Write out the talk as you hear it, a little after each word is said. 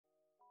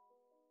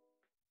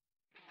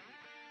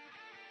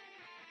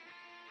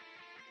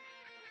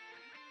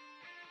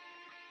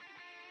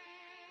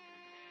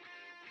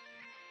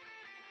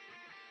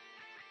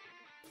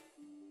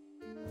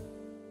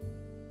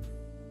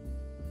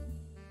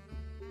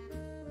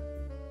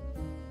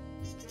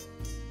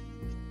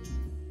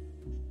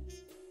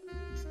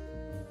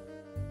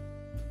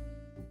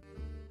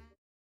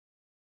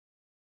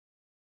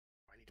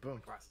Boom.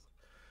 Glasses.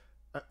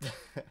 Uh,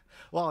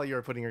 While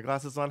you're putting your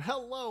glasses on,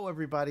 hello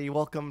everybody!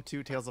 Welcome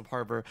to Tales of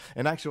Harbor,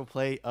 an actual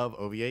play of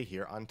OVA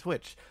here on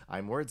Twitch.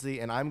 I'm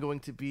Wordsy, and I'm going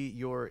to be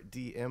your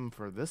DM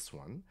for this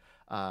one.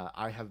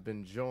 I have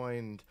been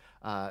joined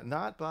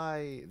not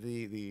by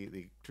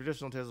the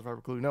traditional Tales of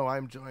Harbor crew. No,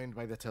 I'm joined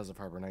by the Tales of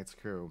Harbor Knights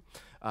crew.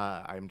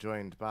 I'm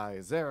joined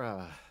by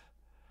Zara.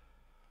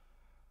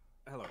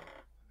 Hello.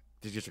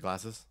 Did you get your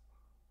glasses?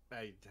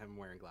 I am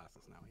wearing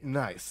glasses now.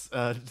 Yes.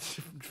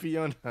 Nice.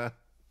 Fiona.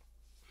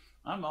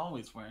 I'm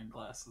always wearing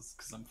glasses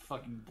because I'm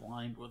fucking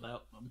blind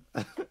without them.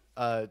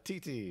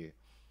 TT.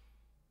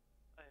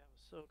 I have a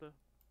soda.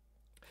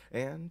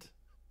 And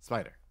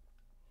Spider.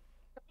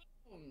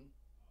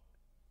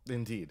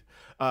 Indeed.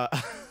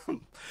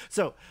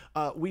 So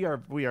we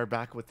are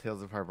back with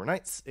Tales of Harbor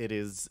Nights. It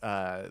is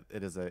a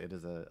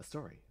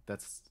story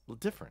that's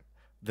different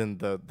than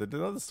the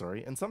other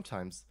story, and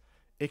sometimes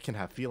it can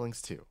have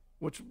feelings too.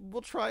 Which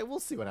we'll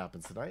see what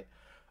happens tonight.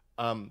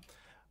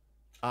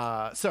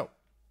 So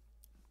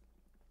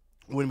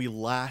when we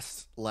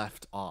last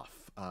left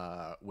off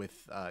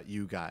with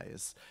you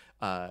guys,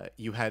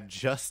 you had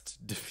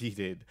just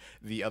defeated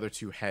the other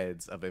two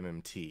heads of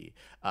MMT,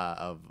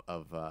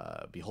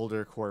 of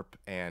Beholder Corp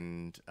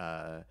and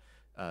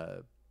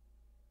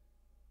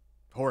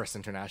Horus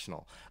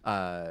International.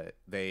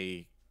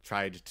 They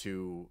tried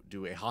to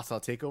do a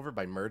hostile takeover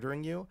by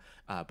murdering you,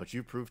 but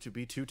you proved to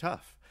be too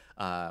tough.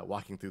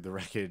 Walking through the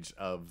wreckage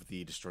of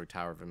the destroyed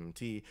tower of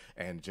MMT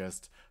and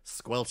just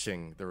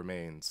squelching the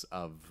remains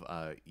of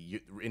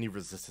any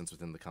resistance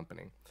within the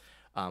company.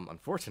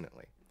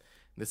 Unfortunately,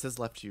 this has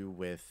left you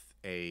with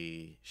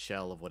a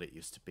shell of what it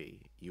used to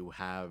be. You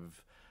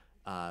have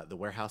the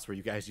warehouse where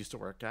you guys used to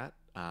work at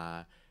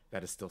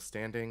that is still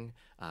standing.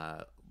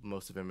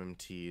 Most of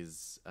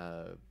MMT's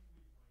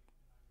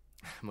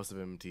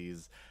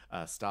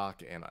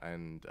stock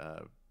and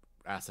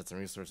assets and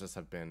resources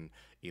have been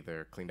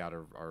either cleaned out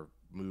or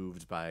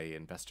moved by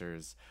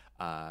investors,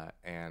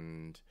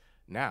 and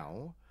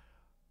now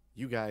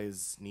you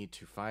guys need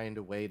to find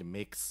a way to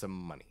make some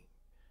money,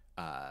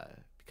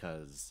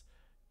 because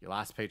your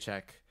last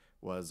paycheck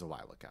was a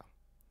while ago.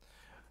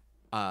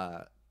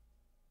 I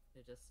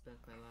just spent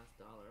my last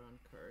dollar on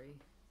curry.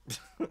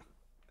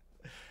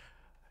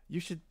 You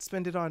should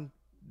spend it on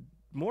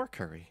more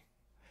curry.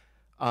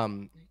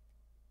 Don't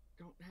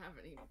have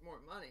any more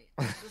money.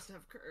 I just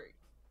have curry.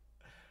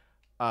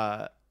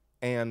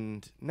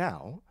 And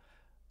now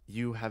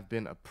you have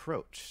been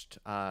approached.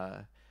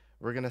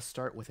 We're gonna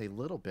start with a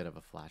little bit of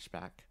a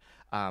flashback,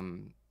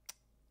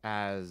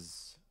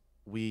 as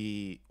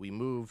we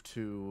move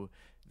to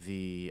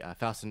the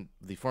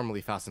the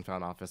formerly Faust and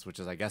Found office, which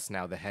is, I guess,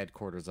 now the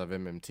headquarters of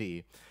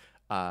MMT.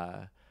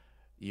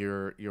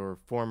 Your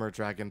former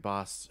dragon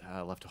boss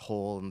left a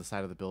hole in the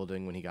side of the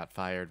building when he got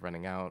fired,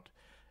 running out,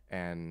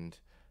 and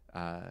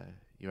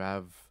you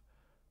have,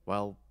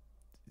 well,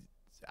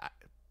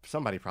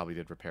 somebody probably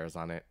did repairs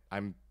on it.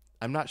 I'm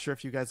not sure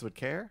if you guys would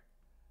care.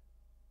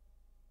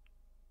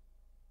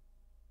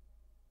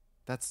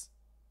 That's.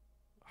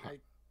 I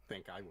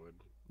think I would.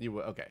 You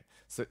would, okay.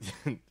 So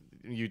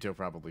Yuto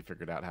probably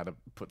figured out how to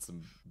put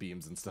some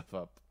beams and stuff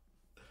up.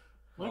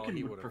 Logan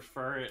he would would've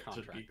prefer it to be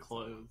contracted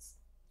closed.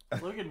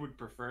 Logan would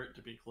prefer it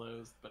to be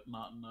closed, but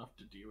not enough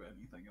to do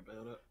anything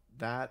about it.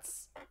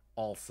 That's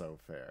also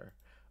fair.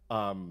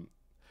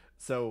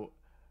 So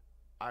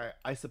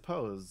I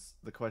suppose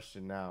the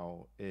question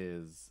now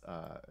is,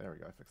 there we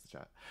go, I fixed the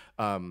chat.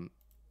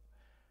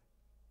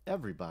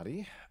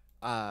 Everybody,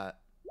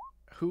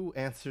 who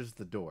answers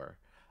the door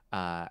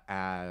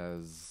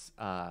as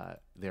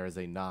there is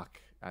a knock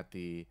at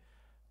the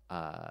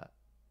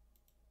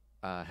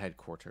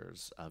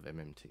headquarters of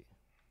MMT?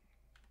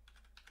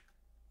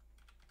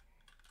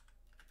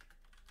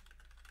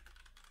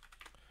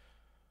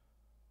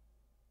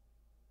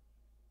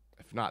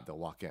 If not, they'll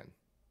walk in.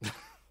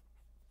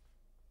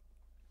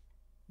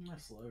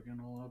 Yes,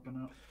 Logan will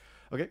open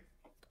it. Okay.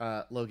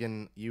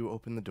 Logan, you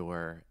open the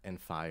door and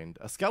find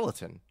a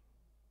skeleton.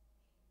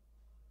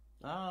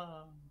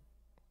 Ah.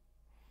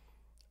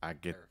 I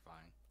get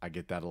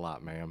Terrifying. that a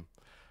lot, ma'am.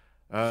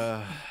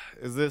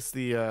 Is this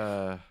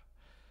the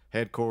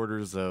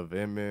headquarters of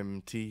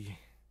MMT?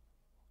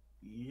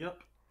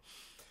 Yep.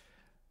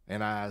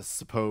 And I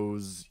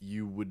suppose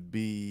you would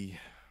be...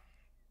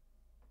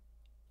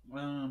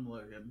 I'm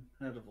Logan,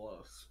 head of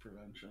loss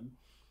prevention.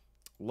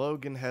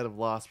 Logan, head of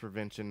loss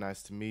prevention.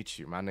 Nice to meet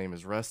you. My name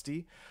is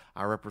Rusty.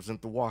 I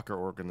represent the Walker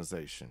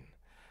organization.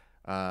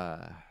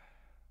 I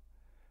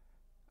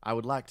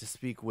would like to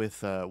speak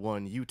with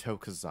one Yuto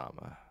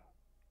Kazama.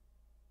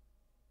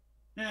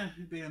 Yeah,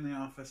 he'd be in the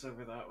office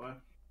over that way.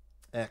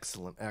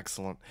 Excellent.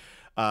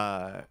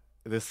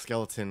 This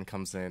skeleton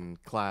comes in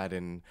clad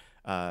in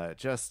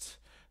just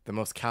the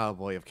most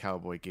cowboy of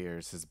cowboy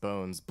gears. His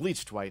bones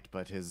bleached white,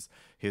 but his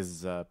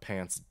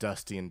pants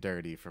dusty and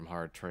dirty from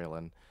hard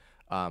trailing.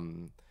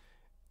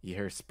 You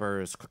hear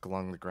spurs click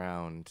along the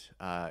ground,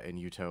 and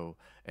Yuto,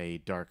 a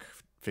dark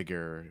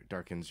figure,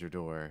 darkens your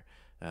door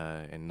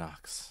and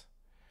knocks.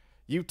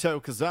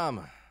 Yuto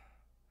Kazama,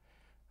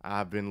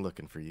 I've been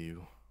looking for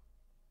you.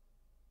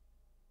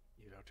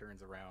 Yuto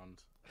turns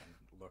around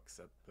and looks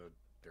at the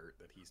dirt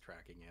that he's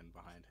tracking in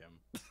behind him.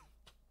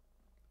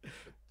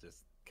 But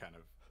just kind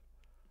of,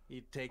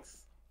 he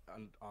takes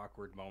an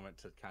awkward moment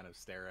to kind of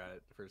stare at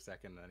it for a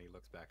second, and then he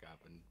looks back up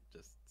and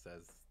just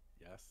says,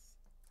 yes.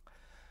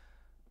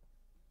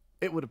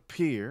 It would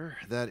appear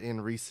that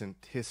in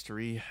recent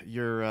history,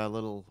 your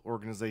little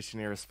organization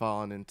here has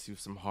fallen into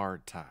some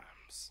hard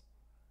times.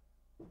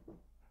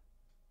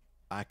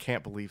 I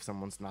can't believe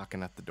someone's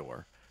knocking at the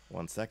door.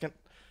 1 second.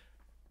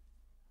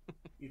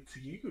 It's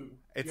you.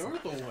 It's- You're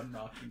the one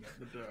knocking at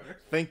the door.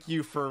 Thank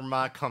you for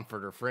my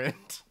comforter, friend.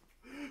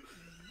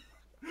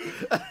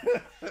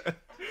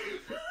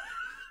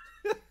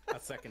 A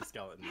second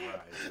skeleton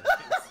rise.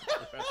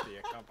 That's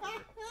the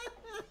comforter.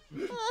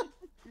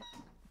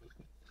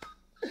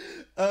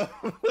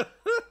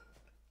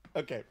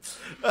 Okay.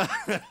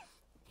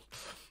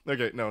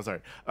 Okay, no,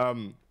 sorry.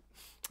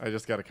 I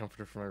just got a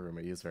comforter from my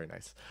roommate. He was very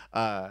nice.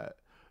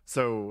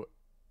 So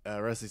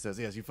Rusty says,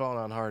 yes, you've fallen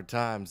on hard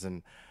times,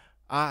 and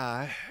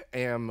I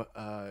am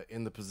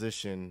in the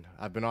position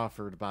I've been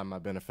offered by my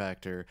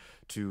benefactor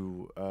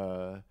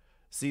to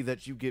see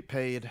that you get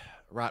paid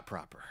right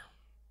proper.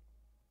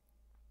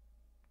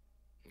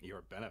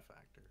 Your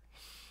benefactor.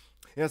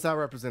 Yes, I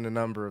represent a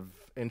number of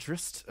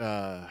interests.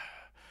 The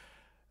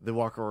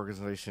Walker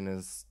organization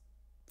is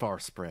far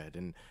spread,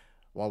 and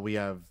while we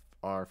have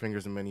our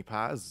fingers in many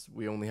pies,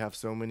 we only have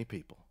so many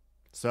people.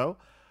 So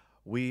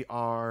we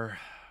are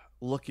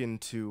looking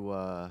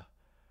to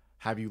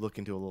have you look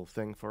into a little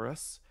thing for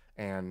us,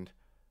 and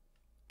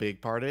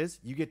big part is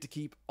you get to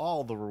keep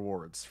all the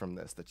rewards from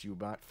this that you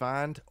might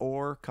find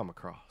or come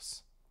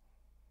across.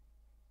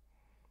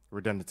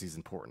 Redundancy is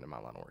important in my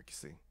line of work, you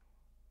see.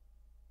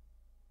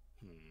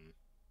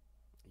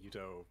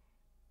 Yuto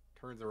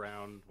turns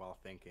around while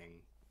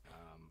thinking,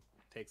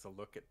 takes a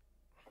look at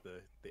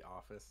the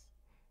office.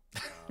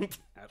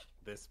 At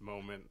this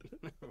moment,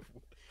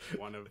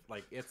 one of,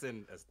 like, it's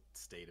in a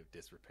state of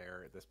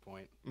disrepair at this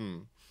point.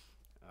 And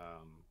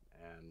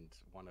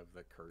one of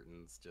the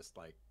curtains just,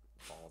 like,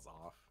 falls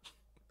off.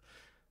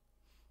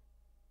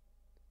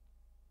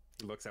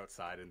 He looks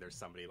outside and there's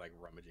somebody, like,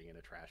 rummaging in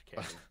a trash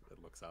can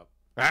that looks up.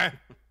 Ah!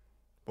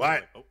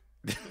 What? Like, oh,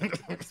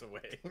 looks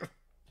away.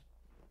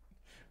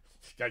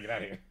 Gotta get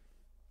out of here.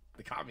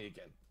 They caught me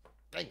again.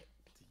 Dang it.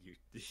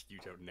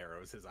 Yuto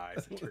narrows his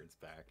eyes and turns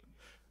back.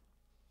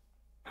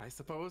 I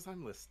suppose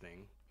I'm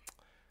listening.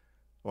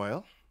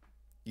 Well,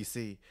 you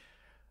see,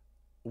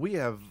 we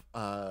have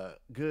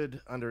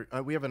it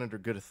under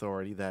good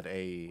authority that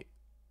a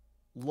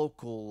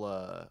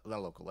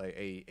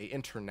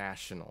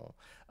international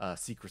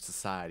secret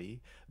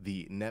society,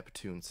 the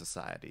Neptune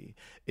Society,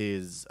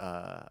 is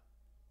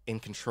in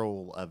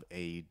control of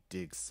a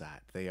dig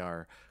site. They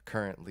are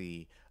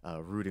currently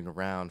rooting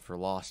around for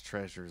lost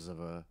treasures of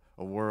a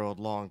world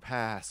long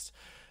past,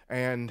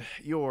 and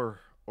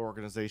your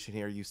organization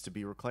here used to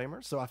be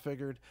Reclaimers, so I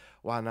figured,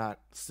 why not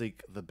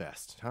seek the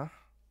best, huh?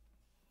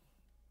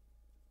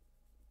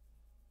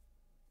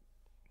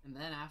 And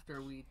then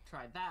after we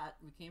tried that,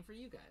 we came for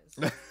you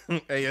guys.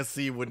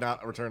 ASC would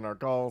not return our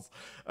calls,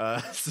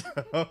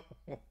 so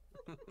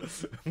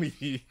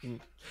we...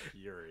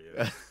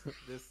 Furious.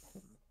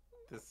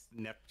 This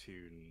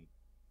Neptune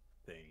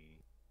thing.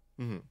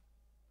 Mm-hmm.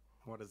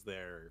 What is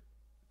their...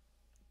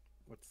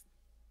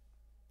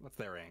 What's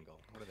their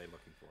angle? What are they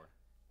looking for?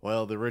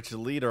 Well, the rich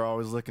elite are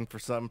always looking for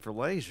something for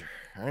leisure,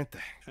 aren't they?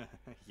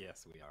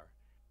 Yes, we are.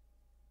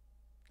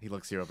 He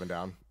looks you up and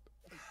down.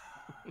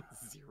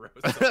 0.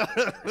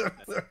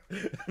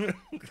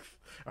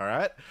 All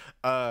right.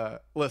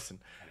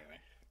 Listen. Anyway.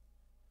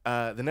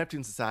 The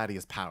Neptune Society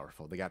is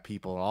powerful. They got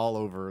people all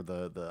over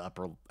the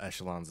upper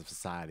echelons of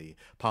society.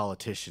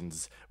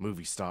 Politicians,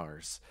 movie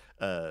stars,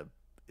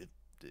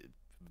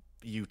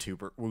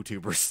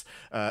 YouTubers,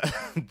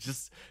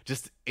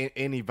 just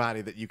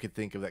anybody that you could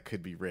think of that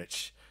could be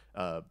rich.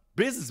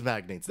 Business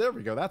magnates. There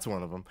we go. That's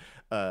one of them.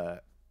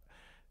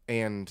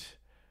 And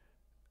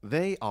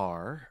they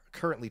are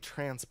currently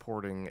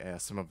transporting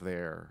some of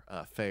their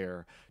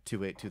fare to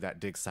that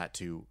dig site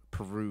to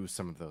peruse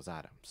some of those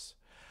items.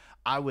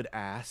 I would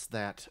ask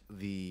that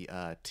the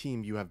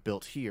team you have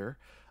built here,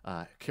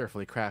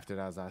 carefully crafted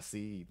as I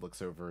see, he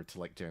looks over to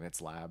like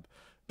Janet's lab.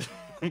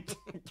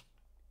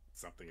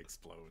 Something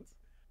explodes.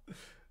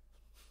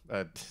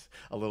 A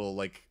little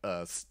like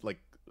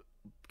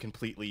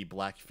completely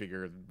black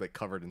figure, like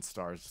covered in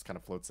stars, just kind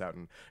of floats out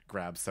and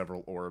grabs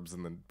several orbs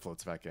and then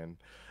floats back in.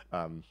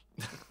 A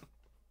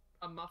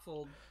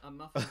muffled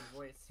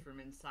voice from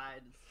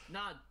inside.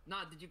 Nod,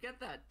 did you get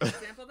that? Did you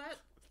sample that?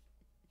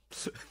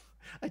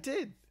 I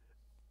did.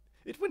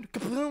 It went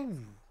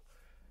kaboom.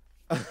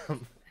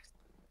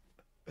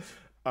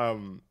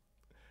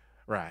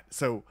 Right.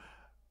 So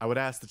I would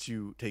ask that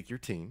you take your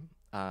team,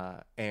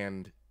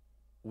 and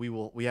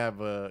we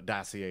have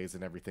dossiers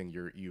and everything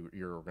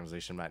your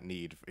organization might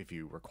need if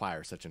you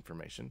require such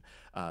information.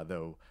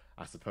 Though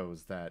I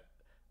suppose that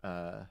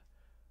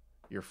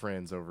your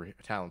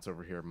talents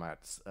over here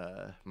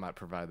might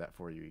provide that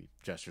for you. He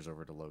gestures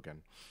over to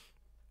Logan.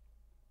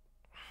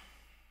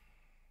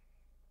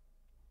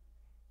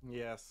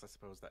 Yes, I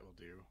suppose that will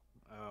do.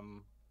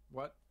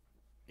 What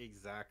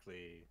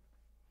exactly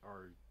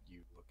are you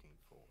looking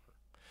for?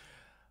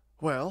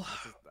 Well,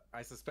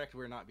 I suspect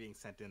we're not being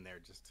sent in there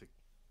just to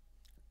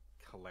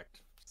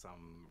collect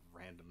some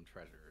random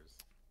treasures.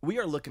 we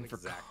are looking What for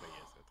exactly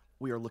is it?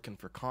 we are looking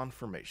for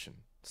confirmation,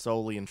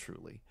 solely and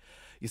truly.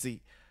 You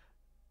see,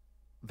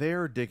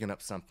 they're digging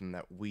up something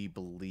that we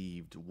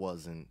believed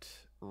wasn't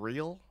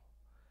real,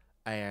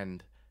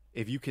 and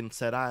if you can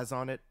set eyes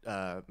on it,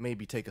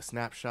 maybe take a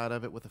snapshot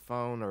of it with a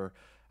phone, or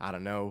I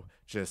don't know,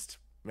 just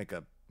make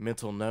a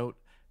mental note,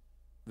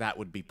 that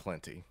would be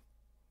plenty.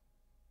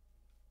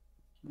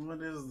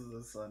 What is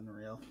this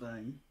unreal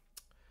thing?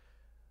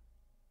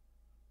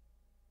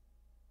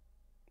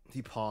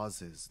 He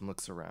pauses and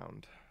looks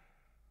around.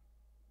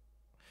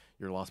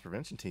 Your loss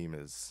prevention team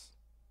is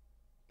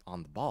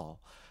on the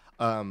ball.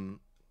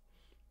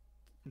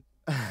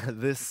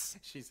 This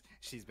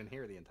She's been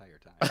here the entire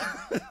time.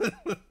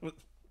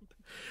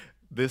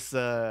 this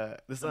I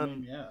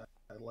mean, yeah,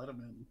 I let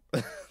him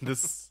in.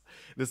 this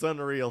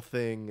unreal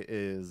thing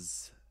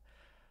is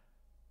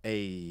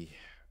a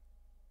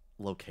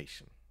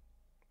location.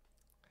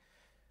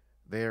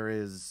 There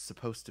is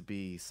supposed to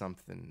be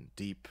something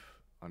deep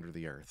under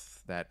the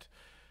earth that,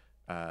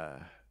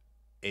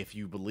 if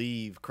you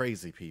believe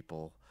crazy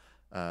people,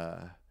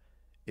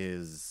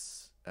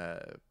 is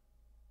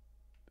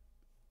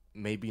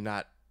maybe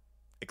not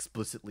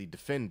explicitly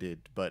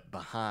defended, but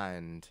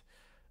behind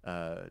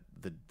the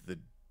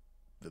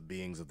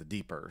beings of the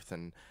deep earth.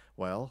 And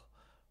well,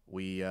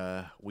 we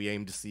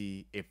aim to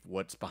see if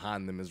what's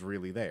behind them is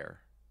really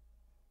there,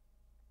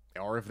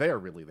 or if they're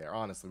really there.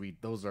 Honestly,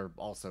 those are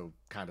also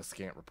kind of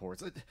scant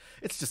reports.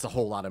 It's just a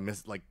whole lot of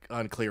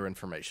unclear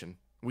information.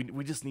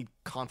 We just need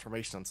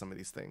confirmation on some of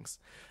these things.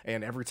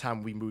 And every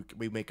time we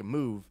make a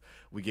move,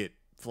 we get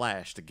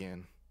flashed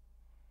again.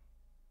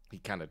 He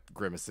kind of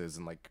grimaces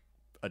and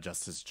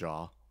adjusts his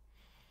jaw.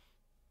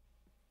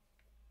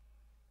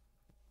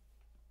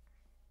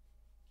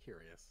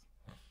 Curious.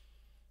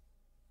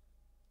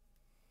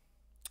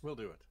 We'll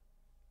do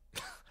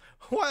it.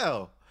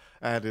 Well,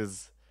 that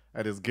is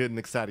good and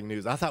exciting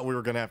news. I thought we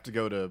were gonna have to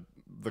go to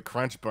the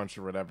Crunch Bunch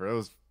or whatever.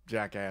 Those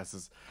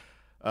jackasses.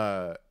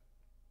 All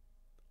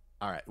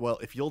right. Well,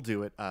 if you'll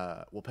do it,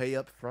 we'll pay you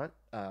up front.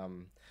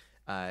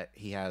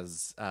 He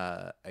has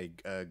a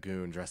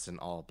goon dressed in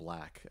all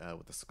black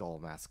with a skull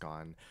mask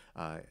on.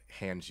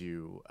 Hands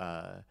you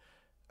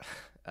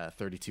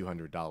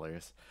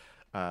 $3,200.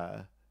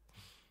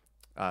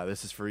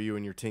 This is for you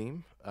and your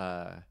team.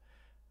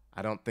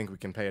 I don't think we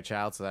can pay a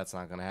child, so that's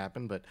not going to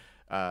happen. But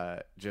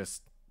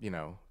just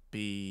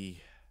be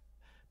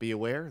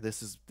aware.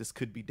 This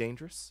could be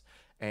dangerous,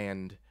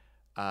 and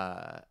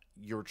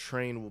your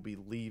train will be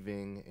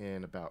leaving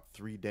in about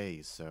 3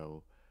 days.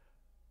 So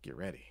get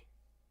ready.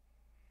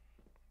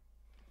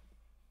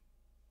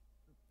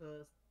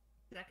 The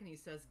second he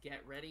says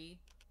 "get ready,"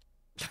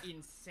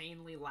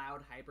 insanely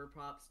loud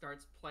hyperpop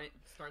starts blasting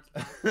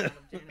out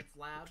of Janet's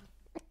lab,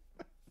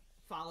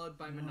 followed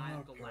by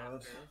maniacal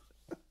laughter.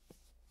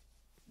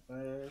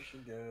 There she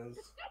goes.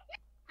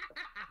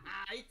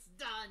 It's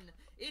done!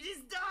 It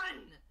is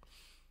done!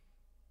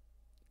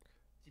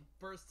 She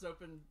bursts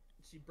open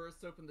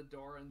the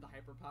door and the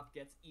hyperpop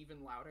gets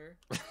even louder.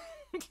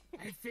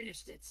 I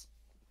finished it!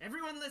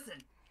 Everyone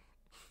listen!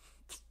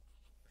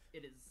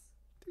 It is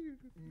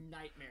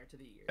nightmare to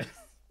the ears.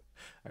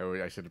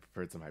 I should have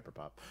prepared some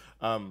hyperpop.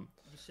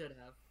 You should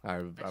have.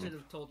 I should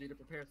have told you to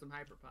prepare some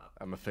hyperpop.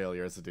 I'm a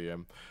failure as a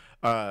DM.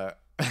 I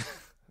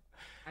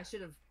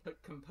should have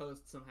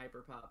composed some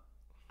hyperpop.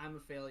 I'm a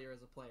failure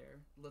as a player.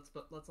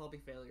 Let's all be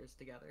failures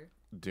together.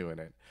 Doing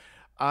it.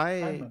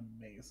 I'm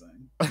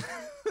amazing.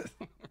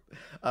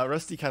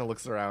 Rusty kind of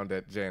looks around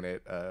at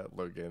Janet,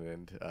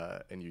 Logan,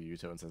 and you,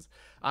 Yuto, and says,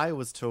 "I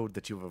was told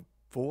that you have a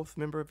fourth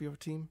member of your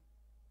team.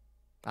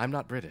 I'm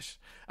not British.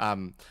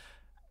 I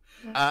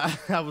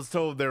was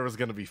told there was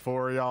going to be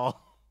 4 of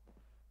y'all."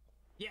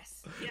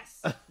 Yes.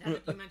 Now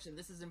that you mentioned,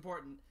 this is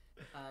important.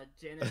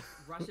 Janet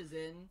rushes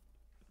in,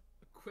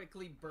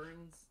 quickly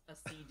burns a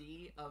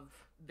CD of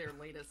their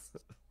latest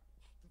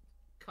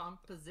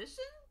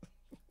composition,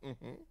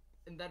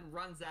 and then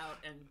runs out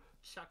and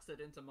chucks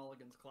it into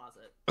Mulligan's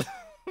closet.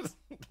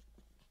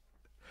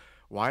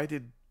 Why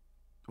did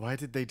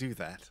they do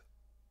that?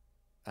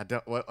 I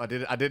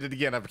did it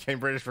again. I became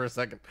British for a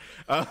second.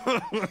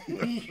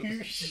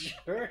 You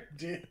sure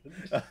did.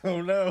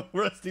 Oh no,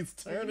 Rusty's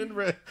turning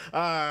red.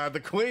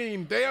 The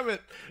Queen, damn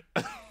it.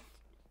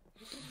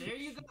 There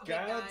you go, big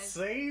God guy.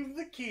 save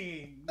the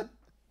king.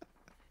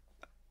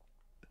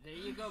 There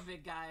you go,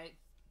 big guy.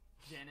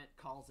 Janet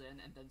calls in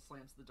and then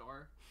slams the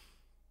door,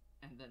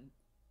 and then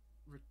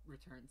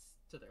returns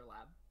to their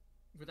lab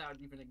without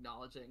even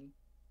acknowledging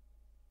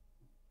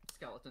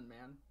Skeleton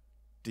Man.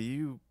 Do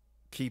you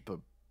keep a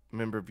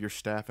member of your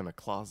staff in a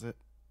closet?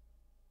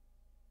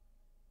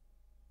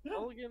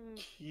 Mulligan,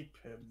 Keep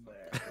him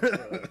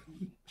there.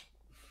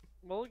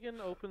 Mulligan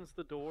opens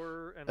the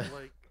door and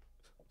like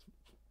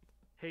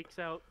takes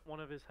out one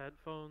of his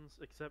headphones,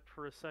 except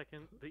for a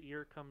second the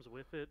ear comes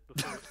with it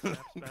before it snaps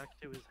back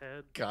to his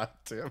head. God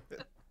damn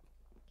it.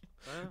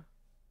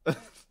 Huh?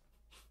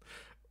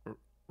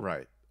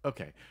 Right.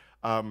 Okay.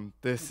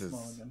 This It's is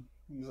Mulligan.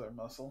 He's our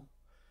muscle.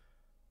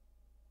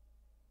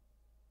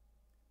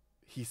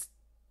 he's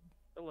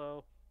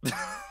Hello.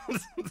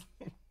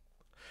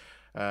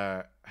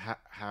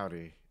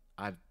 howdy.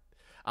 I'm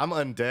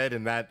undead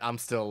and that I'm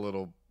still a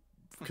little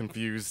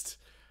confused.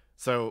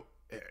 So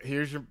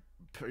here's your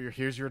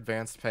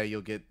advanced pay.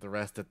 You'll get the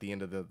rest at the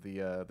end of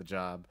the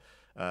job.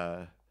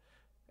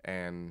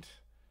 And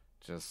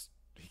just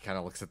he kind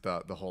of looks at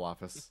the whole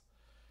office.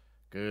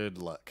 Good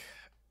luck.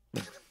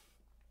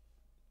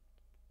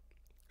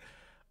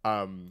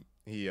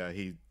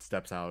 He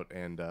steps out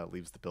and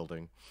leaves the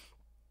building.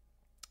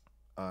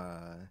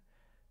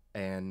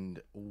 And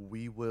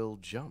we will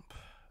jump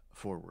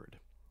forward.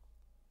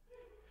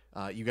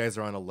 You guys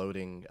are on a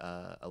loading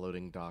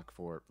dock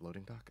for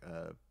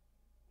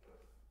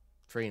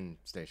train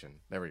station.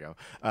 There we go.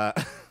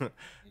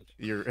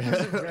 You're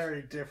It's a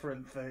very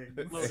different thing.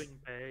 Loading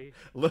bay.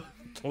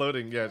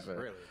 loading. Yes, sir.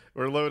 Really?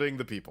 We're loading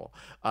the people.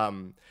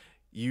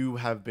 You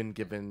have been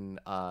given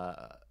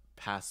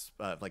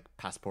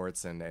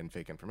passports and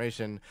fake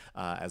information,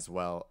 as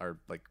well, or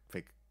like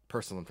fake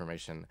personal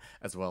information,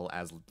 as well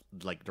as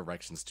like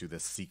directions to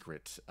this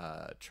secret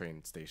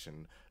train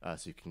station,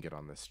 so you can get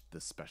on this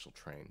special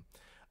train.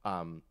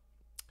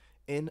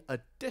 In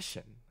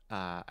addition,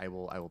 I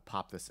will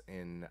pop this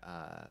in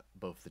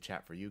both the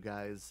chat for you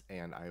guys,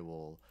 and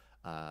I'll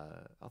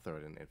throw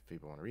it in if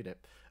people want to read it.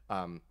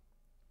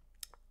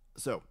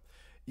 So,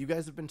 you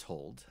guys have been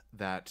told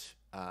that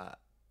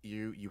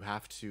you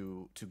have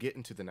to get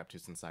into the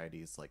Neptune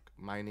Society's like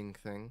mining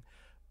thing.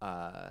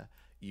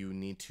 You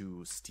need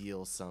to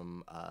steal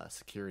some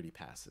security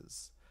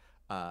passes.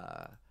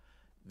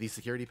 These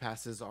security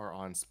passes are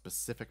on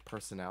specific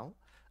personnel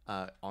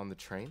on the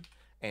train,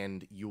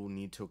 and you will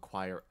need to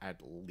acquire at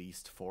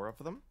least 4 of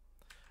them.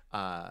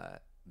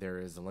 There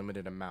is a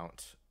limited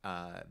amount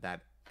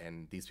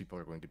and these people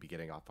are going to be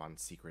getting off on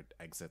secret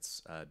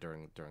exits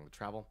during the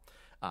travel.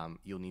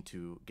 You'll need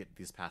to get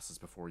these passes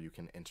before you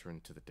can enter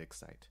into the dig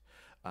site.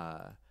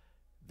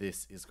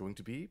 This is going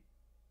to be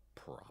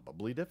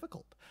probably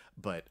difficult,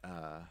 but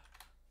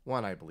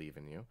 1, I believe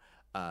in you.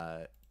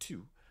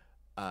 2,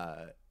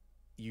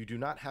 you do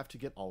not have to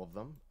get all of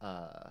them.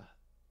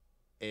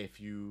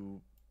 If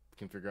you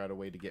can figure out a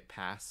way to get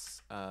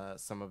past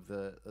some of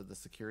the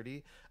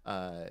security,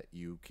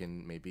 you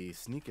can maybe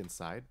sneak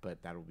inside,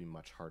 but that will be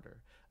much harder.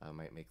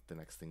 Might make the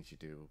next things you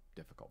do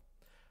difficult.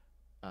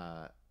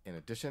 In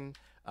addition,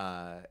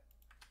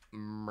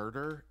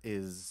 murder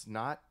is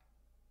not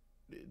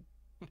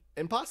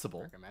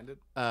impossible, Recommended?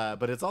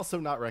 but it's also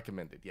not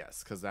recommended.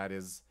 Yes, because that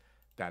is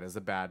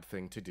a bad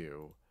thing to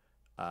do.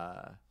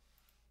 On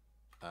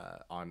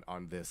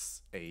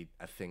this a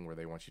thing where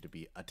they want you to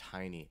be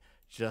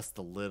just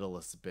the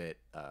littlest bit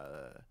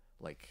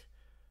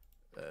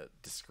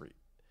discreet.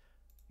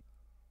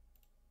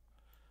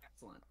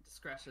 Excellent.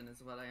 Discretion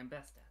is what I am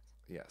best at.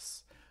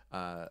 Yes.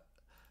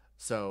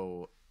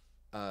 So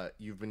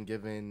you've been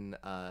given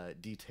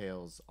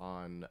details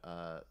on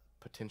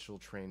potential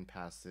train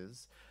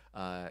passes,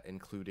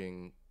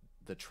 including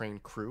the train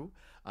crew.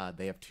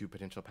 They have 2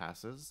 potential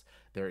passes.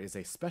 There is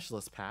a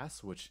specialist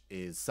pass, which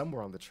is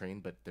somewhere on the train,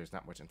 but there's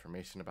not much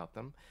information about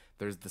them.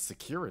 There's the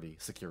security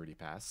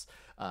pass,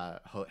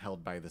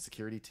 held by the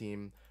security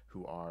team,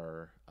 who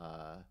are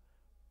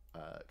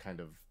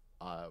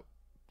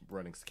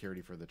running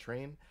security for the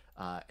train.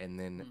 And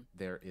then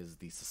there is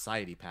the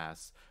society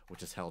pass,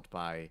 which is held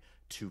by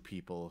 2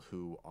 people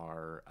who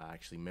are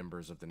actually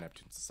members of the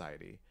Neptune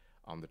Society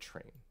on the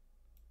train.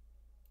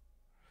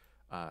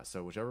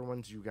 So whichever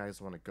ones you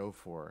guys want to go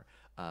for,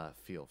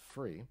 feel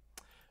free.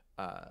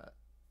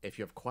 If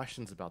you have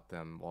questions about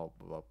them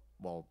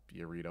while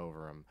you read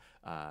over them,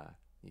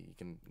 you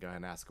can go ahead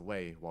and ask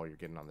away while you're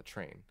getting on the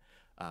train.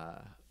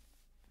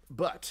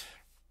 But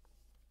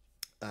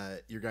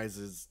your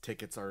guys'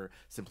 tickets are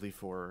simply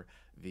for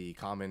the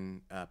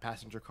common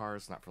passenger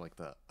cars, not for like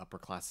the upper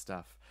class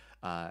stuff.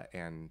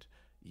 And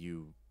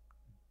you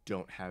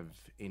don't have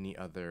any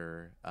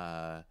other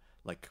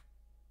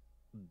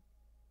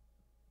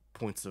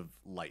points of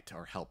light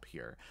or help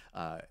here.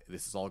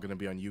 This is all going to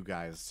be on you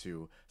guys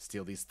to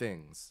steal these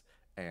things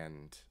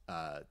and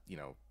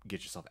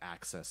get yourself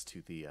access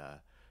to the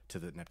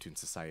Neptune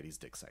Society's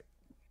dig site.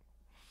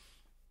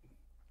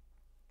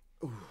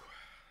 Ooh.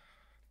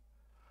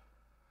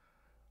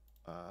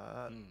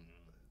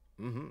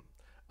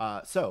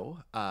 So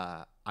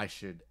I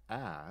should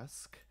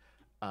ask,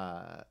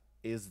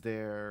 is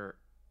there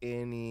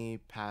any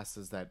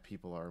passes that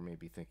people are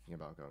maybe thinking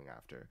about going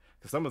after?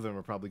 Because some of them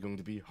are probably going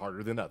to be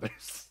harder than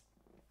others.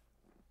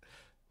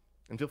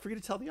 And feel free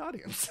to tell the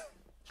audience,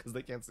 because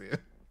they can't see it.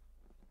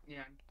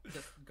 Yeah, I'm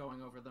just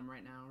going over them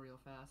right now real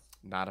fast.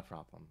 Not a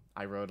problem.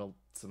 I wrote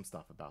some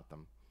stuff about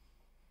them.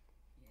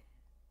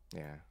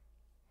 Yeah.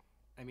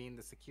 I mean,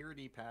 the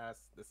security pass,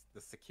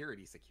 the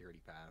security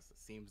pass, it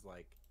seems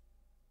like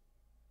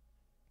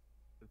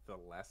the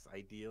less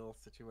ideal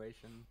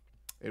situation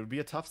It would be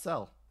a tough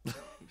sell.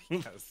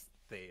 because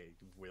they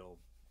will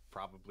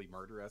probably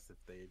murder us if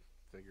they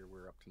figure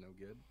we're up to no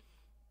good.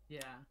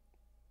 Yeah.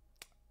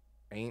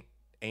 Ain't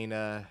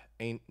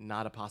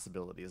not a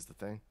possibility is the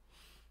thing.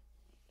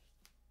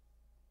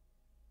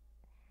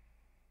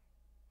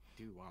 I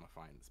do want to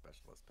find the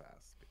specialist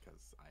pass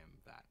because I am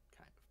that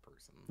kind of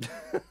person.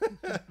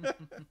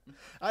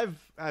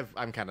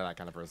 I'm kind of that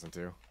kind of person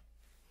too.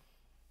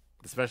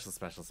 The specialist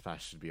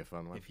pass should be a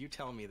fun one. If you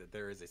tell me that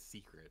there is a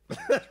secret in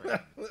the train,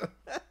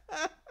 I'm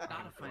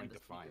Gotta going find to the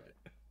find secret.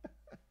 it.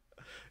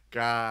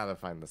 Gotta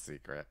find the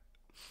secret.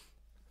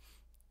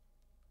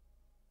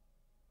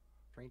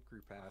 Train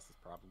crew pass is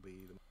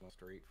probably the most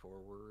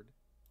straightforward.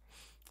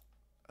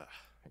 Hang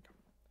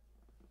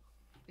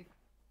on.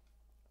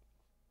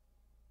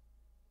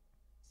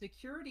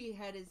 Security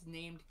head is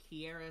named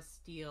Kiera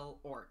Steele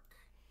Orc.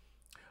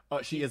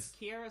 She is.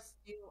 Kiera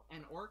Steele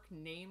an orc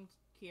named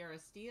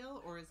Kiera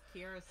Steele, or is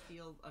Kiera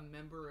Steele a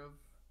member of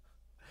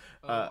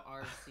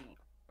ORC?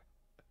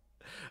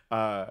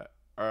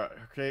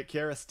 Okay,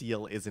 Kiara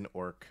Steele is an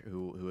orc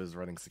who is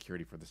running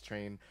security for this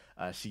train.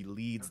 She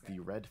leads Okay. the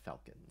Red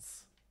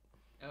Falcons.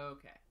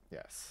 Okay.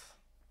 Yes.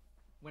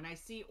 When I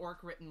see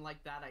orc written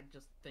like that, I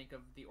just think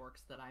of the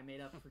orcs that I made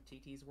up for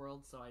TT's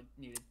world, so I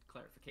needed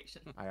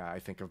clarification. I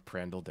think of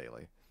Prandal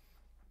daily.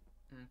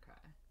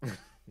 Okay.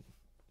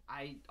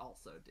 I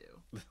also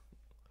do.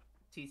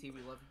 TT,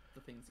 we love the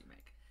things you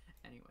make.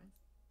 Anyways.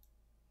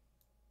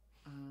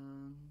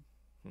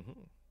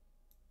 Mhm.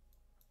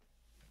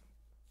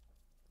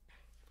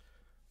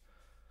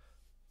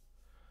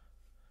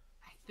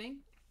 I think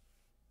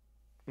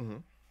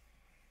Mhm.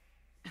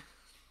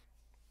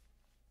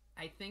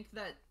 I think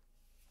that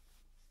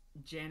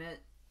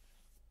Janet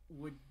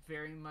would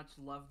very much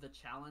love the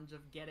challenge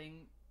of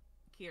getting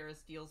Kiera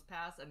Steele's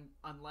pass, and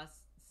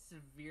unless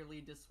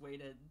severely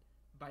dissuaded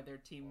by their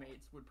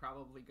teammates, would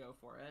probably go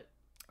for it.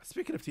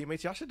 Speaking of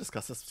teammates, y'all should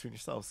discuss this between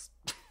yourselves.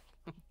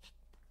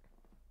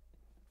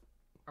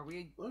 Are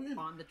we Logan.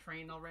 on the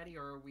train already,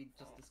 or are we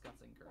just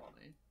discussing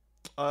currently?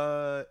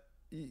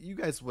 You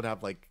guys would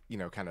have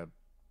kind of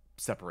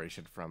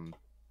separation from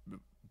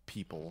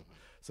people,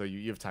 so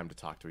you have time to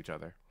talk to each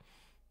other.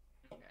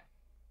 Okay.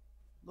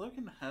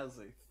 Logan has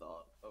a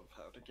thought of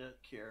how to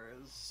get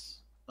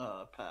Kiera's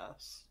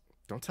pass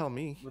Don't tell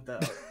me.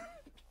 without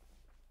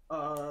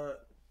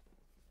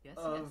Yes,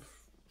 of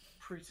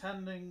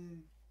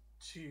pretending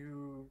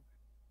to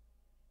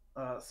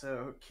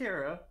so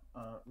Kiera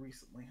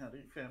recently had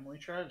a family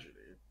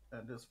tragedy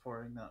and is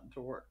pouring that into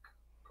work,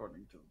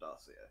 according to the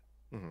dossier.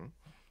 Mm-hmm.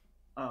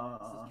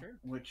 This is true.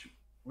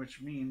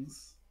 Which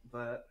means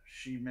that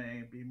she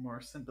may be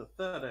more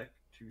sympathetic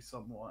to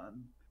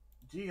someone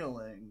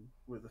dealing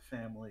with a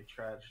family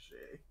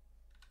tragedy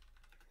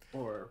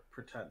or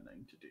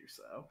pretending to do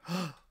so.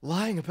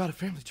 Lying about a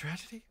family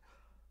tragedy?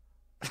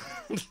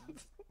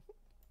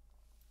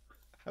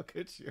 How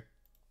could you?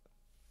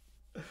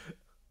 I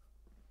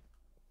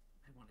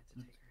wanted to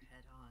take her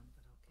head on,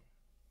 but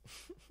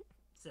okay.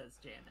 Says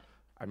Janet.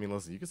 I mean,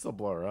 listen, you can still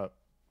blow her up.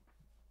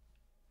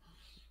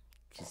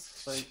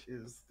 Fight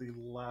is the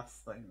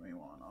last thing we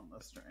want on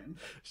this train.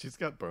 She's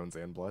got bones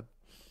and blood.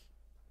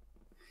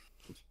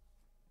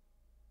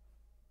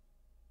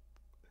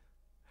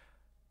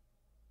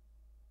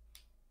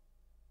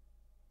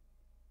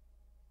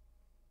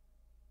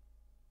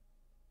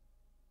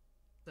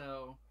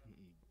 So,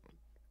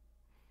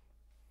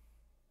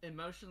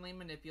 emotionally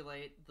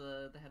manipulate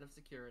the head of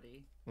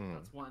security. Mm.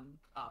 That's one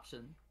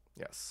option.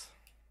 Yes.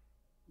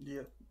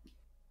 Yep.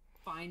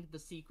 Find the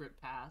secret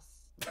pass.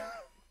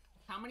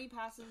 How many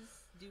passes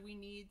do we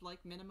need, like,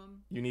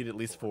 minimum? You need at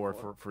least four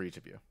for each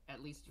of you.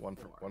 At least One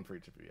four. for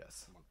each of you.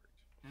 Yes. One for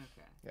each.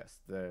 Okay. Yes.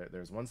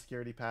 There's one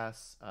security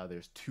pass.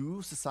 There's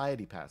two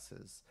society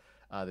passes.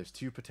 There's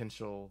two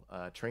potential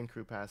train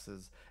crew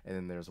passes, and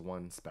then there's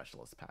one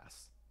specialist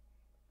pass.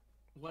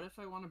 What if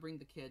I want to bring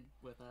the kid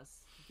with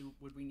us?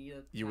 Would we need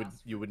a You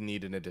pass? would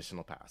need an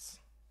additional pass.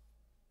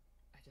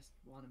 I just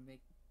want to make...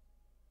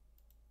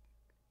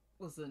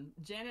 Listen,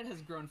 Janet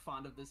has grown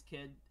fond of this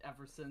kid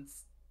ever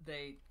since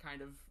they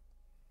kind of...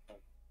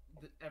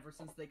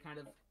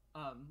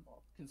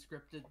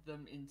 conscripted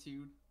them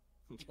into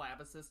lab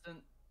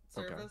assistant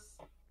Okay. service.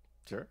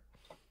 Sure.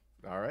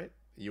 All right.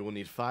 You will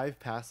need 5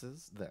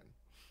 passes then.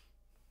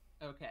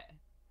 Okay.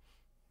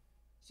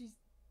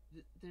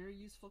 They're a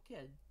useful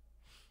kid.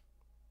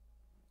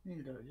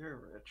 You know, you're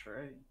rich,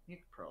 right? You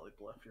could probably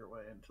bluff your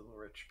way into the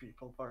rich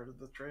people part of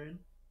the train.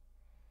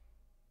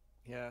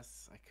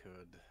 Yes, I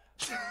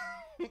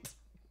could.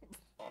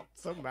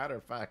 So matter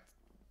of fact.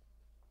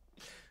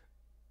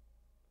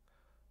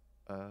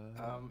 There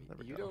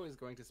we Yudo go. is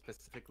going to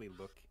specifically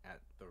look at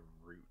the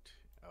route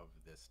of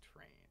this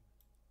train.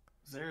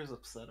 Zara's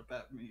upset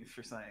about me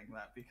for saying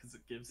that because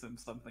it gives him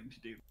something to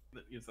do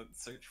that isn't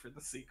search for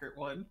the secret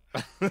one.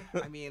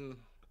 I mean,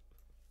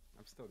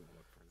 I'm still going to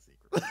look for the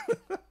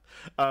secret.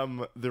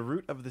 The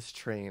route of this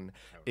train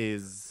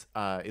is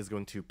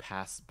going to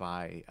pass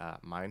by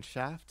mine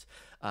shaft.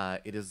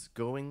 It is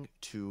going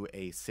to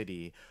a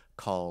city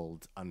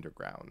called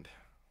Underground.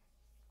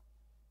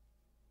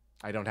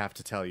 I don't have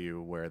to tell you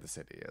where the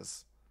city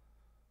is.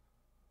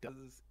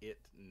 Does it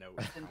note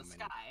In how the many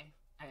sky,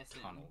 I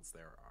assume. tunnels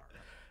there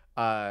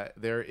are?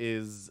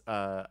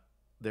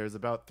 There's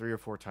about 3 or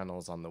 4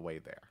 tunnels on the way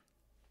there.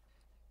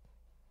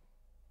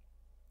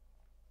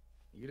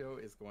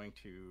 Yudo is going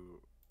to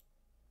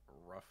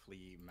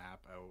roughly map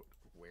out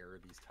where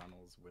these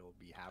tunnels will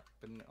be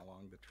happen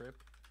along the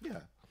trip. Yeah.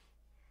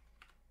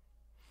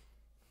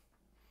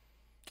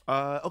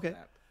 Okay.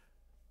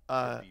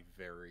 That would be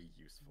very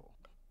useful.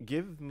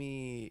 Give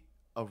me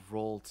a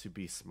roll to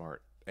be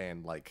smart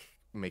and like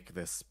make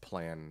this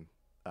plan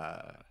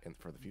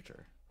for the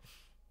future.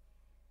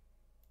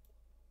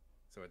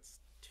 So it's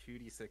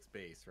 2d6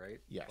 base, right?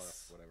 Yes.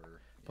 Plus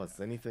whatever. Plus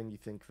anything you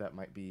think that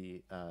might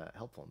be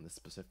helpful in this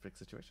specific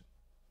situation.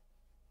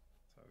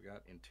 So we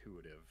got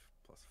intuitive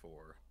plus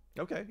 4.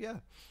 Okay, yeah.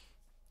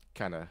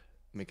 Kind of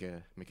make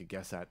a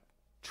guess at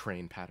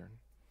train pattern.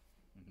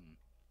 Mm-hmm.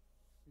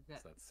 Is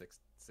that- So that's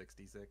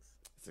 66.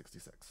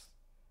 66.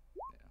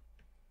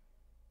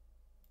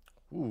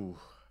 Yeah. Ooh.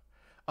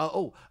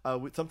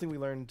 Something we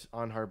learned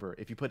on Harbor.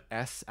 If you put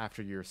S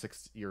after your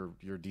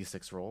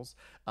D6 rolls,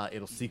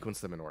 it'll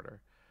sequence them in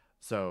order.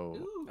 So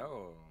Ooh.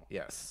 Oh.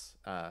 yes.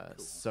 Cool.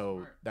 So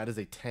Smart. that is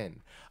a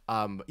 10.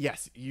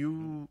 Yes,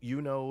 you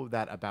know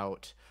that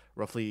about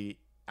roughly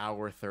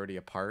hour 30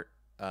 apart,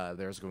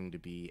 there's going to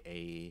be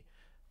a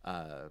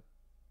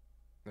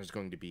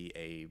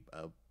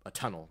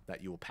tunnel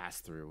that you will pass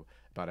through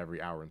about every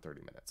hour and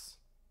 30 minutes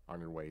on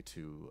your way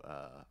to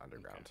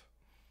Underground.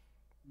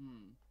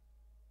 Hmm.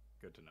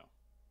 Good to know.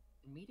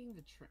 Meeting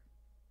the train.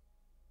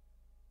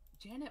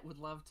 Janet would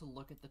love to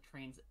look at the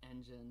train's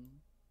engine,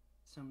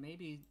 so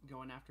maybe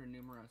going after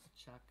Numerous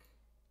Chuck.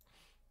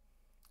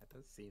 That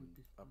does seem Would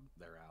be up fun.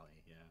 their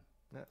alley,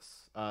 yeah.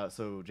 Yes.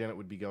 So Janet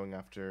would be going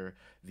after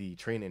the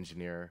train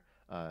engineer,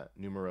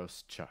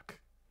 Numeros Chuck,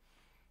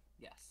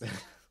 Yes.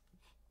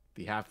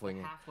 the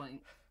halfling.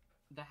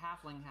 The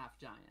halfling half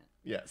giant.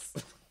 Yes.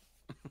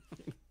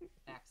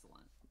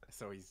 Excellent.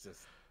 So he's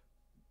just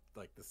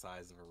like the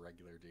size of a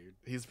regular dude.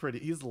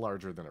 He's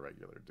larger than a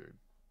regular dude.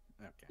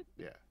 Okay.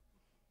 Yeah.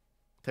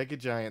 Take a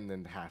giant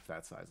and then half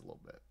that size a little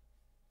bit.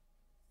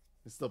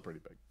 It's still pretty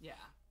big. Yeah.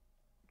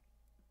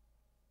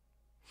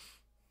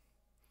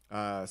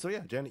 So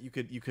yeah, Janet, you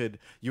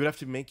would have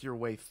to make your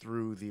way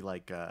through the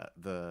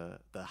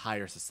the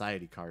higher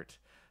society cart,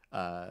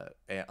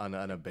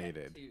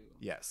 unabated. to.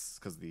 Yes,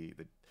 because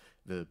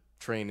the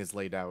train is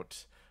laid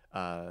out,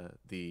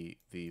 the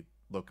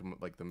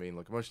main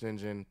locomotion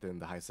engine, then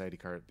the high society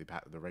cart,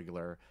 the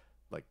regular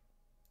like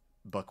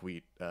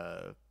buckwheat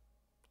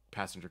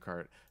passenger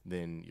cart,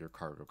 then your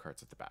cargo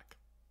carts at the back.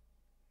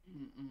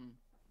 Mm-mm.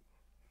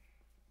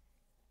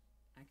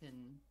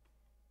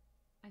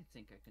 I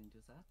think I can do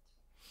that.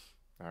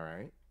 All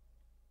right.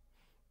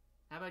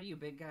 How about you,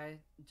 big guy?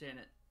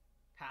 Janet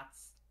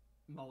pats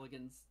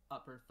Mulligan's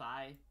upper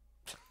thigh.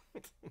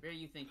 Where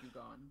you think you're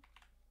going?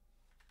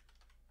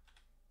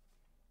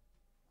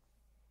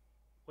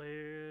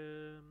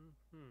 Where?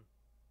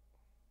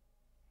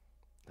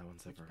 No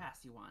one's Which ever pass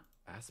you want?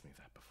 asked me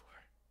that before.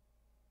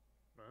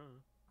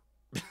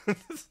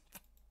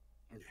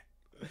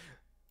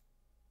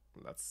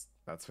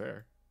 That's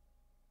fair.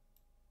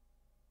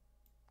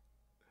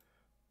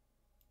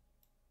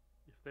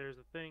 If there's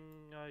a thing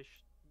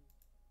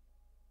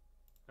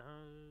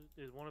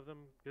is one of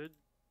them good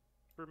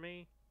for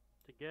me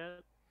to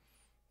get?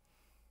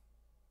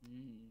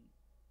 Mm.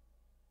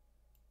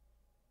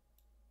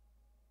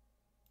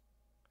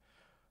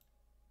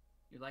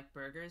 You like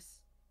burgers?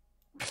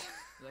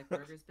 You like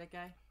burgers, big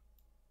guy?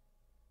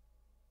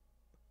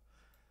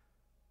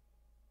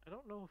 I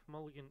don't know if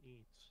Mulligan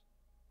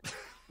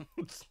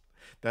eats.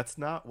 That's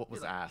not what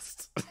was You're like-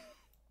 asked.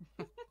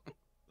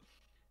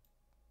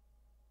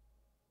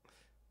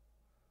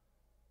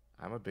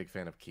 I'm a big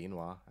fan of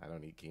quinoa. I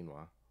don't eat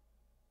quinoa.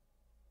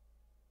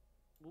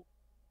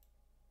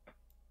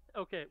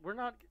 Okay, we're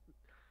not.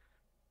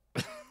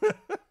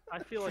 I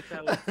feel like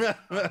that was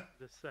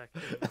the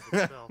section of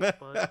itself,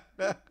 but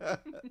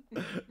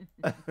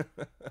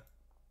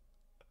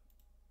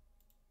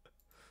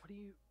what do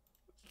you?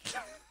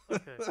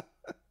 Okay.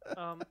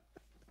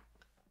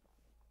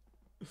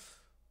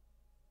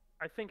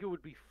 I think it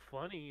would be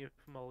funny if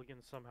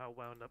Mulligan somehow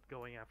wound up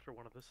going after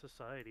one of the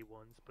society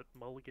ones, but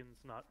Mulligan's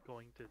not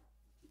going to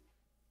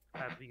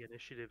have the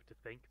initiative to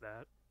think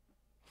that.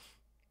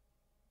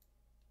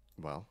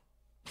 Well,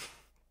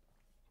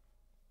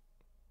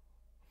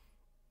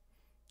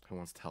 who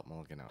wants to help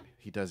Mulligan out?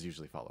 He does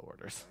usually follow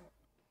orders.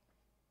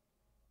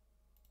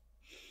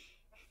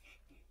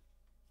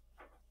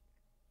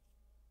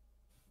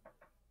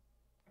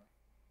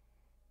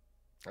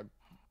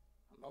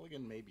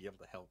 Mulligan may be able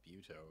to help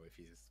Yuto if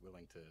he's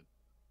willing to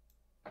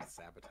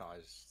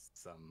sabotage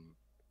some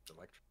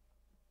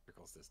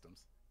electrical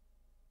systems.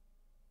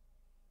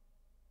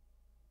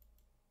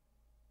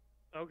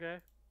 Okay.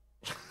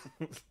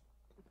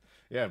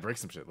 Yeah, break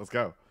some shit. Let's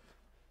go.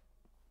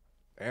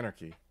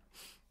 Anarchy.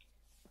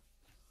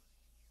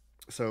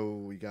 So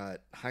we got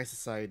high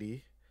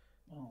society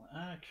Well,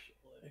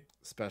 actually,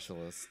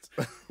 specialist.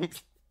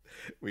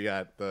 We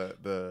got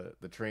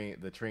the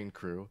train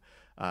crew.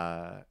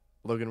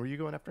 Logan, were you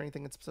going after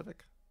anything in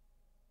specific?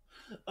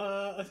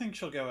 I think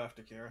she'll go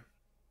after Kira.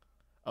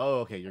 Oh,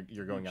 okay.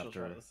 You're going She'll after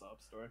try the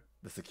sob story.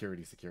 the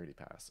security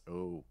pass.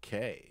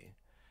 Okay.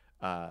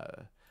 Uh,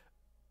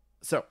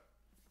 so,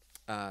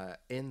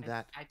 in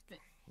that, I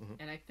think, Mhm.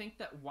 and I think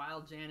that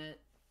while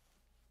Janet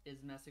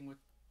is messing with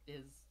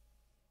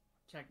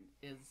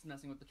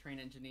messing with the train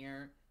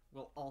engineer,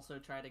 we'll also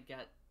try to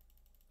get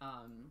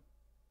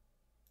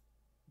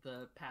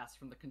the pass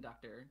from the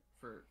conductor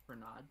for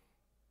Nod.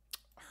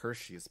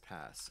 Hershey's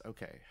pass.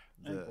 Okay.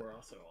 And we're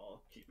also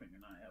all keeping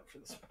an eye out for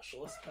the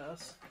specialist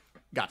pass.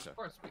 Gotcha. Of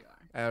course we are.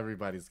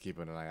 Everybody's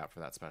keeping an eye out for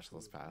that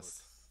specialist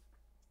pass.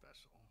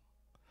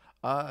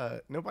 Special.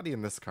 Nobody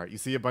in this cart. You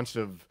see a bunch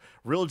of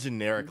real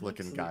generic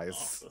looking It's the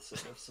guys.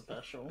 opposite of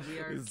special. We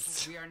are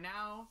Is- we are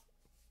now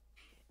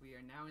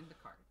in the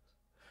cart.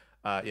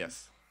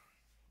 Yes.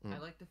 I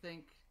like to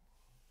think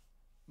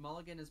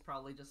Mulligan is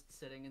probably just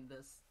sitting in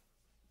this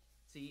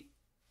seat,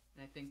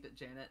 and I think that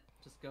Janet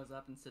just goes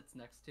up and sits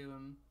next to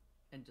him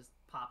and just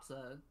pops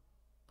an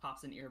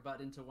earbud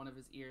into one of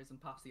his ears and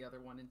pops the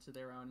other one into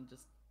their own and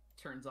just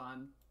turns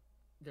on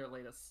their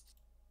latest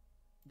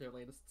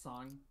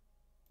song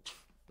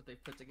that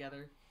they've put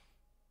together,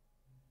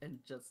 and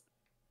just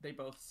they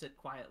both sit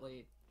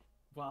quietly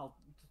while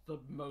the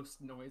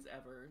most noise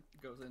ever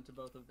goes into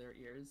both of their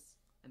ears,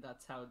 and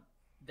that's how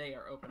they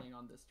are opening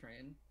on this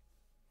train.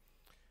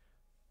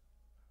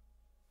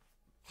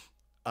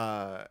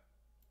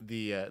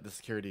 The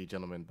security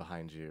gentleman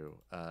behind you,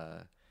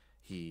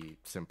 he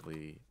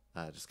simply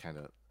just kind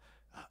of,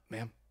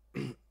 ma'am,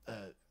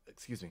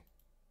 excuse me.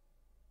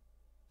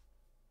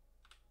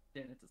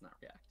 Janet does not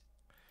react.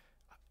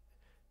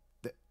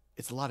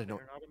 It's a lot of You're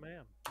noise. not a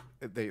man.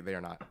 They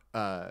are not.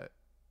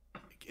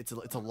 It's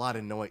a lot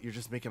of noise. You're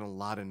just making a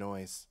lot of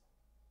noise.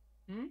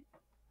 Hmm?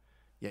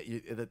 Yeah,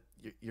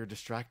 you're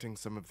distracting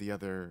some of the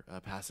other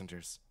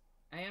passengers.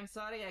 I am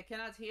sorry, I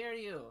cannot hear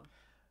you.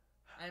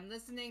 I'm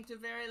listening to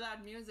very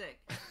loud music.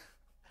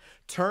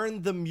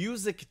 Turn the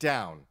music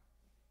down.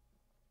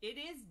 It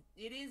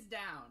is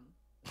down.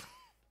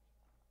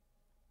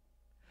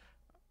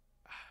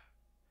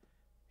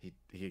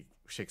 He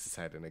shakes his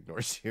head and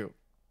ignores you.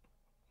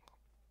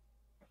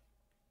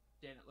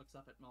 Janet looks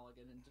up at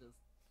Mulligan and just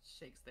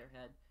shakes their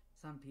head.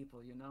 Some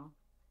people, you know.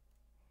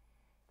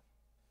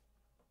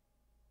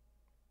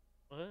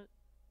 What?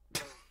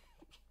 Can't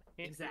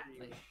hear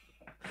Exactly.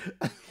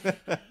 you.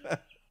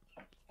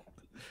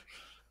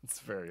 It's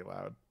very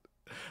loud.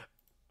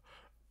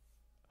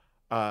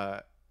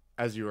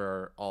 As you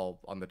are all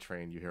on the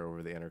train, you hear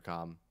over the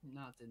intercom.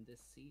 Not in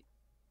this seat.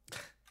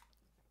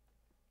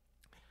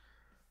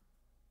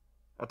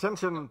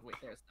 Attention. Oh, wait,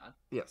 there's not.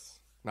 Yes.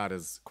 Not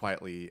as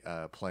quietly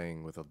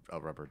playing with a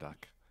rubber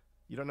duck.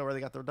 You don't know where they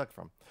got their duck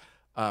from.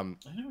 I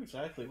know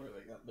exactly where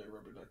they got their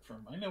rubber duck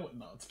from. I know what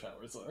Nod's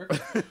powers are.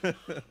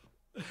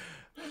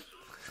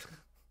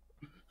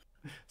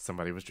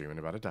 Somebody was dreaming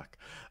about a duck.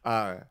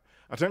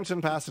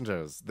 Attention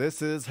passengers,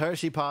 this is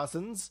Hershey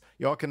Parsons,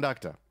 your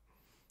conductor.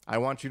 I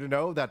want you to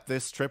know that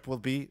this trip will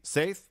be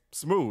safe,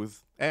 smooth,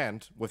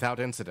 and without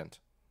incident.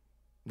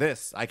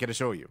 This I can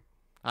assure you.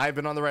 I've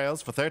been on the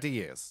rails for 30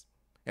 years.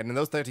 And in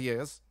those 30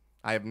 years,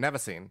 I have never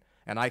seen,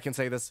 and I can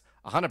say this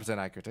 100%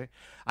 accurately,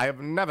 I have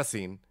never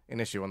seen an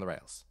issue on the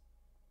rails.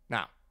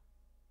 Now,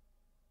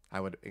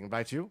 I would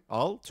invite you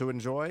all to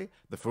enjoy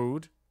the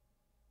food,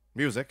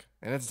 music,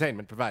 and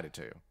entertainment provided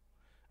to you.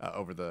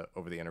 Over the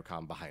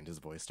intercom behind his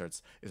voice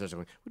starts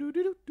going.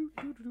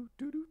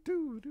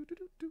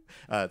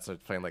 It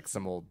starts playing like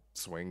some old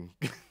swing.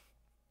 I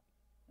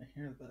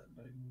hear that and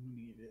I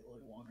immediately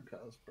want to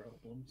cause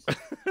problems.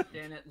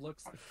 Janet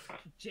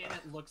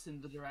looks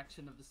in the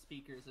direction of the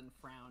speakers and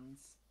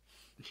frowns.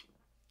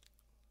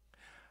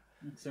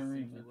 It's a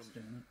remix,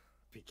 Janet.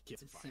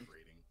 Begins It's sim-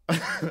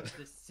 vibrating.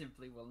 This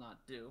simply will not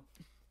do.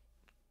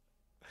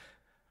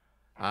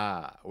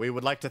 We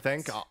would like to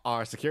thank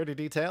our security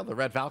detail, the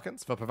Red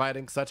Falcons, for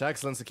providing such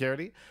excellent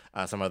security.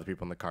 Some other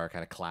people in the car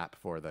kind of clap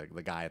for the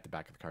guy at the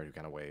back of the car who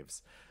kind of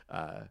waves.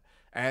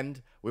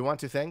 And we want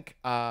to thank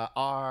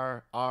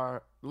our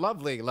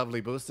lovely,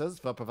 lovely boosters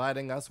for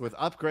providing us with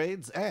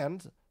upgrades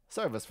and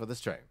service for this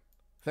train.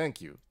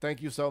 Thank you.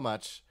 Thank you so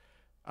much.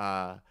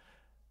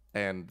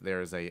 And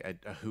there's a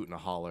hoot and a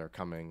holler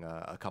coming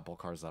a couple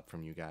cars up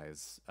from you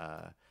guys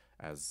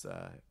as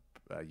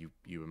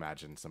you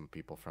imagine some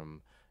people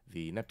from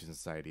the Neptune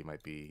Society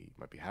might be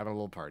having a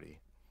little party.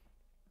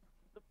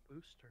 The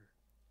booster.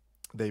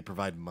 They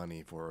provide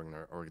money for an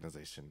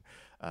organization.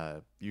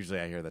 Usually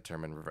I hear the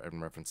term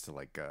in reference to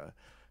like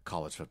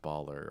college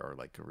football or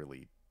like a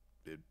really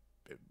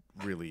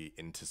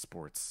into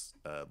sports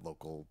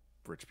local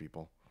rich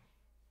people.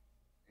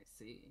 I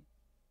see.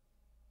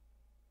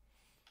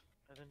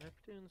 Are the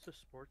Neptunes a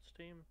sports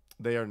team?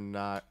 They are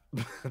not.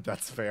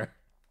 That's fair.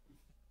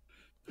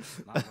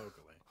 Not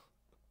locally.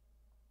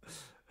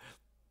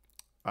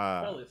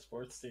 Probably a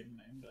sports team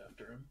named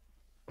after him.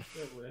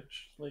 They're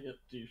rich. They get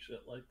to do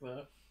shit like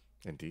that.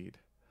 Indeed.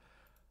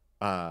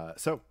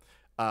 So,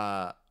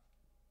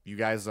 you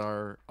guys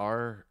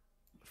are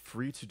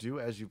free to do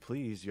as you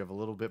please. You have a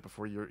little bit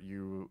before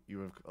you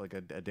have like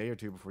a day or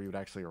two before you would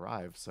actually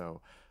arrive.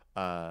 So,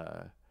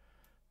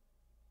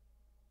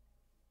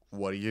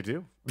 what do you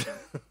do? Yuto's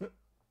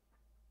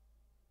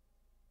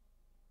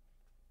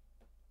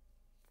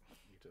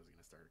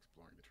gonna start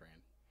exploring the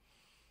train.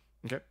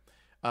 Okay.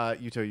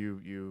 Yuto,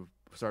 you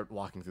start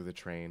walking through the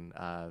train.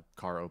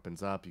 Car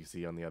opens up. You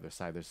see on the other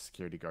side there's a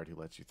security guard who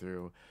lets you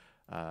through.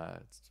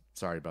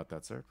 Sorry about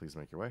that, sir. Please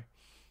make your way.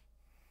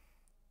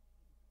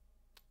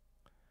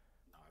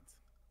 Nods.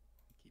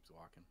 Keeps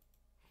walking.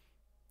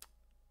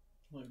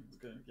 Logan's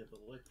gonna give it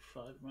like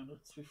 5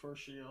 minutes before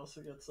she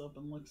also gets up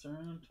and looks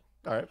around.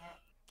 All right.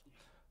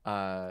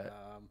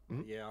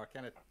 Mhm. Yeah, I'll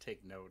kind of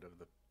take note of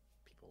the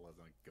people as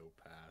I go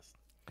past.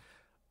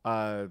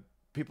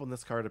 People in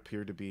this card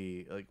appear to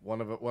be like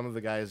one of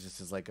the guys just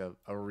is like a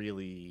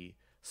really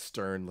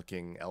stern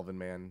looking elven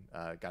man,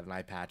 got an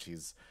eye patch.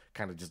 He's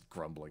kind of just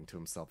grumbling to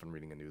himself and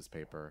reading a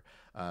newspaper.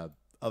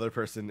 Other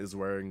person is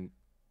wearing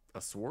a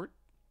sword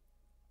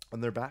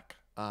on their back,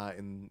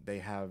 and they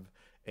have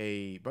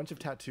a bunch of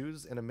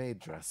tattoos and a maid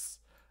dress.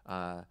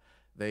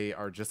 They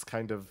are just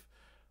kind of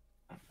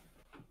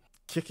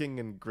kicking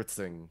and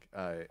gritzing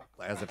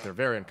as if they're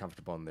very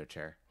uncomfortable in their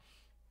chair.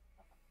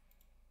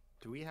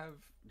 Do we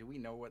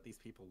know what these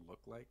people look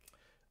like?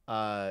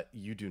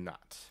 You do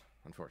not,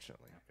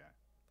 unfortunately. Okay.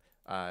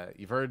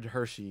 You've heard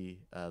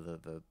Hershey,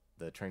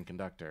 the train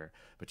conductor,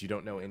 but you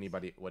don't know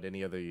what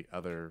any of the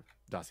other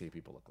dossier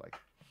people look like.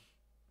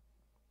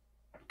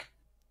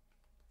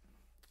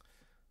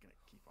 Gonna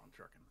keep on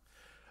trucking.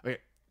 Okay,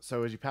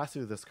 so as you pass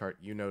through this cart,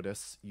 you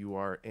notice you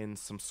are in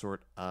some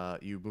sort.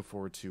 You move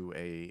forward to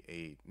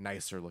a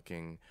nicer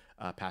looking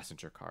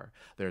passenger car.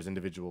 There's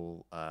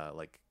individual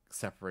like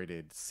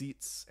separated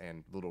seats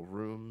and little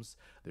rooms.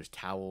 There's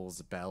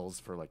towels, bells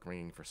for like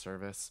ringing for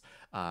service,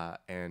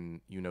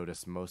 and you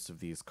notice most of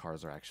these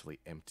cars are actually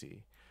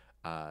empty.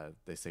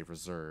 They say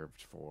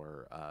reserved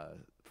for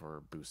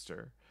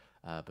booster,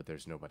 but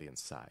there's nobody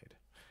inside.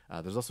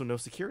 There's also no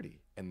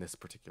security in this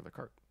particular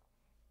cart.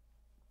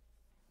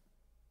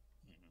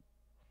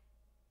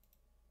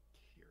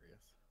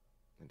 Curious.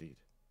 Indeed.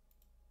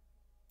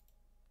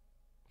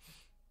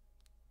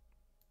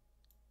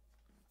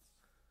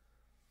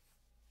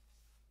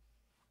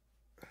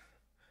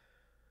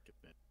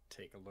 Gonna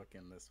take a look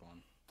in this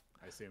one.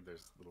 I assume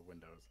there's little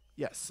windows.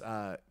 Yes,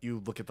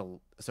 you look at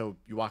so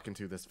you walk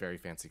into this very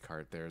fancy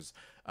cart. There's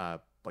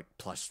like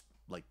plush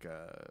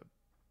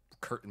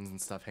curtains and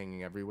stuff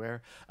hanging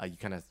everywhere. You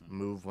kind of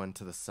move one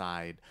to the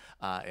side,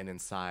 and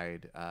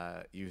inside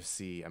you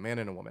see a man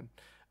and a woman.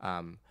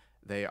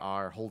 They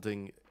are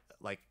holding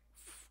like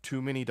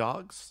too many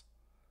dogs.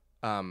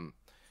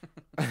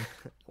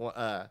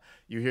 Well,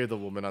 you hear the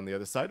woman on the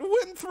other side.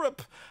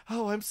 Winthrop!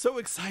 Oh, I'm so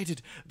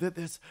excited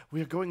that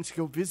we are going to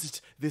go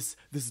visit this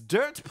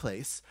dirt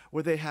place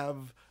where they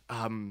have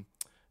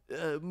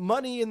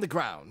money in the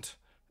ground.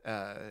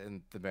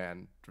 And the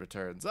man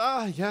returns.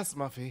 Ah, yes,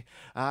 Muffy.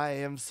 I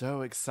am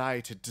so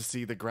excited to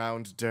see the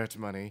ground dirt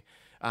money.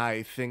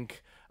 I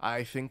think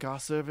our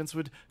servants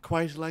would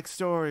quite like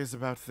stories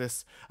about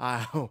this.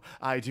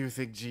 I do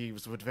think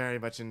Jeeves would very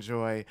much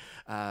enjoy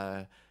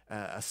a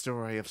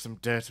story of some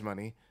dirt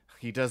money.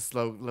 He does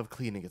love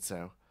cleaning it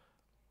so.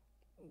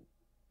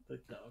 The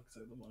dogs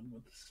are the one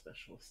with the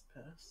specialist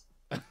pass.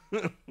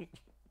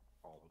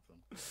 All of them.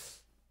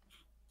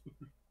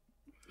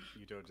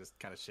 Yuto just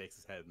kind of shakes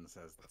his head and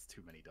says, "That's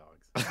too many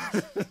dogs."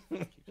 Keeps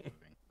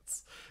moving.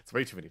 It's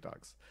way too many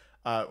dogs.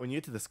 When you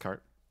get to this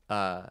cart,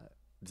 to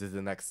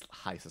the next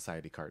high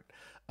society cart,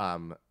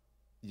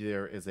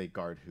 there is a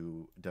guard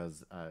who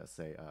does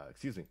say,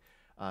 "Excuse me,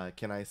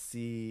 can I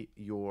see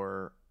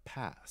your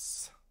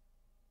pass?"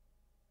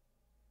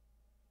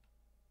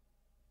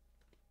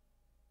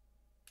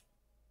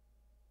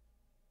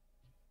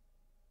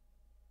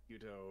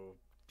 Yuto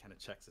kind of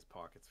checks his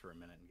pockets for a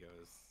minute and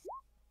goes,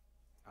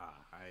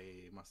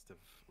 I must have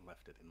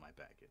left it in my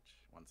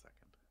baggage. 1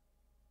 second.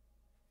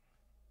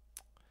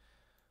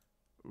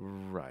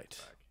 Right.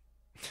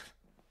 Back.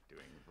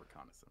 Doing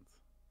reconnaissance.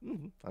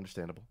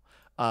 Understandable.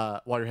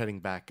 While you're heading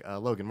back,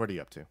 Logan, what are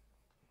you up to?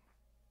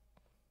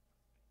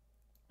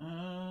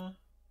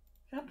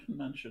 Captain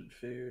mentioned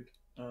food.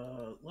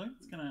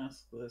 Logan's gonna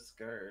ask this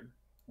guard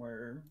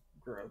where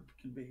grub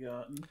can be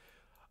gotten.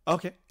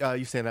 Okay.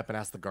 You stand up and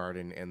ask the guard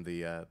in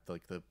the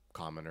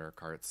commoner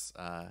carts.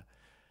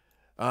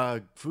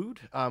 Food.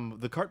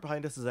 The cart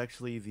behind us is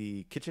actually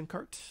the kitchen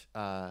cart.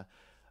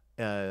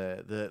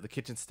 The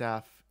kitchen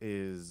staff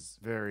is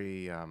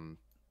very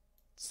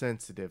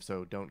sensitive,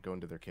 so don't go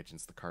into their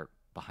kitchens. The cart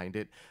behind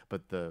it,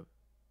 but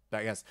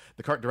I guess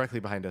the cart directly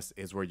behind us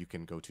is where you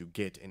can go to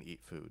get and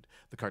eat food.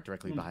 The cart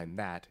directly behind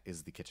that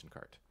is the kitchen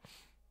cart.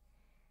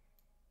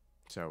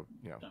 So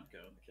Don't go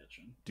in the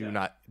kitchen. do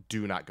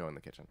not go in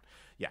the kitchen.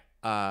 Yeah.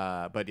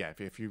 But yeah,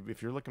 if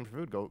you're looking for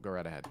food, go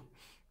right ahead.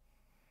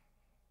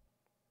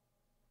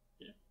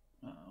 Yeah.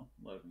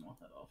 Logan will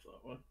head off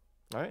that way.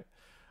 All right.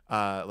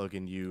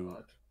 Logan, you.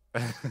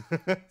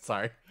 God.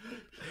 Sorry.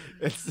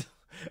 Listen.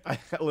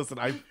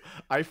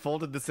 I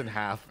folded this in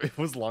half. It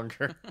was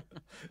longer.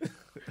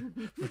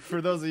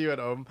 For those of you at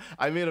home,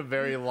 I made a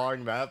very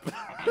long map.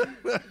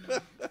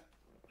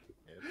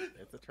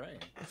 It's a train.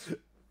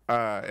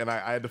 And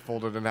I had to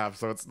fold it in half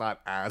so it's not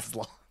as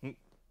long.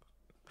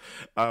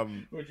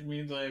 Which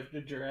means I have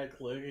to drag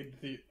Logan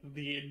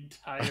the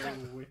entire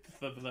width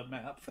of the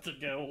map to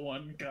go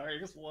one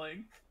car's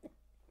length.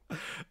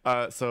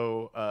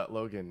 So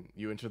Logan,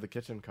 you enter the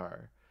kitchen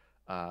car,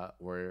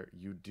 where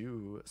you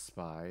do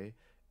spy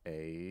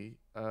a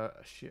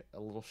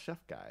little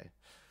chef guy.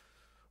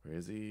 Where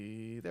is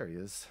he? There he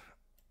is.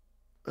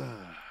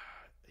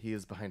 He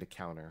is behind a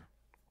counter.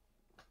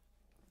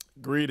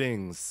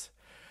 Greetings.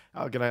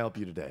 How can I help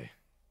you today?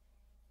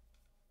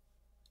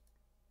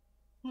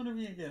 What have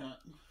you got?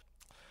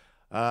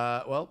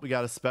 Well, we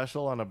got a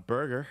special on a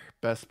burger.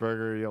 Best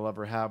burger you'll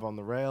ever have on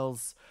the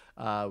rails.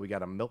 We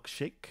got a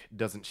milkshake.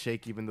 Doesn't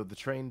shake even though the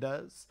train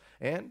does.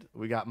 And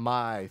we got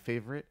my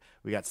favorite.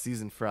 We got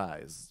seasoned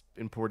fries.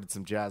 Imported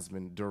some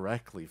jasmine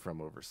directly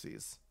from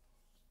overseas.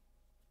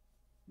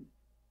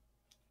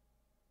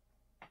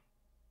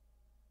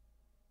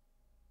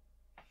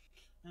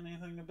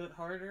 Anything a bit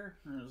harder?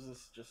 Or is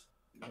this just...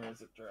 Or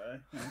is it dry?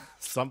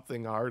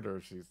 Something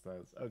harder, she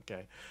says.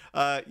 Okay.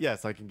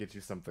 Yes, I can get you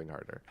something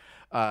harder.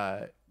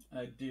 I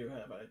do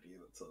have ID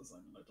that says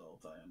I'm an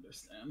adult, I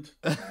understand.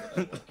 But I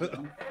looked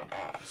down.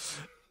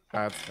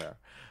 That's fair.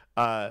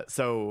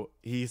 So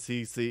he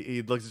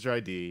looks at your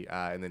ID,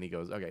 and then he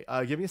goes, okay,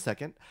 give me a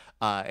second.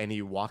 And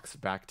he walks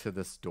back to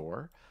this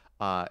door,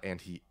 and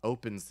he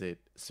opens it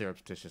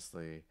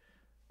surreptitiously,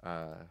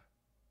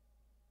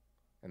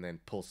 and then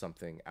pulls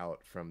something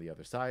out from the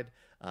other side,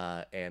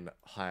 and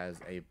has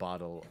a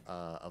bottle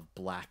of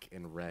black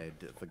and red.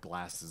 The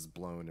glass is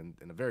blown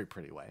in a very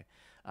pretty way.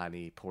 And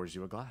he pours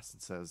you a glass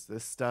and says,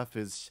 this stuff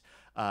is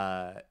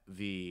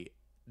the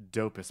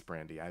dopest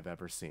brandy I've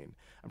ever seen.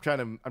 I'm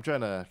trying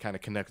to kind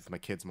of connect with my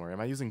kids more.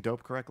 Am I using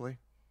dope correctly?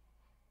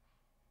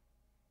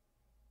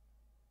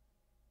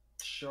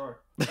 Sure.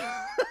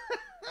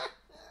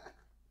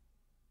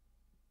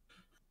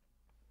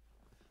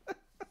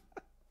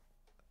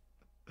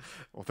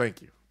 Well,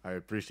 thank you. I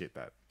appreciate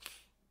that.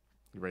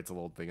 He writes a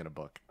little thing in a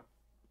book.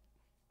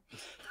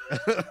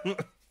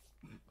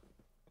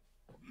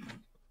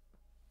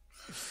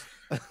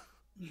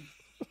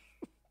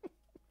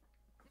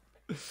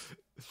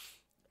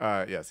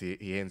 Yes,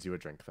 he hands you a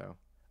drink, though.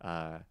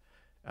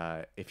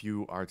 If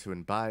you are to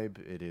imbibe,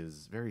 it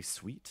is very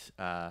sweet,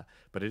 but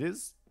it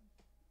is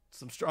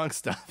some strong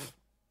stuff.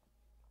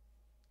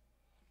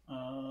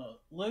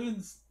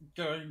 Logan's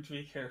going to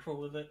be careful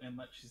with it in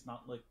that she's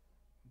not, like,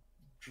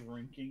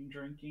 drinking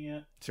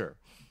it. Sure.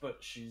 But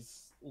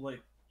she's,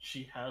 like,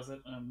 she has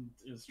it and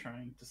is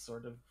trying to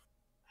sort of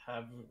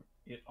have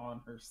it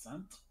on her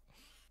scent.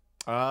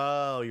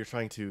 Oh, you're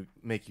trying to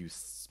make you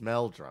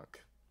smell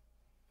drunk.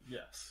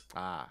 Yes.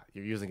 Ah,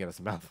 you're using it as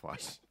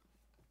mouthwash.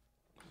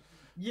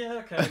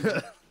 Yeah, kind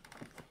of.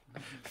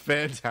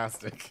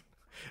 Fantastic.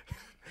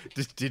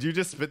 Did you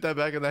just spit that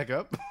back in that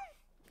cup?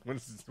 What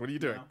are you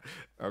doing?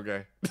 No.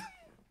 Okay.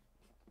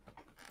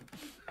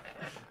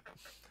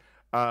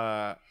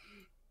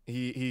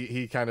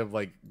 He kind of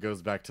like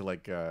goes back to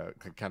like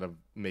kind of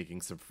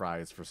making some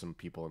fries for some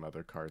people in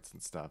other carts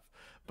and stuff.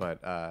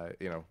 But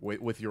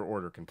with your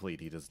order complete,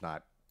 he does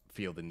not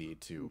feel the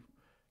need to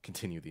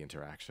continue the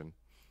interaction.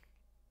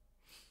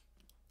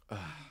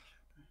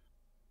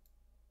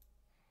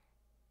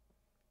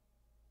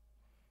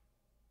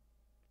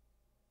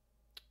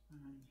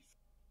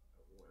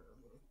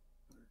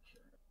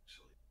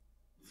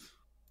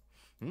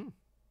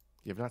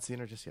 You have not seen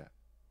her just yet.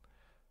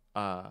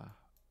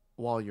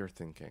 While you're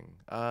thinking,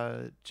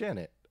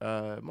 Janet,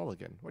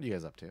 Mulligan, what are you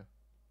guys up to?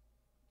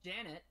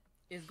 Janet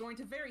is going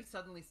to very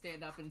suddenly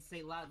stand up and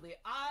say loudly,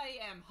 "I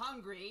am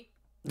hungry."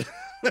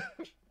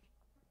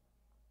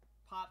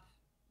 Pop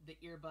the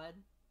earbud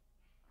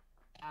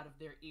out of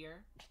their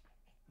ear,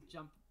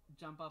 jump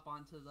up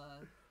onto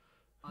the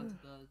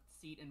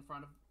seat in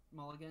front of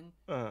Mulligan,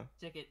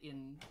 stick it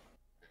in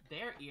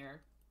their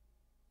ear,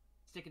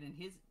 stick it in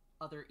his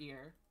other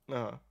ear,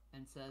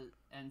 and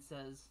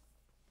says,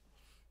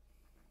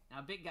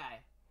 "Now, big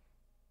guy,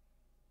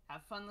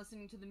 have fun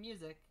listening to the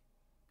music.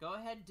 Go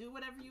ahead, do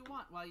whatever you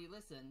want while you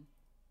listen."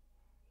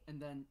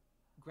 And then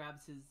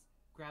grabs his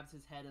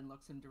head and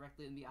looks him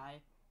directly in the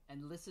eye,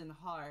 and listen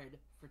hard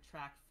for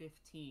track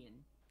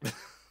 15.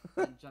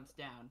 And jumps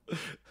down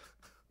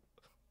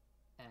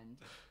and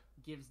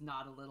gives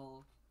Nod a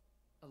little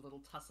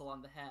tussle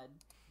on the head,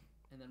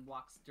 and then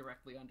walks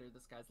directly under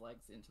this guy's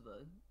legs into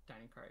the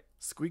dining cart.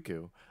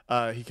 Squeaku.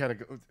 He kind of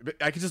goes.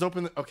 I could just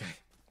open the. Okay,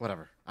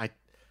 whatever. I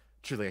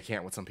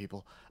can't with some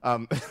people.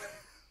 You're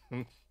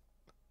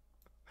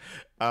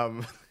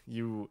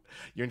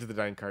into the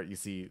dining cart. You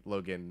see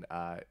Logan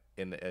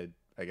in a,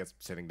 I guess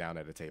sitting down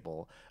at a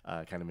table,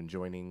 kind of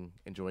enjoying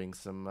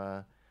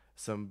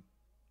some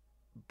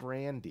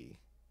brandy.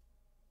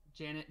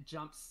 Janet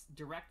jumps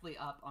directly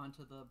up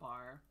onto the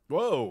bar.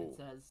 Whoa! And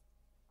says,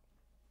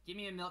 "Give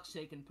me a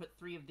milkshake and put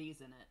 3 of these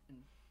in it," and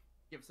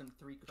gives him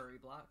 3 curry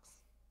blocks.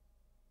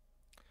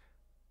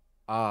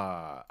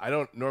 I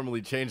don't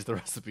normally change the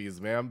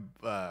recipes, ma'am.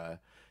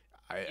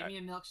 Give me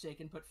a milkshake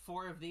and put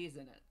 4 of these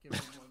in it. Give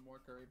him 1 more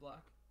curry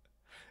block.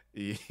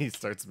 He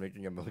starts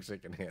making a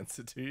milkshake and hands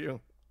it to you.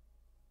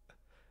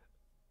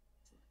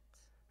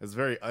 It's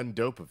very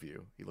undope of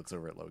you. He looks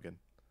over at Logan.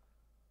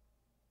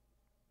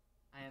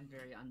 I am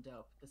very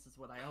undope. This is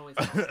what I always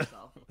call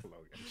myself.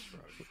 Logan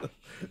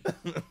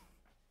shrugs.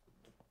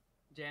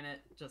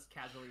 Janet just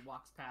casually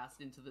walks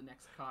past into the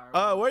next car.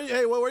 Where you?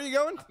 Hey, where are you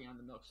going? Sucking on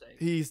the milkshake.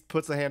 He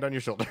puts a hand on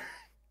your shoulder.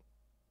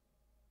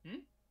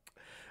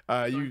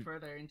 Going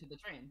further into the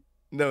train.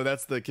 No,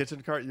 that's the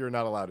kitchen cart. You're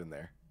not allowed in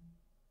there.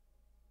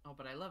 Oh,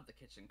 but I love the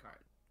kitchen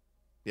cart.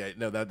 Yeah,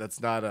 no, that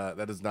is not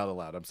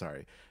allowed. I'm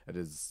sorry.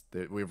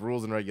 We have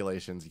rules and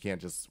regulations. You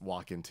can't just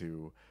walk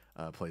into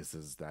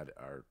places that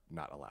are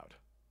not allowed.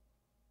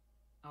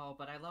 Oh,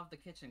 but I love the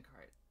kitchen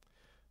cart.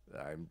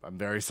 I'm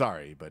very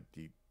sorry, but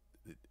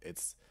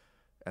it's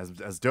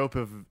as dope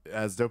of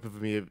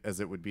me as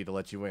it would be to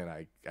let you in.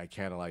 I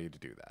can't allow you to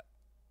do that.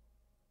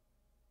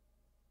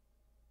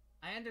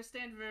 I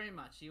understand very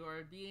much. You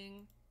are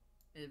being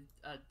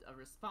a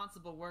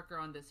responsible worker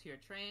on this here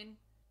train.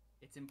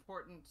 It's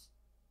important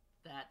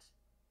that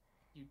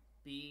you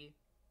be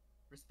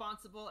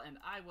responsible, and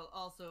I will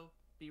also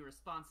be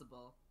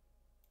responsible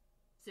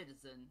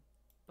citizen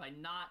by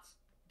not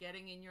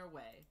getting in your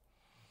way.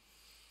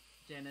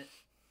 Janet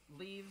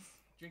leaves,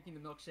 drinking the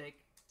milkshake,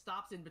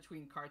 stops in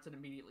between carts, and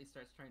immediately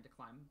starts trying to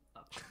climb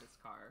up this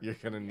car. You're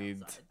gonna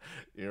need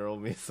you roll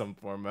me some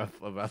form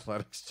of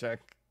athletics check.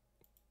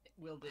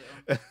 Will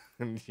do.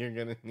 And you're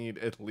gonna need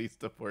at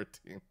least a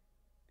 14.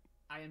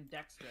 I am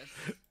dexterous.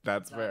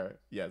 That's fair.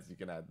 Yes, you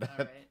can add that.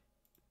 All right.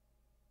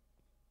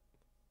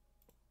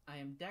 I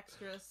am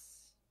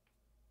dexterous,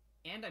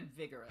 and I'm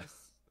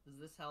vigorous. Does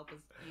this help as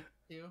you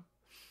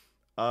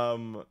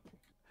too?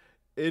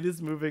 It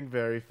is moving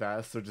very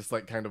fast, so just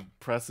like kind of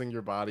pressing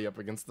your body up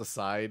against the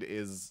side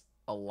is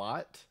a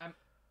lot.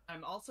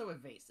 I'm also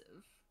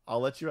evasive.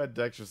 I'll let you add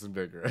dexterous and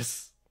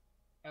vigorous.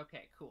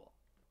 Okay, cool.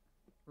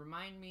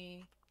 Remind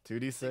me.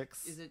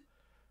 2d6. Is it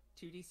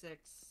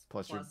 2d6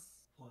 plus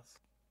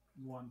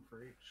 1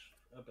 for each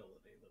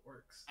ability that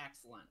works?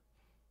 Excellent.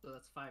 So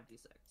that's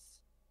 5d6.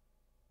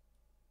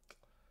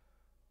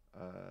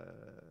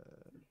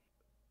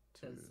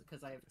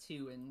 Because I have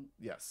 2 in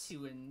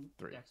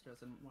 3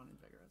 dexterous and 1 in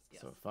vigorous.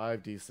 Yes. So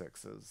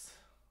 5d6s.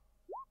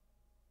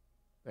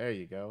 There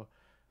you go.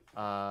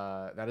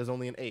 That is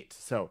only an 8.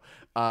 So,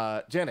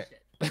 Janet,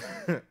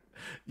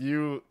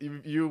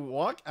 you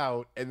walk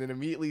out and then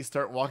immediately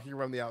start walking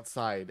around the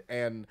outside,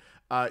 and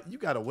you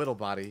got a whittle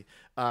body.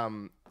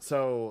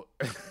 So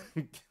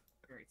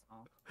very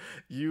small.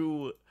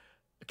 You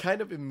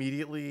kind of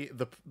immediately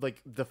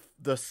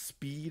the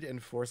speed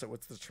and force at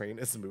which the train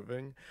is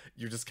moving,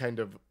 you just kind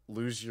of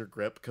lose your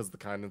grip because the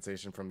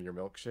condensation from your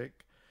milkshake.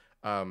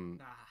 I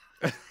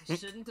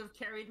shouldn't have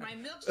carried my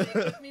milkshake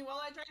with me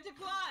while I tried to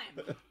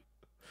climb.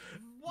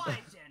 Why,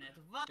 Janet?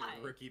 Why?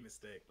 Rookie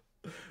mistake.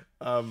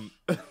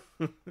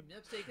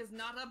 Milkshake is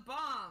not a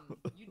bomb.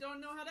 You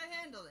don't know how to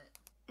handle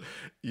it.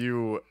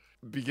 You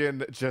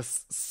begin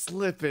just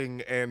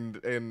slipping and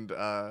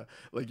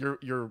like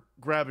you're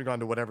grabbing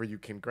onto whatever you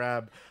can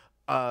grab.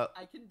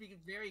 I can be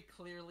very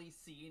clearly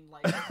seen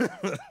like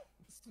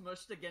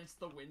smushed against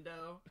the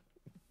window,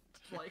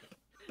 like.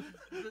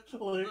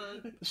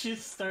 She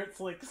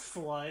starts like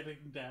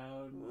sliding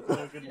down.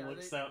 Logan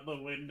looks out the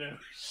window.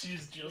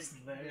 She's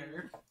just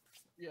there.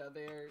 Yeah,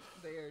 they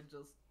are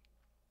just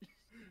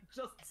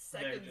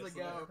seconds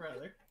ago.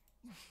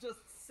 Just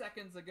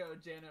seconds ago,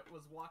 Janet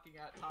was walking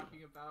out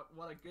talking about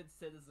what a good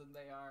citizen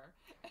they are,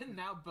 and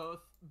now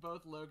both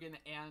Logan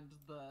and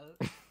the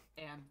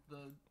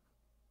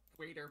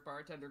waiter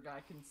bartender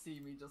guy can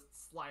see me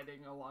just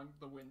sliding along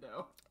the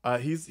window.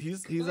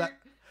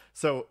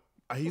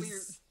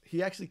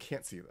 He actually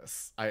can't see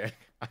this. Okay.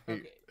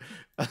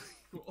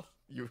 Cool.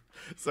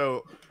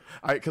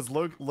 Because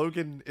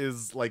Logan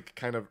is like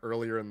kind of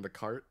earlier in the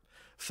cart,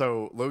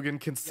 so Logan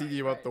can see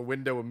you out the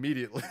window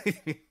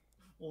immediately.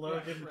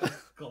 Logan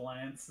just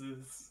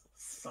glances,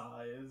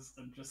 sighs,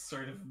 and just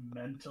sort of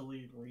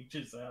mentally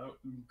reaches out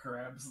and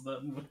grabs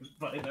them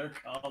by their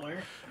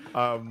collar.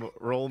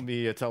 Roll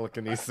me a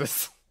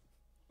telekinesis.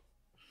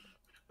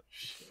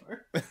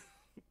 Sure.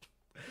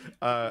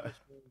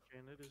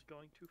 Janet is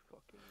going to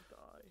fucking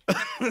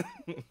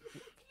die.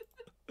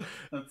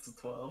 That's a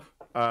 12.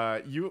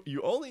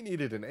 You only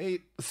needed an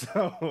 8,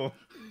 so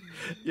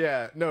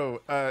yeah, no,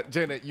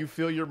 Janet, you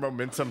feel your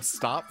momentum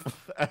stop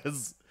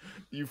as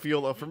you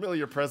feel a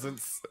familiar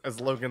presence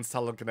as Logan's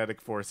telekinetic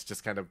force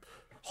just kind of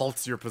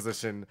halts your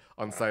position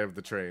on the side of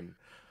the train.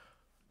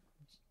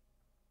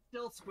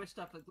 Still squished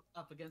up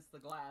against the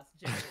glass,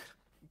 Janet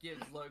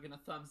gives Logan a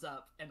thumbs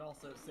up and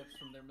also sips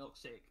from their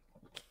milkshake.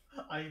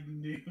 I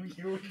knew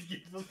you would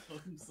give the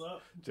thumbs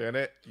up.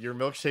 Janet, your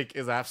milkshake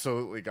is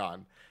absolutely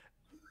gone.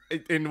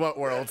 In what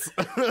worlds?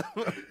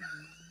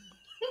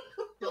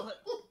 Still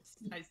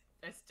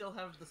I still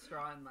have the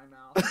straw in my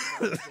mouth.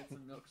 So get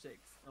some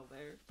milkshakes still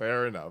there.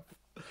 Fair enough.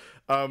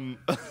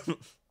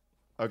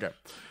 Okay.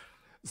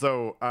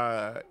 So,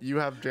 you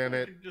have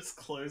Janet. It just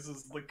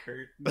closes the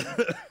curtain.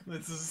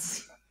 This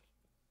is.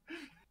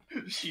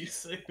 She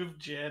saved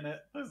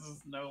Janet. This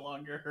is no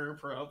longer her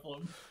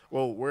problem.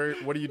 Well,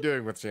 what are you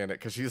doing with Janet?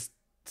 Because she's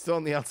still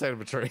on the outside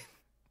of a train.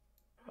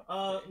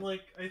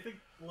 Like I think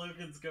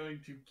Logan's going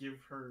to give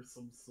her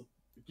some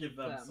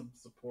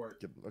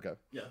support. Okay.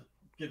 Yeah,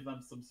 give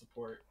them some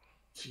support.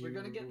 We're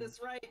gonna get this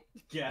right.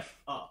 Get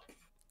up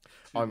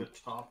to the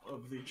top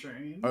of the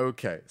train.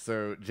 Okay,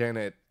 so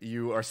Janet,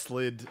 you are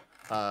slid,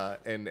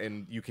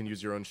 and you can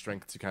use your own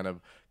strength to kind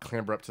of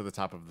clamber up to the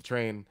top of the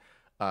train,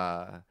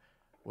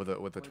 with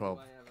a 12.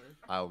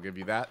 I'll give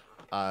you that.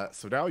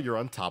 So now you're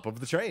on top of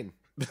the train.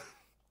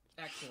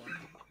 Excellent.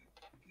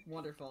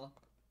 Wonderful.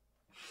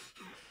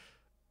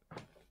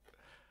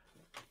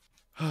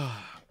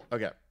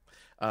 Okay.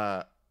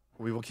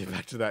 We will get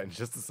back to that in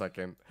just a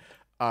second.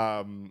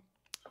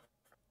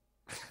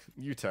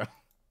 Yuta.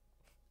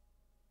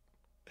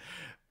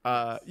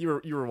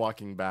 You were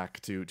walking back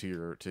to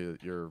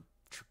your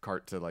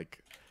cart to like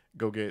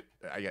go get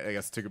I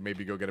guess to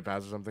maybe go get a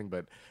pass or something,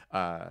 but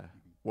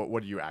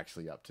what are you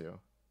actually up to?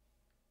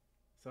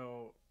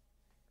 So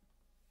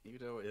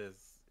Yuto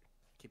is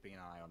keeping an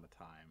eye on the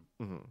time.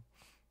 Mm-hmm.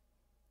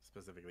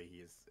 Specifically,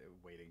 he's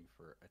waiting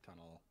for a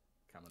tunnel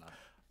coming up.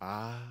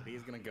 But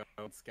he's gonna go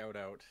and scout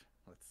out,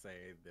 let's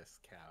say, this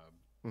cab.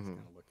 He's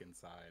gonna look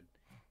inside,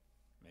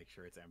 make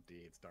sure it's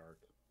empty, it's dark.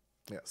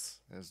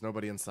 Yes, there's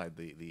nobody inside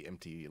the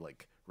empty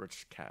like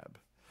rich cab.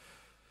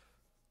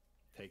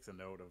 Takes a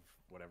note of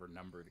whatever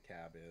number the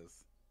cab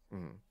is.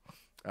 Mm-hmm.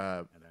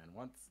 And then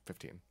once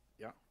 15.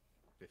 Yeah,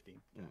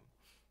 15. Yeah.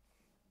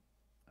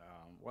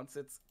 Once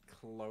it's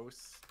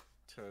close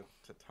to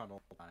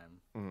tunnel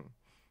time,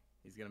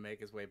 he's gonna make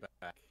his way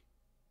back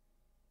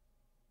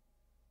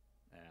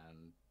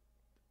and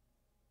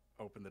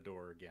open the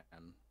door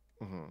again.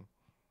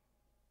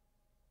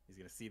 He's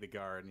gonna see the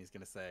guard and he's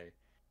gonna say,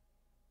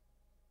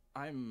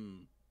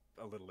 "I'm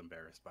a little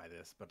embarrassed by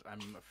this, but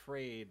I'm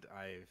afraid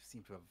I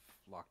seem to have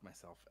locked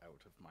myself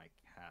out of my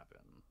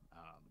cabin.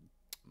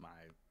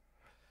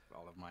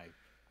 All of my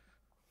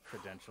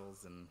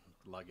credentials and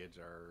luggage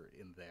are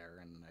in there,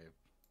 and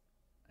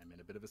I'm in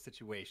a bit of a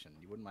situation.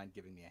 You wouldn't mind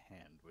giving me a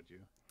hand, would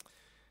you?"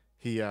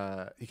 He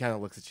kind of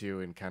looks at you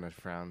and kind of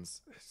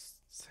frowns.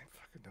 Saying,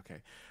 "Fucking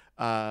okay.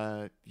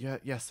 Yeah,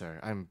 yes,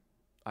 sir.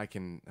 I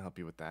can help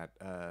you with that.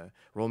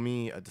 Roll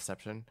me a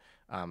deception.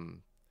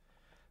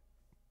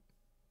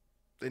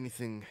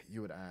 Anything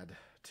you would add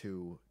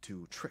to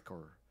trick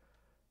or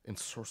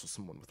ensorcel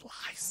someone with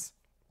lies.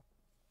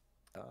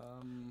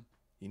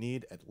 You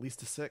need at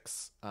least a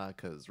 6,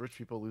 because rich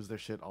people lose their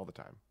shit all the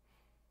time."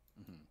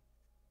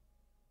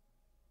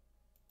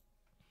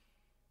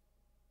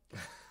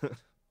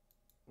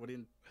 What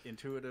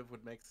intuitive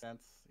would make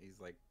sense? He's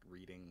like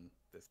reading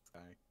this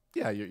guy.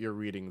 Yeah, you're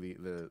reading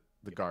the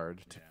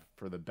guard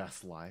for the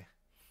best lie.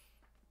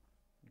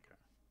 Okay.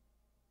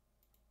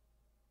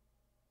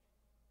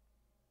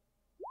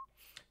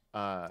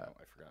 I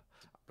forgot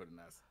to put an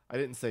S. I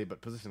didn't say,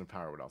 but position of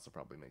power would also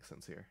probably make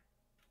sense here.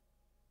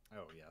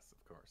 Oh yes,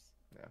 of course.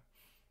 Yeah.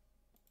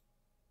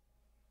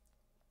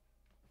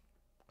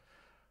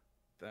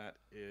 That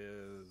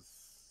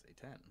is a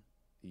 10.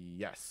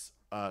 Yes.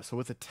 So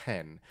with a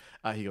 10,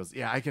 he goes,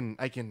 "Yeah, I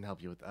can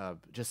help you with.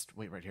 Just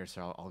wait right here,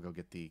 sir. I'll go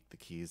get the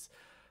keys.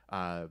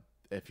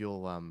 If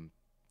you'll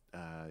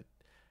can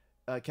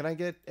I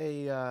get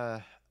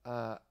a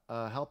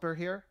helper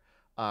here?"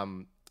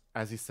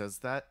 As he says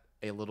that,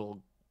 a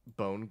little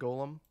bone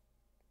golem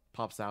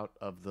pops out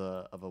of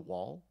a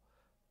wall,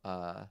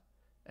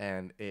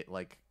 and it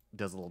like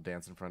does a little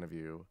dance in front of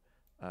you,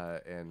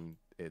 and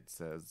it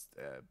says,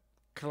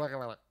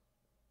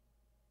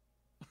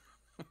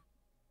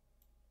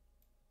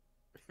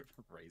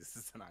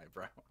 raises an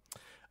eyebrow.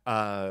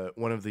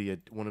 One of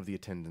the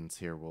attendants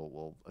here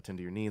will attend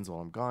to your needs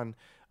while I'm gone.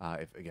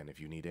 If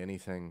you need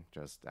anything,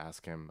 just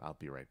ask him. I'll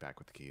be right back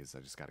with the keys.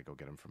 I just got to go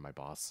get them from my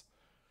boss.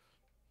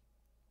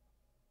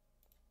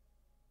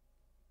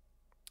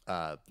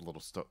 The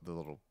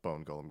little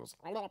bone golem goes.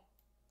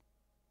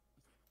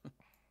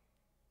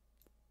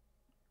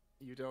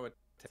 You don't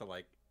to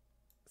like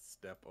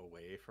step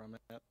away from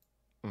it.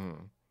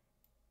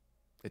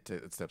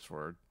 It steps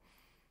forward.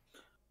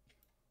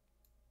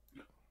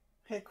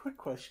 Hey, quick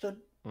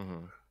question.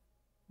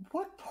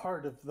 What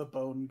part of the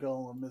bone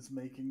golem is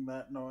making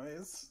that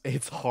noise?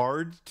 It's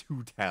hard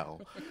to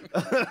tell.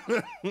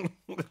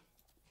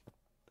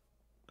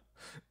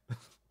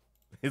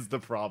 Is the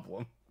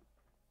problem.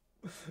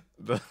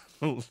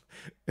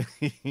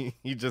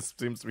 He just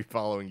seems to be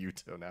following you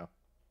two now.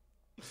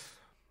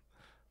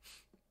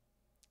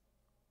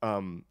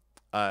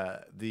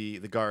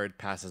 The guard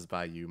passes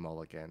by you,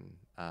 Mulligan,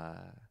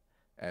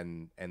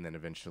 and then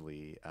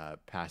eventually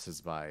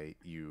passes by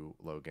you,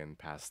 Logan,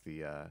 past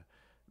the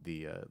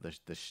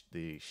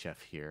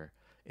chef here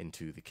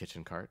into the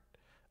kitchen cart.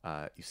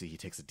 You see he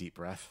takes a deep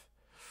breath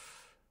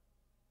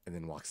and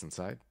then walks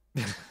inside.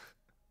 Can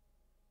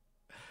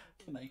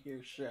I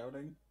hear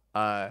shouting?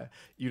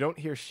 You don't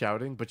hear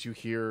shouting, but you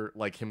hear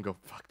like him go,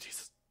 "Fuck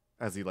Jesus,"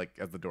 as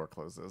the door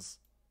closes.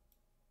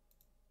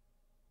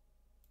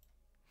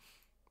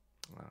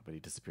 But he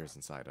disappears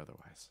inside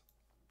otherwise.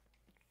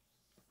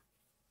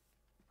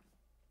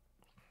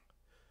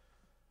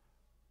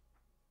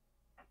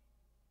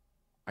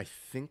 I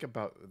think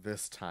about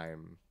this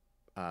time,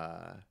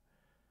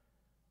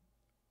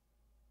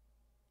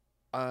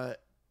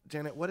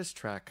 Janet, what is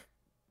track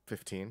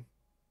 15?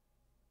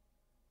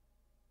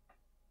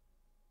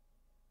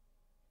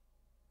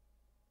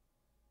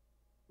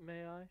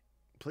 May I?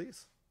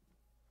 Please.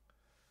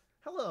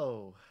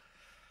 Hello.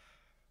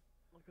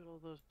 Look at all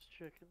those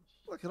chickens.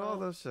 Look at all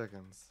those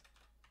chickens.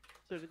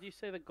 So did you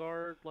say the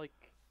guard,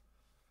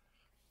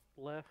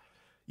 left?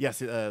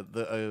 Yes, a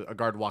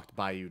guard walked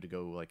by you to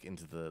go,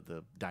 into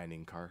the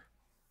dining car.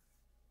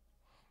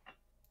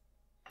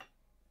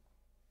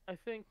 I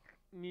think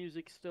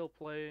music's still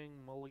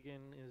playing.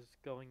 Mulligan is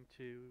going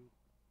to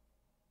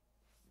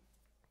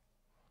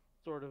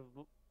sort of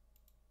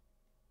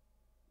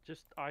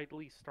just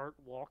idly start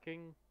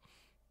walking.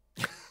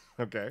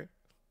 Okay.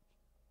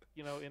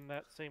 In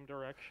that same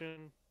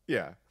direction.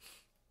 Yeah.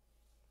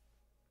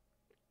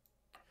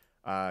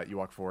 You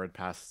walk forward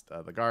past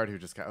the guard who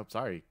just got... Oh,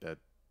 sorry.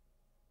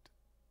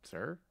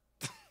 Sir?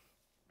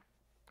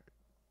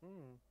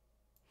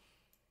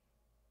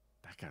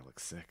 That guy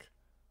looks sick.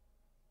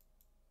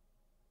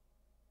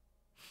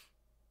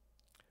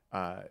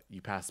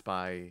 You pass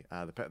by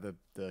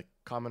the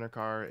commoner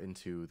car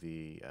into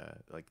the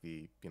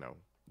the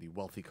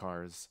wealthy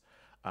cars.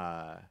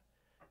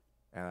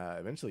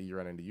 Eventually you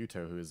run into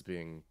Yuto, who is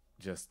being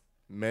just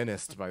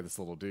menaced by this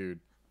little dude.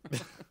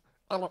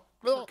 I'm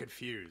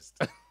confused.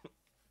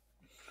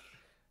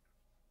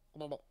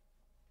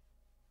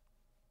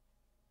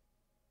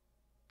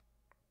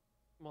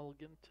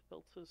 Mulligan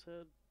tilts his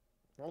head.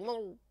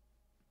 Hello.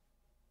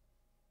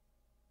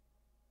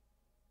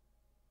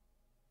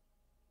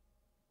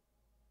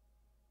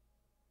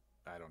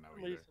 I don't know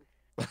either.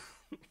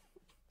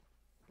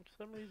 For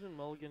some reason,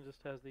 Mulligan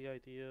just has the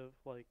idea of,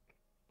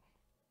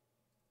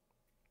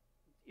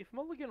 if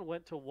Mulligan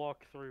went to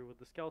walk through, would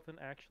the skeleton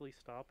actually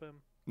stop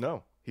him?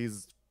 No,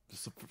 he's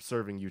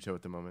serving Yuto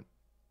at the moment.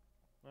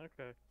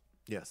 Okay.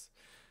 Yes.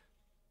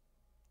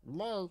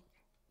 Yuto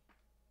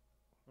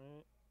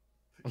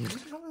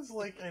is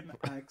like an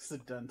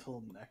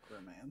accidental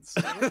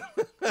necromancer.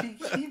 He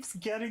keeps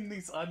getting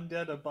these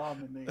undead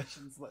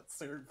abominations that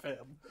serve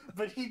him,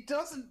 but he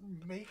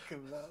doesn't make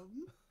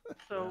them.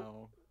 So,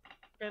 No.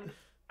 and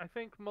I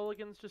think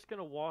Mulligan's just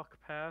gonna walk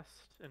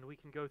past, and we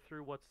can go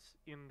through what's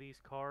in these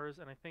cars,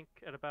 and I think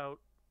at about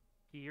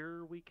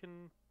here we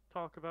can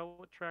talk about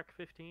what track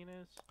 15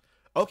 is.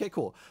 Okay,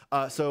 cool.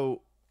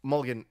 So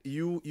Mulligan,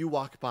 you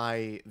walk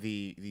by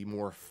the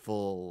more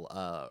full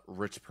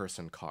rich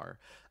person car.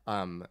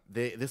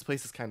 This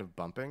place is kind of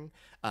bumping.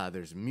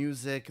 There's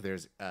music.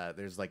 There's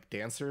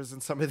dancers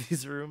in some of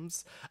these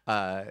rooms.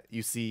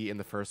 You see in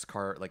the first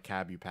car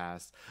cab you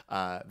pass,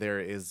 there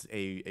is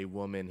a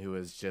woman who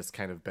is just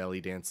kind of belly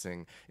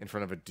dancing in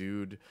front of a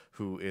dude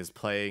who is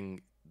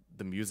playing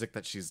the music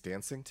that she's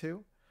dancing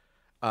to.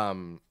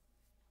 And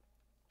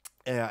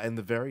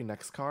the very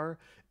next car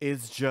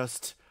is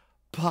just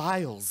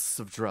piles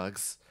of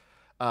drugs.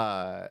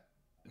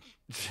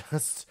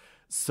 Just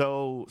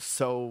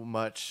so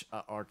much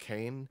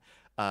arcane,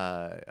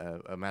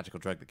 a magical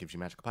drug that gives you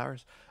magical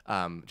powers.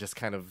 Just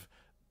kind of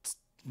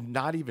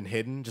not even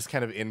hidden, just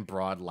kind of in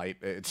broad light.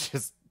 It's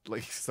just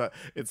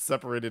it's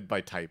separated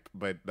by type,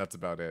 but that's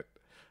about it.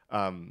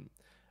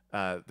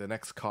 The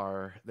next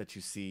car that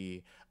you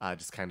see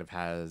just kind of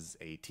has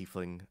a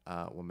tiefling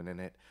woman in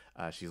it.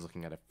 She's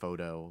looking at a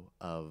photo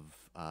of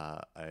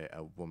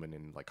a woman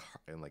in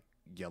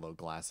yellow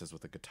glasses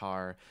with a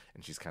guitar,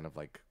 and she's kind of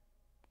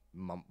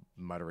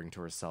muttering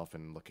to herself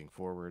and looking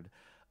forward.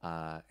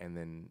 And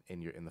then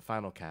in the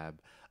final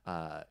cab,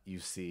 you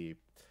see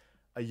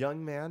a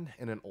young man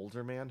and an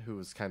older man who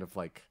is kind of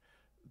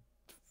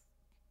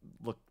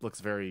looks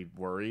very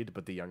worried,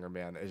 but the younger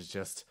man is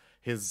just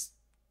his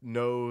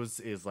nose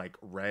is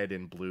red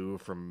and blue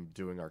from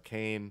doing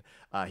arcane.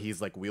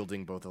 He's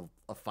wielding both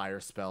a fire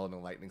spell and a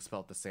lightning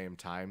spell at the same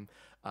time,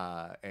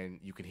 and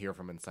you can hear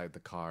from inside the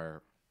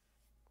car,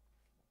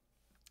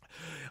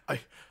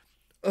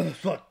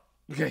 fuck.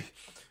 Okay,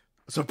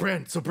 so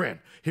Bran,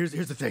 here's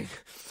the thing.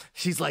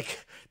 She's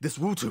this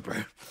woo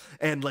tuber,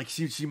 and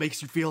she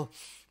makes you feel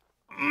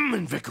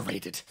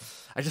invigorated.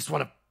 I just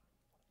want to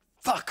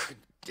fuck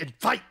and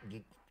fight.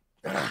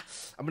 I'm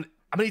gonna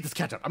eat this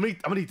ketchup. I'm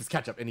gonna eat this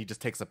ketchup. And he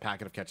just takes a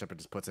packet of ketchup and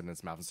just puts it in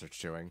his mouth and starts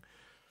chewing.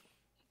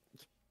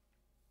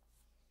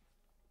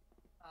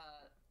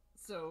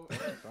 So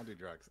Don't do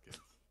drugs, kids.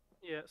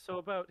 Yeah, so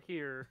about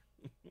here,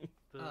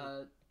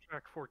 the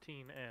track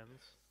 14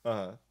 ends.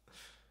 Uh-huh.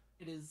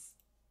 it is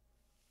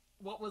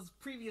what was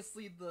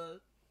previously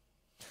the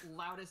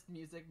loudest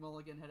music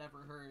Mulligan had ever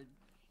heard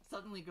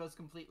suddenly goes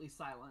completely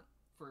silent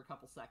for a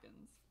couple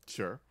seconds.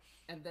 Sure.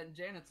 And then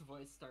Janet's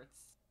voice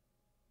starts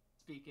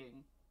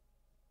speaking.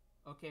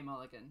 Okay,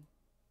 Mulligan,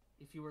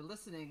 if you were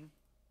listening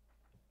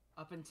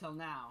up until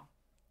now,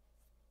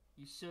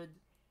 you should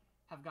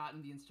have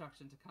gotten the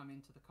instruction to come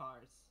into the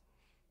cars,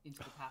 into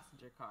the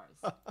passenger cars.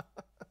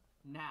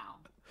 Now,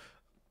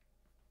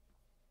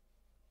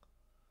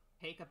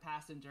 take a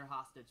passenger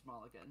hostage,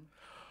 Mulligan.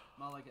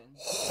 Mulligan,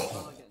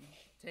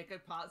 take a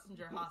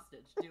passenger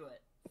hostage. Do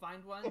it.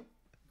 Find one,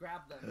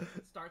 grab them,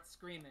 start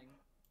screaming.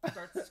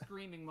 Start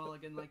screaming,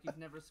 Mulligan, like you've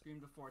never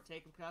screamed before.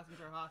 Take a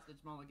passenger hostage,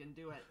 Mulligan.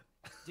 Do it.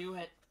 Do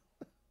it.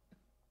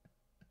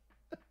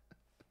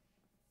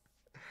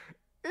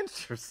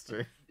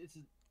 Interesting.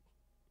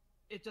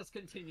 It just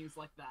continues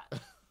like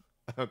that.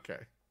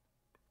 Okay.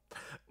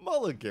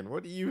 Mulligan,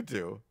 what do you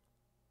do?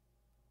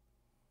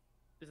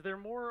 Is there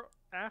more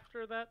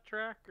after that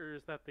track, or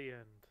is that the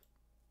end?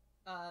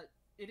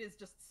 It is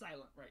just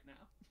silent right now.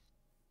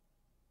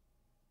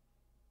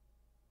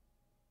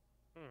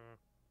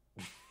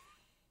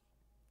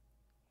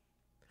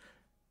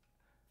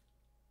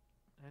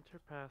 Enter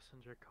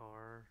passenger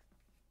car.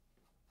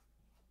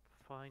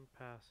 Find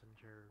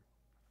passenger.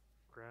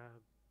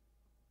 Grab.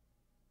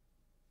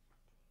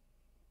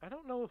 I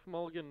don't know if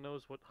Mulligan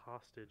knows what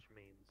hostage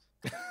means.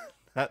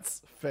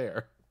 That's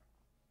fair.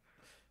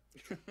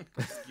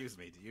 Excuse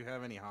me, do you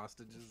have any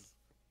hostages?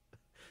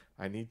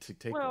 I need to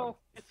take Well, one.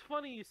 it's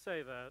funny you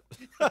say that.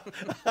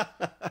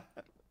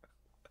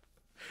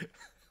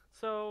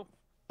 So,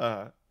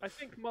 I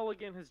think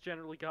Mulligan has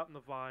generally gotten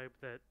the vibe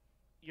that,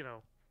 you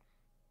know,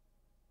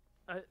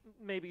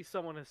 maybe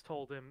someone has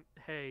told him,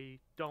 hey,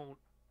 don't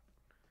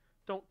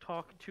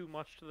talk too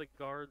much to the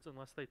guards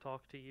unless they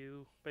talk to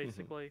you,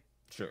 basically.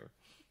 Sure.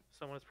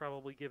 Someone has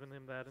probably given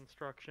him that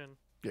instruction.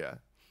 Yeah.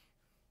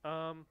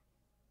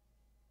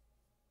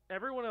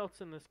 Everyone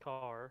else in this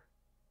car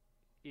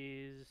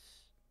is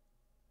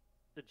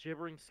the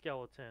gibbering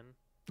skeleton,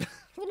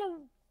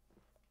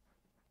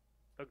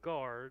 a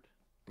guard,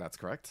 That's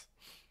correct.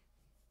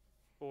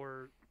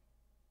 or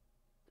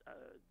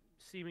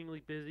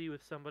seemingly busy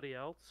with somebody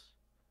else.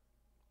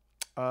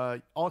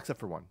 All except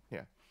for one.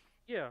 Yeah.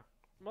 Yeah,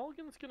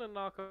 Mulligan's gonna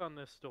knock on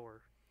this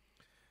door.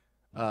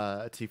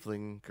 A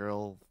tiefling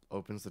girl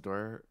opens the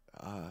door.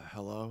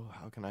 Hello,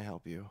 how can I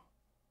help you?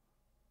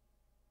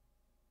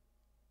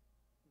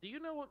 Do you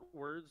know what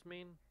words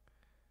mean?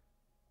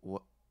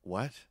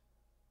 What?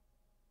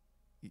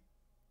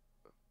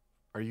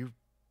 Are you...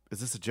 Is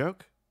this a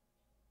joke?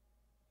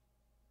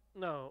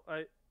 No,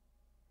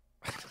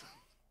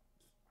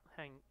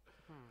 Hang...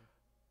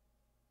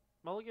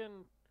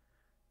 Mulligan,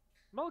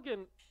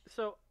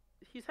 so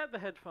he's had the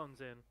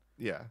headphones in.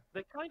 Yeah.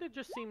 They kind of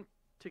just seem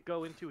to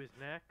go into his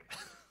neck.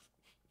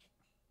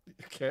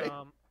 Okay.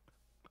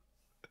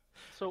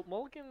 So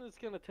Mulligan is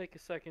going to take a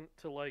second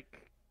to,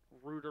 like,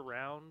 root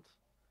around.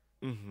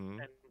 Mm-hmm.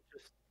 And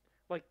just,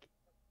 like,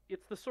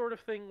 it's the sort of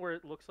thing where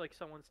it looks like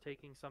someone's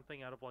taking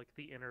something out of, like,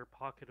 the inner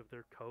pocket of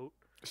their coat.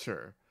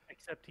 Sure.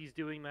 Except he's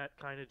doing that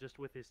kind of just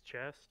with his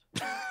chest.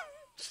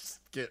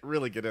 Just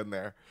really get in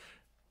there.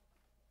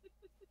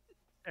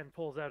 And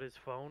pulls out his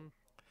phone.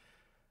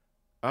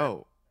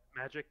 Oh.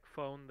 Magic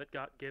phone that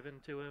got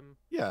given to him.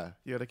 Yeah,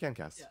 you had a can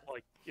cast. Yeah.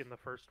 Like, in the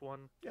first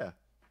one. Yeah.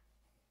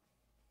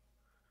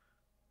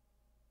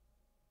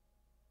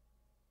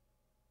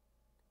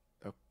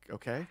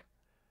 Okay.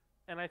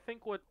 And I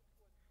think what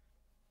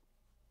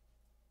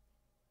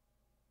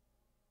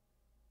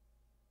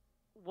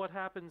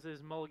happens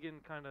is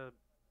Mulligan kind of...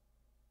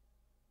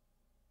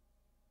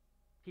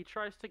 He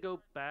tries to go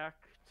back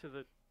to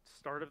the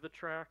start of the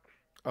track.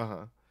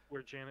 Uh-huh.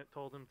 Where Janet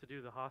told him to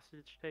do the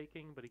hostage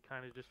taking, but he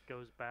kind of just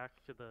goes back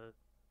to the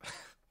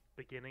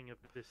beginning of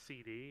the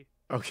CD.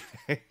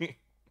 Okay.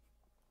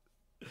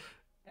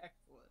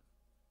 Excellent.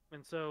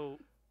 And so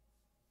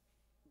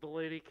the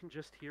lady can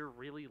just hear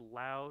really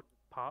loud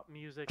pop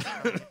music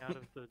coming out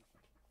of the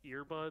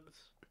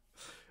earbuds.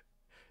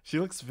 She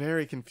looks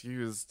very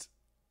confused.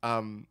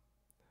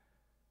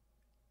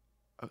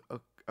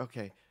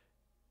 Okay.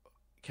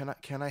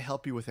 Can I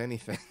help you with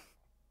anything?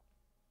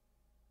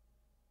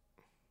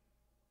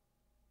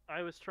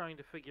 I was trying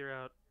to figure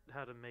out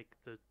how to make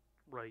the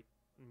right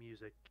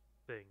music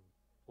thing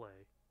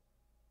play.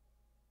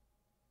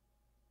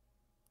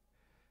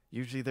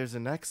 Usually there's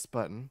a next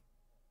button.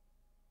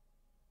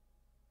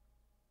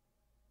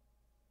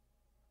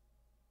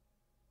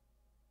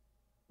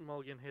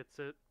 Mulligan hits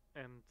it,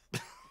 and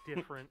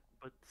different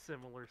but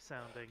similar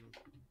sounding,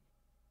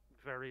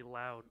 very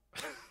loud,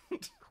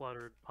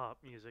 cluttered pop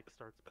music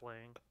starts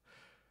playing.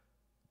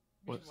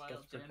 Meanwhile,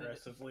 Gets Janet,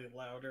 progressively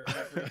louder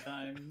every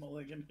time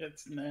Mulligan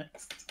hits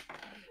next.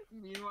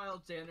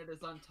 Meanwhile, Janet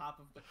is on top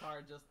of the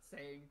car just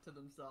saying to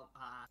themselves,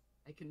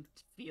 I can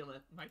feel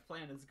it. My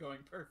plan is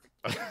going perfect.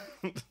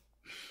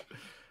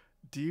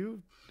 Do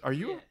you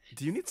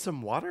need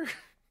some water?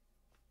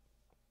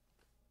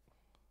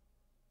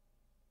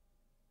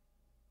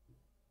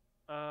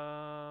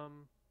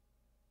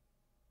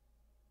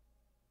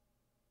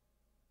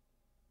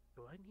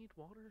 need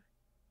water?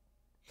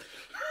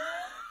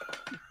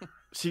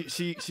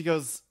 She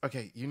goes,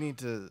 okay, you need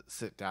to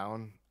sit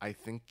down. I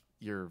think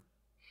you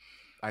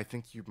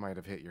might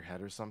have hit your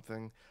head or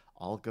something.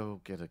 I'll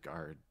go get a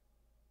guard.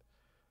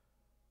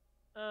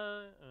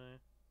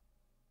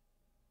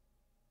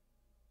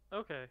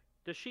 Okay.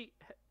 Does she?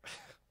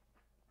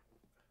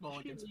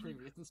 Mulligan's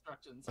previous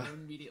instructions are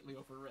immediately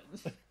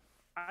overwritten.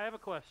 I have a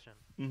question.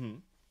 Mm-hmm.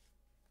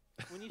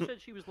 When you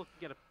said she was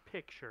looking at a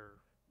picture,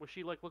 was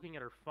she like looking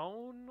at her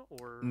phone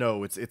or?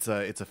 No, it's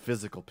a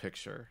physical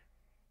picture.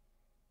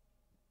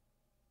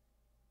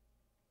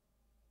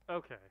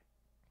 Okay.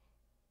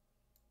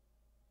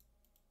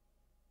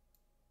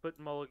 But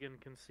Mulligan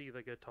can see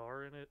the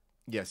guitar in it?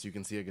 Yes, you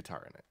can see a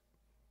guitar in it.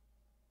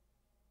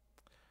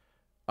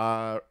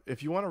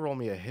 If you want to roll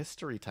me a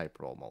history type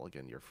roll,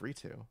 Mulligan, you're free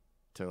to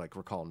like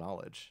recall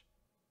knowledge.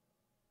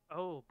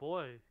 Oh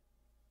boy.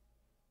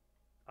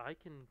 I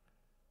can.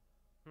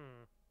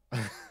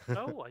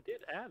 Oh, I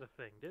did add a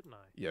thing, didn't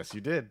I? Yes,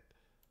 you did.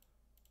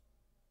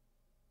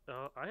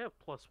 I have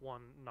 +1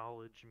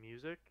 knowledge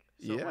music.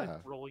 So Yeah.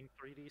 like rolling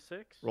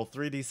 3d6. Roll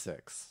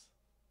 3d6.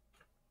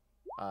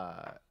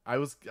 I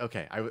was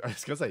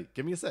gonna say,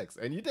 give me a 6,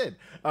 and you did.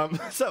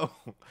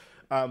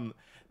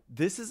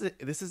 This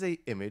is a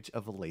image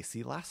of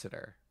Lacey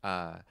Lassiter,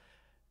 a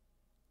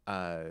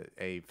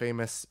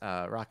famous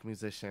rock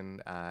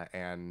musician,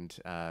 and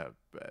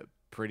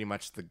pretty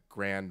much the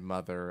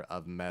grandmother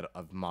of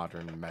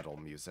modern metal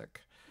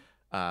music.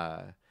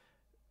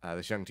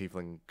 This young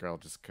tiefling girl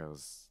just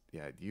goes,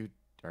 "Yeah, you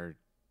are.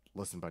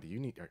 Listen, buddy, you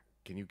need.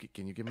 Can you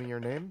give me your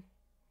name?"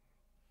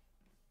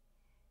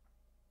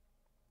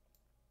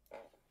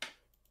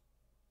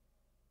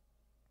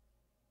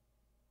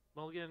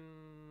 Mulligan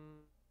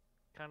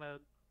kind of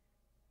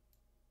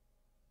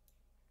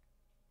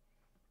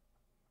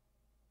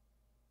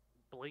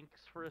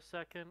blinks for a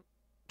second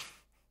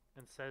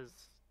and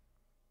says,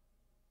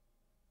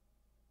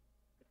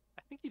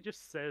 I think he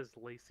just says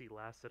Lacey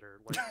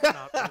Lassiter, like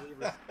not really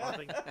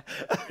responding.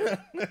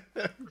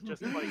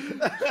 Just like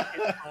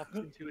it pops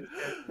into his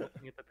head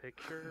looking at the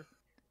picture.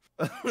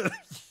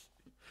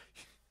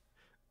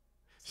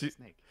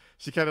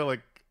 She kind of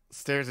like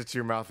stares at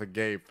your mouth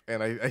agape,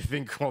 and I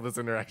think while this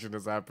interaction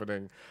is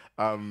happening,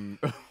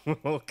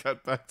 we'll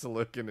cut back to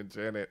Logan and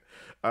Janet.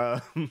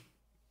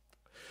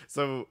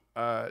 So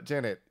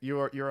Janet,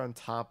 you're on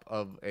top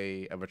of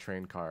a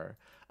train car.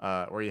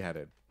 Where are you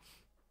headed?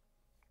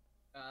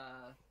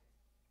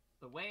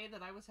 The way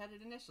that I was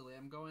headed initially,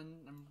 I'm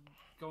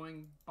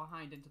going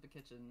behind into the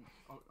kitchen,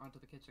 onto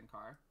the kitchen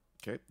car.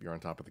 Okay, you're on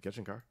top of the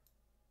kitchen car.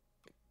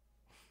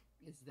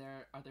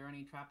 Are there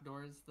any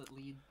trapdoors that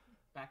lead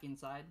back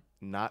inside?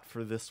 Not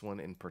for this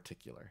one in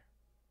particular.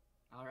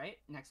 All right,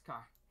 next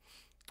car.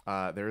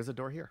 There is a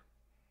door here.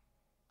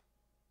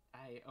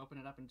 I open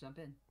it up and jump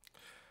in.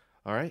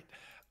 All right.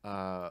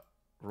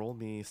 Roll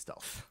me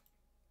stealth.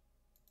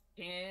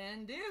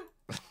 Can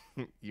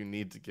do. You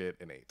need to get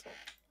an 8.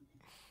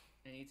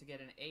 I need to get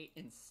an 8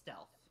 in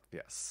stealth.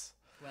 Yes.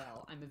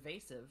 Well, I'm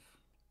evasive.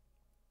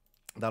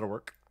 That'll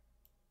work.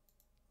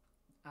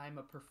 I'm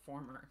a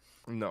performer.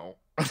 No.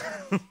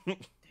 Dang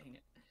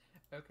it.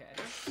 Okay.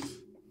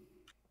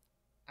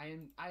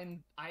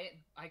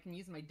 I can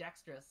use my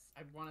dexterous.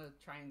 I want to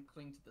try and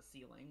cling to the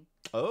ceiling.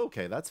 Oh,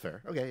 okay, that's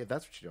fair. Okay, if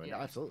that's what you're doing,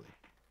 Yeah. absolutely.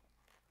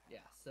 Yeah,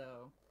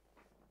 so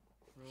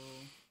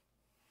roll.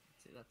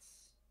 Let's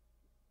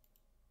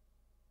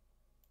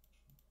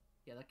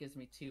see, that gives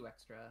me 2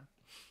 extra.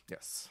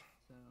 Yes.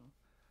 So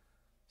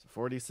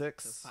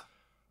 46.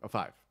 So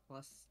 5.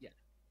 plus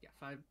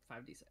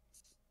 5d6.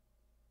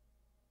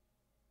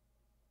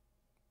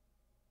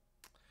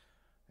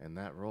 And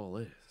that roll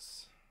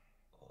is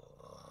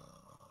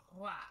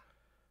Wow.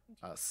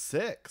 a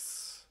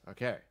 6.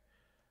 Okay.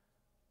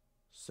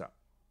 So,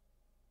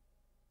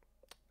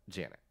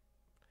 Janet,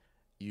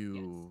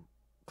 you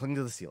cling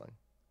to the ceiling.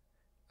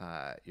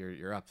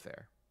 You're up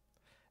there,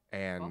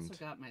 and I've also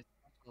got my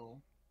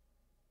special.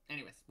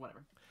 Anyways,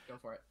 whatever. Go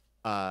for it.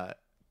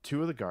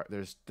 2 of the guard.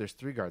 There's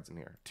 3 guards in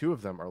here. 2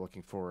 of them are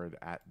looking forward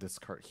at this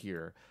cart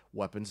here,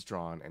 weapons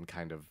drawn and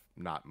kind of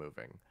not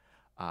moving.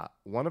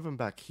 One of them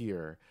back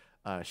here,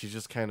 she's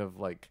just kind of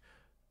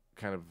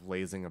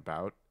lazing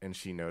about, and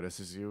she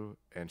notices you,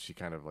 and she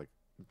kind of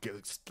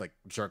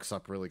jerks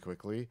up really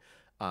quickly.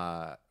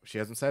 She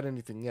hasn't said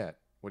anything yet.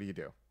 What do you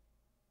do?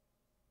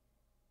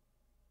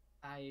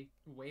 I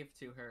wave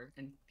to her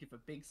and give a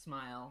big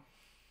smile.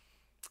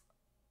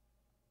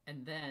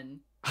 And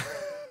then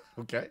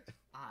Okay.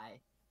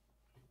 I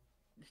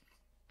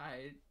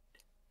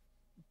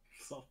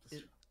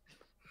Self-destruct.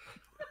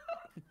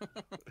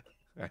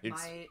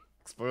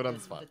 Explode on the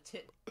spot.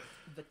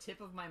 The tip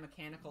of my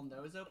mechanical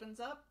nose opens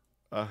up,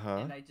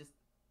 Uh-huh.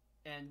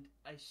 and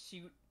I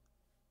shoot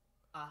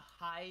a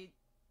high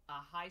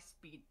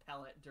speed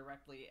pellet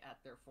directly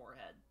at their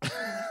forehead.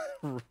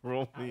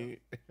 Roll me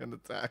an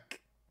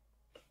attack.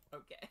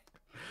 Okay.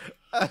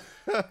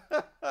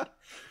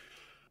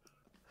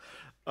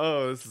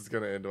 Oh, this is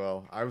gonna end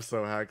well. I'm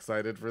so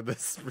excited for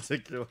this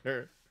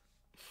particular.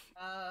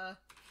 I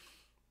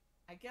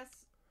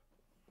guess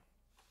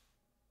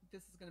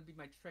this is gonna be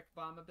my trick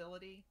bomb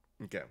ability.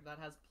 Okay.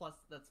 That's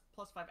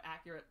 +5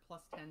 accurate,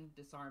 +10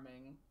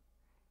 disarming,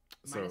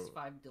 So,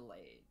 -5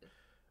 delayed.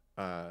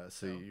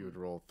 So you would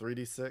roll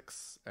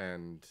 3d6,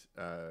 and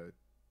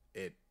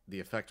the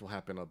effect will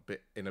happen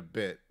in a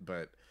bit,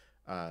 but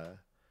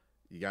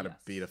you got to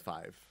beat a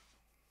 5.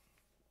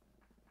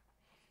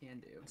 Can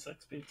do.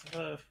 6 beats a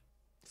 5.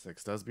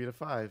 6 does beat a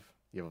 5.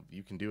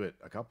 You can do it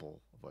a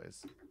couple of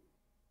ways.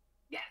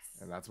 Yes.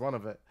 And that's one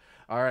of it.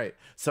 All right.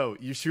 So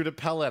you shoot a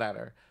pellet at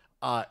her.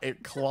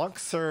 It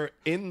clonks her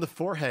in the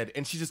forehead,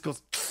 and she just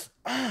goes,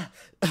 ah!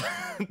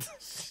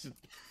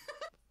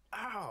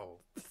 Ow!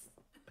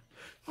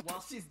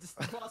 While she's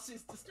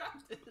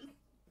distracted,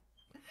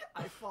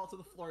 I fall to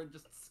the floor and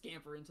just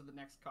scamper into the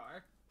next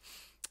car.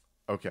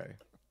 Okay.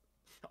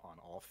 On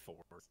all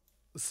fours.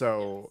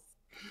 So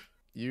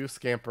you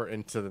scamper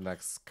into the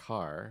next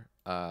car.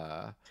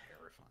 Terrifying.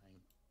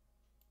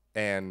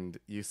 And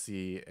you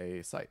see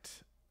a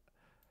sight.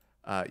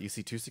 You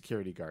see 2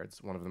 security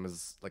guards. One of them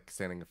is like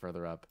standing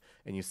further up,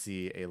 and you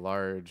see a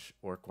large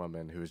orc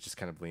woman who is just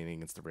kind of leaning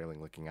against the railing,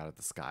 looking out at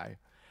the sky.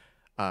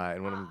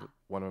 And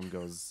one of them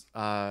goes,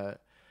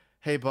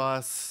 "Hey,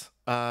 boss.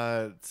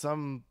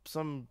 Some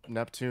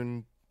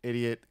Neptune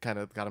idiot kind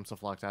of got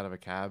himself locked out of a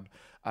cab.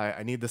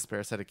 I need the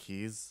spare set of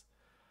keys."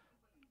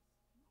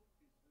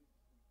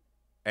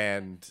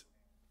 And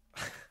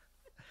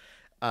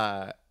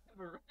Right.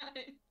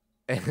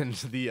 and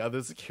the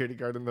other security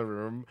guard in the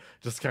room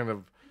just kind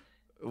of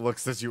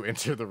looks as you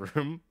enter the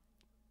room.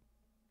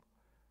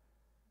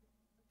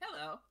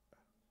 Hello.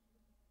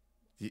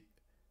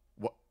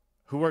 What?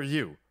 Who are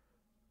you?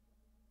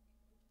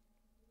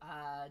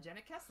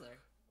 Janet Kessler.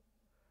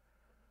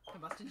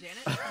 Combustion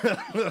Janet.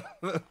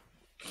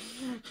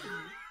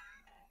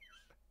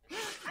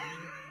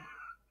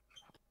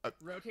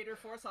 Rotator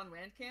force on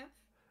Landcamp.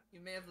 You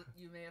may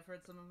have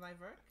heard some of my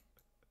work.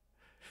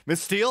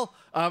 Miss Steele?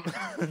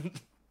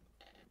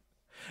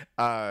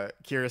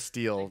 Kira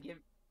Steele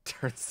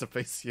turns to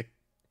face you.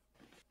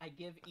 I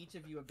give each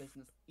of you a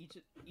business, each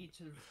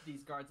of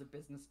these guards a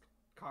business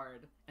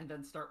card, and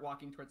then start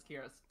walking towards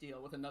Kira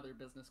Steele with another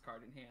business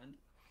card in hand.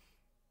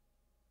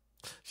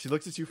 She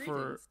looks at you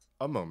for Greetings.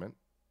 a moment.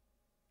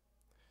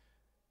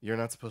 You're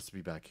not supposed to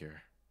be back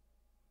here.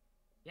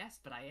 Yes,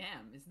 but I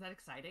am. Isn't that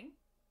exciting?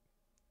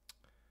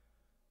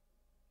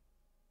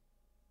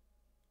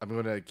 I'm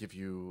going to give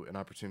you an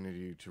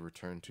opportunity to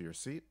return to your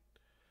seat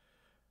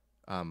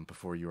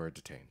before you are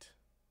detained.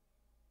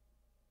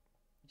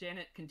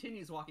 Janet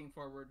continues walking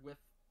forward with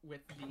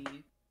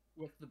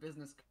the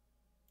business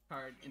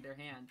card in their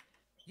hand.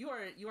 You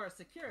are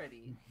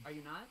security, are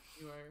you not?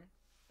 You are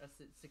a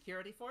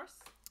security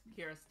force?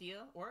 Kira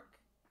Steele, orc?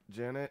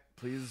 Janet,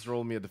 please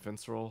roll me a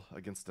defense roll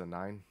against a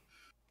 9.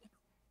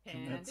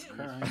 Commits do.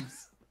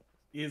 crimes.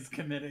 Is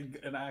committing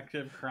an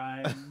active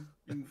crime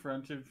in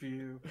front of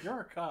you.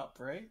 You're a cop,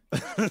 right?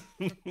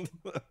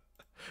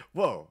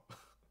 Whoa.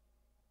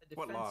 A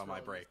What defense law am I roll,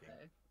 you breaking?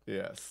 say.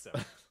 Yes. So,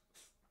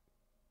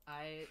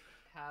 I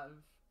have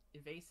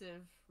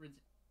evasive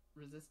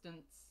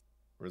resistance.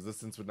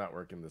 Resistance would not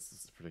work in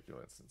this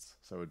particular instance.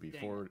 So it would be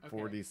Dang,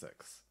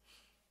 4d6.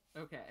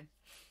 Okay.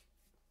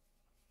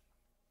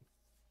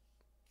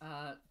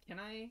 Can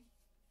I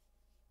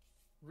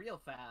real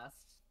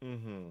fast?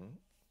 Mm-hmm.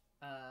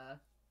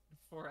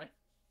 Before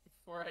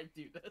I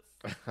do this,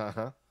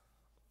 Uh-huh.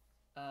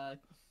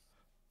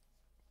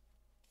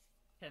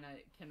 can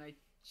I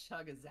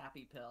chug a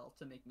zappy pill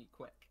to make me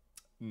quick?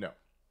 No.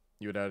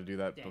 You would have to do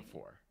that Dang it.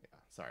 before. Yeah,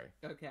 sorry.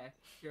 Okay,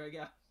 here I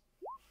go.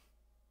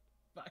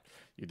 Fuck.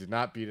 You did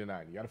not beat a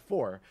 9. You got a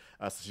 4.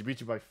 So she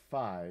beat you by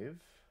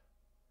 5.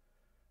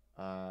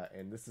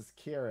 And this is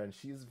Kira, and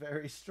she's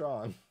very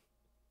strong.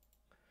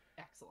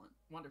 Excellent.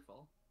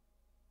 Wonderful.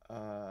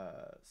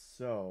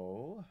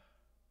 So...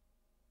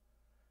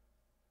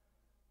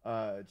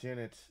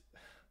 Janet,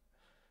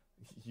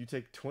 you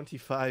take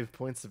 25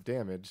 points of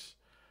damage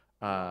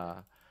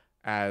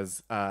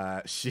as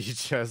she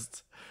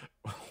just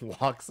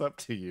walks up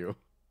to you.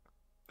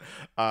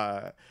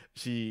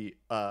 She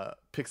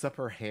picks up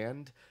her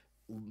hand.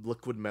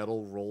 Liquid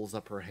metal rolls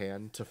up her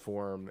hand to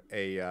form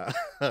a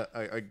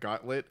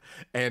gauntlet,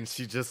 and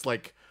she just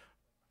like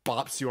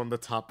bops you on the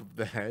top of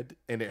the head,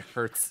 and it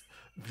hurts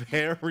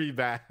very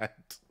bad.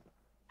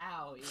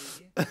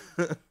 Owie.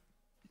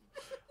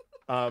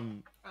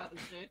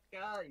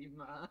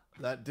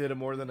 That did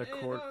more than a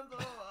quarter.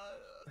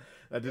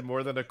 That did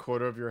more than a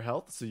quarter of your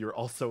health, so you're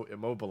also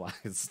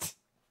immobilized.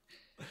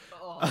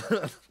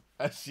 Oh.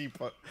 as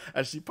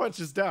she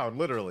punches down,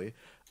 literally.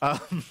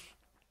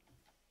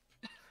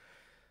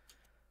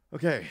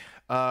 Okay,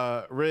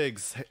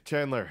 Riggs,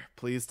 Chandler,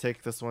 please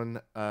take this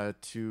one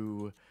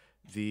to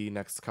the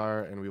next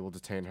car, and we will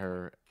detain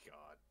her.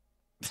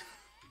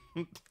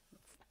 God.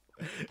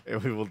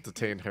 And we will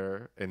detain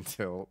her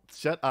until.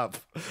 Shut up.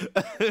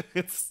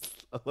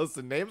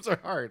 Listen, names are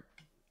hard.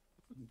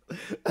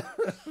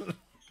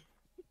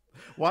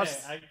 Watch.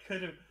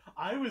 Hey,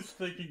 I was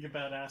thinking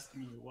about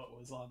asking you what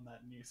was on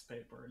that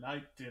newspaper, and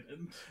I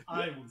didn't.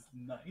 I was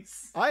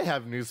nice. I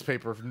have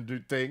newspaper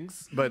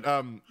things, but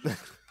I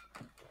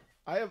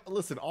have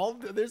listen.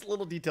 There's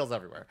little details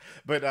everywhere,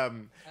 but I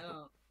don't.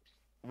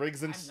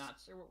 Riggs and I'm not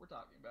sure what we're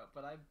talking about,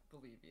 but I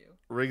believe you.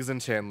 Riggs and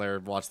Chandler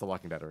watch The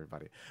Walking Dead.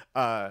 Everybody.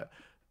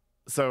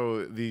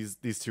 So these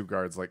two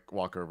guards like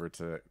walk over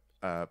to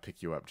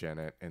pick you up,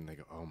 Janet, and they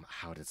go, "Oh,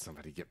 how did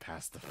somebody get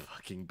past the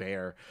fucking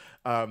bear?"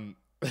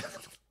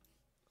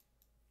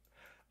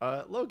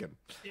 Logan.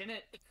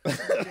 Janet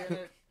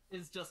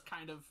is just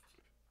kind of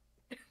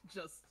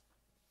just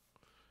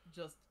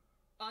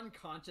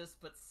unconscious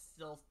but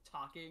still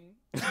talking,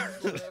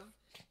 sort of.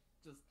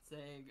 Just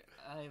saying,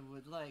 I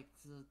would like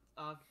to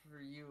offer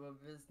you a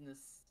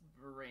business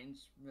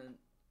arrangement.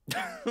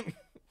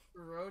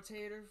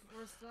 Rotator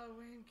for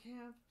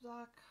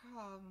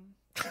StarWayneCamp.com.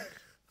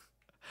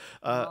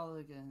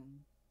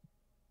 Mulligan,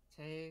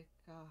 take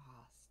a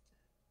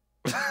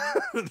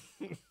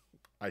hostage.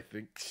 I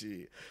think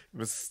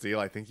Mrs.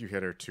 Steele, I think you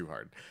hit her too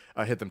hard.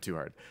 Hit them too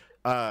hard.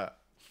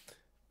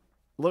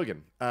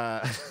 Logan,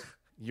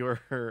 your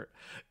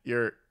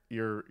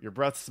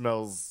breath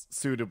smells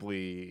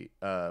suitably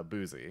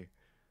boozy.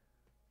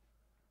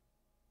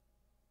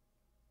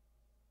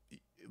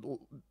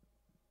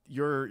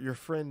 Your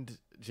friend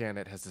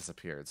Janet has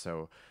disappeared,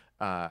 so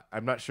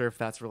I'm not sure if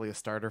that's really a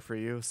starter for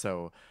you.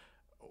 So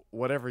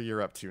whatever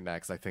you're up to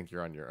next, I think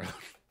you're on your own.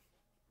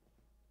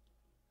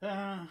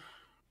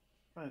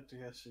 I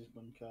guess she's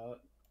been caught.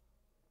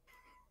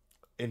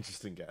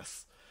 Interesting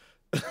guess.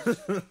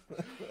 Actually,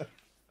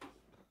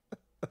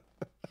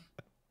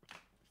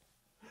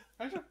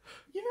 I'm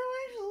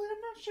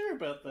not sure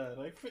about that.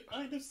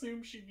 I'd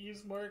assume she'd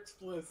use more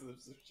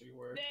explosives if she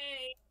were.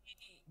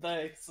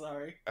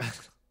 Sorry.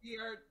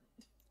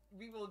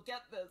 We will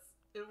get this.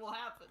 It will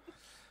happen.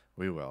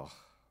 We will.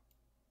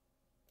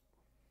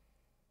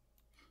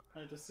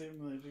 I'd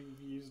assume they'd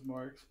use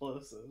more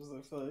explosives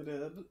if they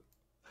did.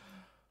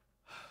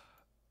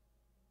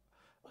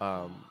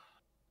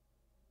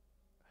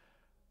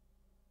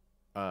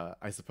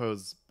 I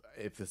suppose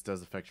if this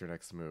does affect your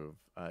next move,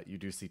 you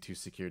do see two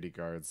security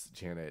guards,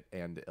 Janet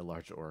and a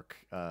large orc,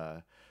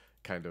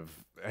 kind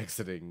of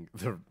exiting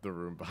the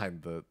room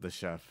behind the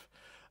chef.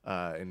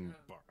 And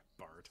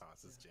Bar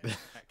tosses Janet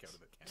back out of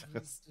the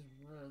cannon.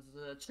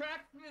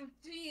 Track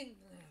 15.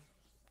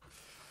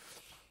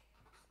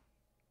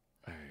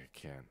 I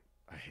can't.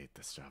 I hate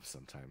this job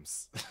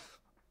sometimes.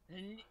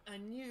 A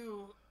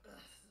new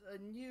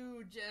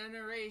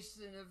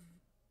generation of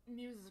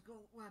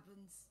musical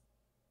weapons.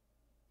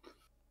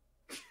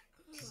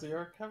 Does the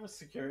orc have a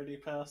security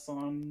pass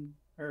on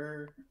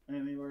her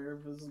anywhere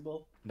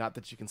visible? Not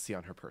that you can see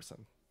on her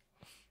person.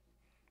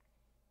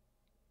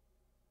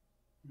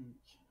 Okay.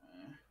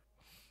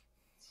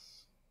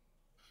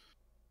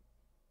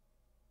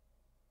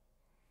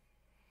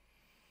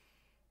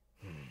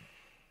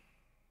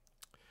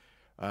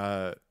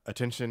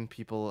 Attention,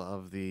 people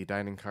of the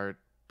dining cart.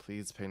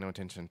 Please pay no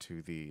attention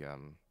to the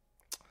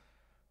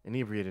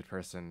inebriated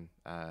person.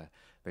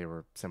 They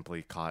were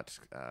simply caught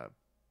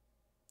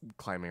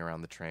climbing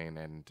around the train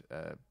and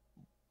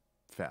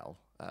fell.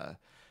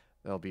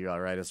 They'll be all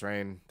right as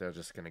rain. They're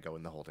just going to go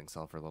in the holding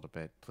cell for a little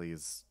bit.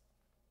 Please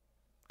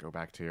go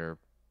back to your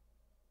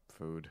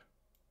food.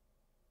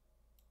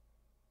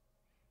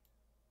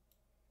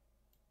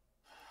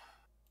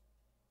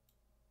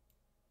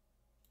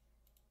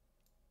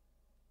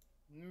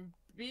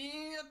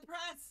 Be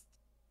oppressed.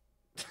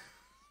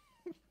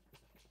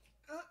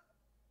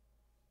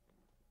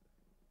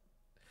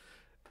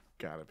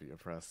 Gotta be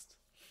oppressed.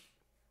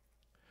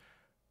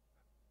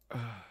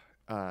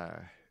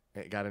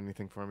 Got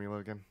anything for me,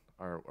 Logan?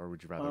 Or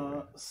would you rather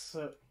wait?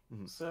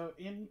 So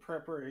in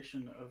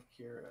preparation of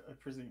Kira, I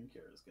presume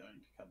Kira is going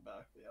to come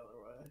back the other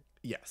way.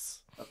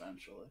 Yes.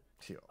 Eventually.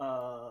 Teal.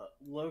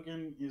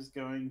 Logan is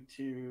going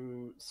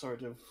to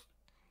sort of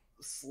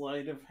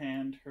sleight of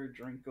hand her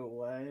drink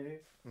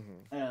away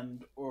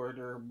and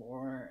order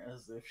more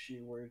as if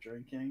she were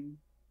drinking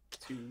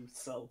to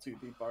sell to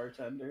the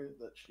bartender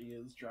that she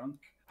is drunk.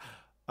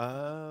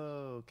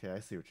 Oh, okay. I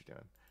see what you're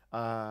doing.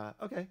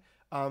 Okay.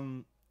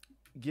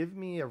 Give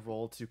me a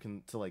roll to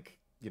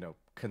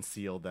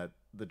conceal that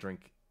the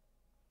drink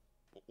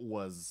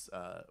was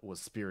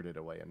spirited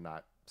away and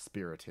not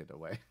spirited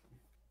away.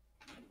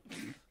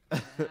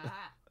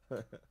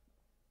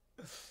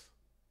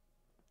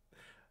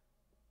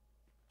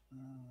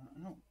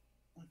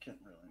 I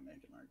can't really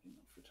make an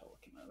argument for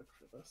telekinetic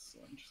for this, so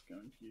I'm just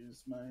going to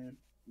use my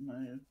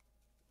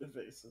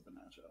evasive and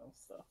agile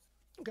stuff.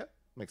 Okay,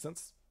 makes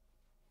sense.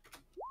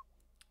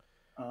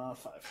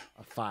 5.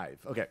 A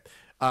 5. Okay.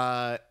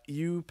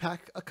 You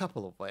pack a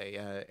couple away,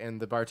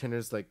 and the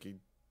bartender's like,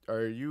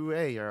 "Are you?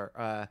 Hey, you're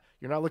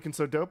not looking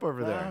so dope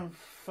over there." I'm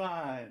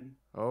fine.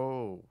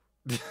 Oh,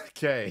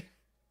 okay.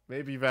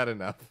 Maybe you've had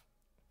enough.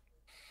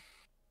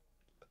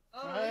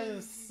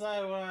 I'm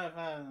so I've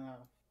had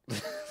enough.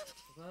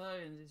 Well,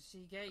 and did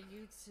she get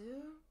you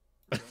too?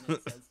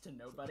 Janet says to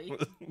nobody.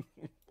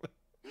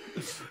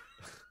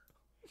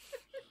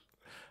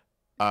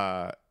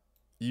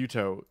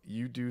 Yuto,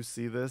 you do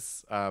see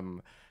this.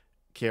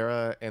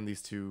 Kiara and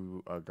these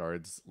two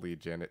guards lead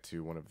Janet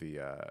to one of the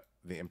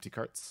empty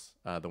carts,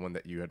 the one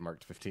that you had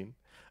marked 15,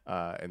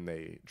 and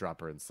they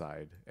drop her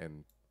inside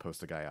and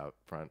post a guy out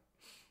front.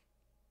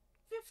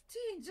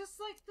 15, just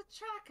like the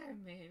track I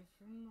made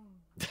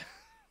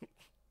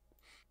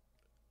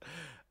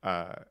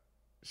from.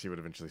 She would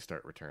eventually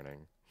start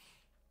returning.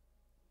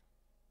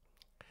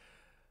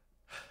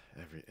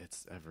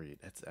 It's every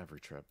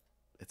trip.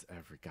 It's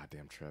every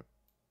goddamn trip.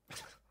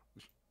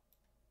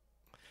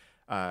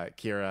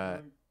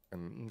 Kira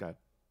and God.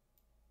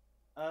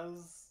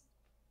 As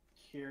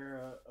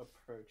Kira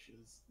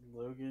approaches,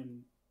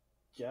 Logan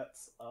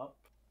gets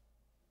up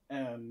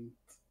and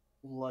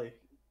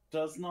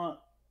does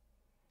not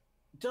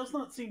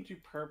seem to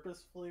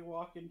purposefully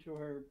walk into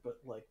her,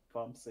 but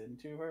bumps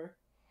into her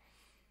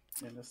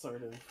in a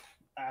sort of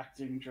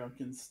acting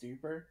drunken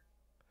stupor.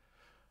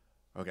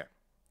 Okay.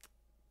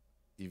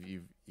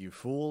 You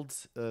fooled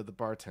the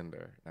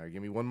bartender. Now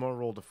give me one more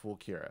roll to fool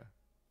Kira.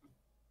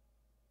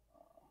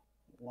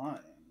 Lying,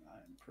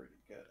 I'm pretty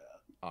good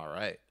at. All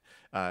right.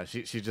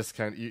 She just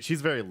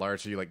she's very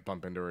large, so you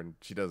bump into her and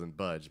she doesn't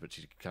budge, but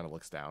she kind of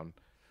looks down.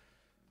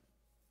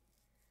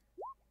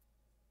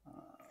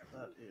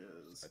 That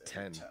is a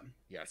 10. 10.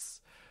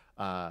 Yes.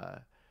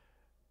 Are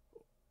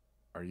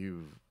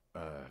you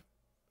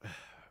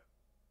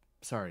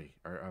sorry?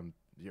 Are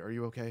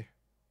you okay?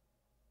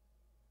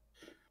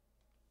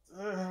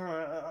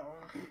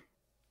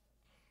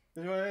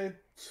 Do I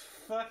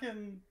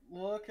fucking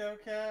look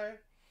okay?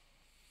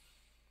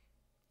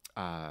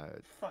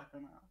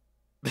 Fucking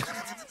hell.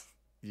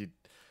 You.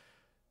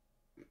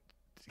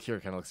 Kira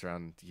kind of looks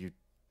around. You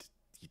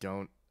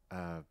don't.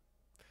 Can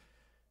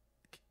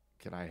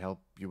I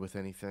help you with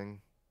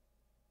anything?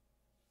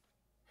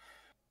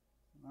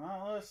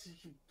 Unless you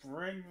can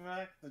bring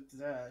back the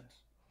dead.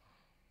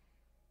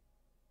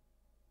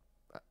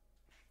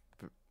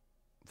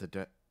 The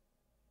dead.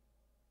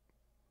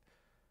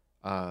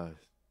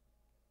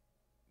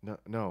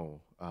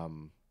 No.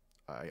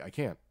 I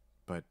can't.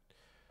 But.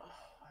 Oh,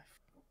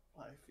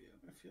 I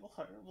feel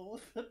horrible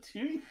about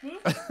doing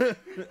this.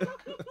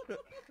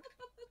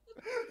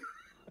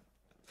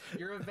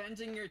 You're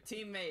avenging your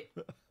teammate.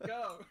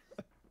 Go.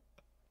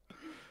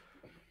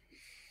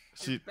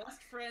 Your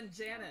best friend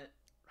Janet.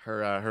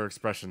 Her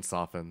expression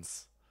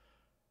softens.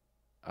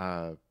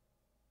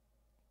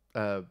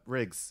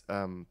 Riggs,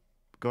 go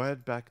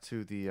ahead back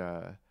to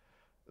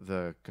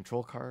the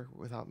control car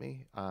without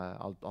me.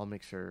 I'll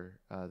make sure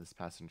this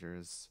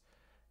passenger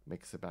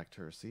makes it back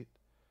to her seat.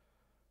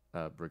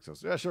 Briggs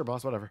goes, yeah, sure,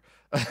 boss, whatever.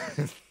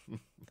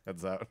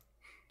 Heads out.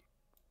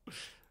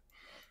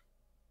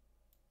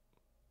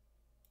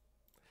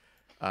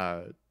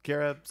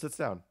 Kara sits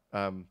down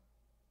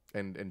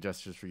and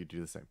gestures for you to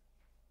do the same.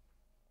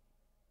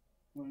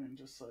 Logan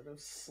just sort of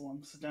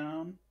slumps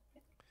down.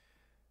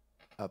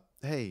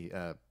 Hey,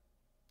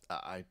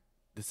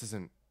 this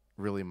isn't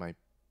really my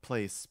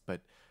place,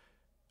 but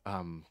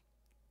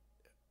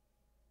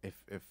if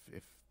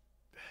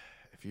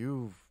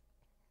you've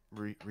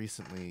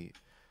recently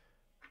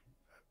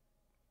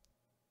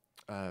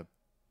how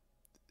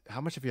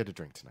much have you had to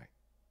drink tonight?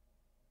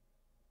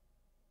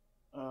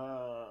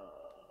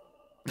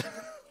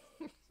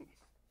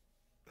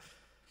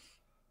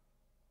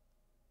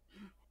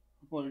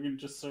 Logan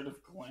just sort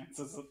of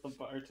glances at the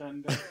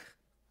bartender.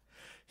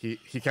 He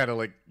kind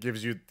of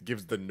gives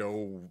the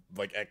no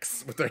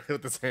X with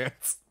his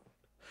hands.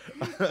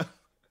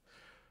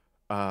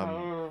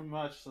 However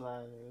much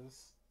that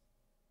is.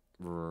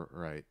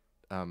 Right.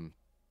 I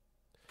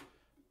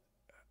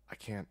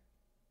can't.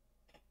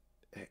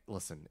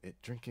 Listen,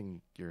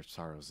 drinking your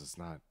sorrows is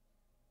not.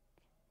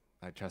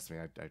 Trust me.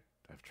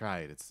 I've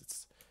tried.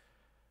 It's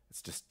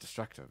just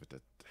destructive.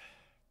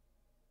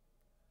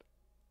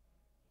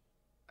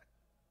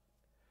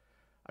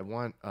 I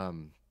want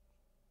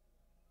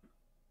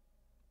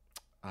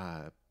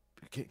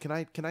Can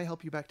I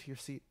help you back to your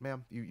seat,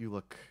 ma'am? You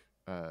look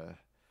a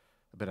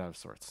bit out of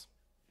sorts.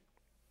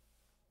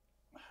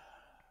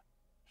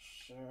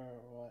 Sure,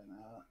 why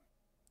not?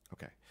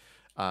 Okay.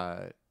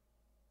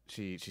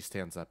 She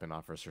stands up and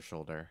offers her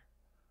shoulder,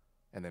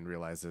 and then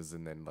realizes,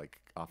 and then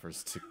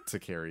offers to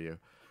carry you.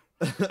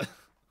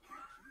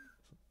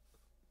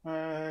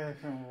 I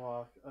can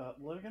walk.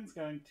 Logan's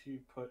going to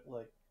put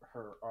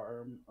her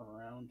arm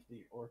around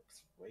the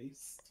orc's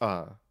waist.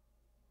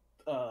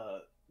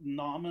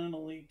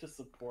 Nominally to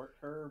support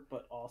her,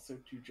 but also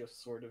to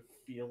just sort of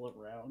feel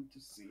around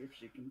to see if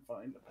she can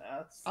find a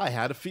path. I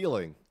had a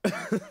feeling.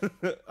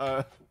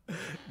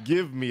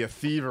 Give me a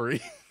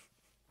thievery.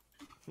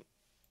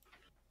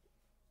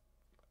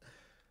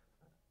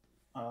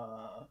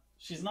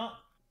 She's not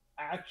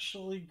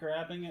actually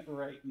grabbing it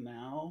right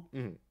now.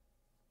 Mm-hmm.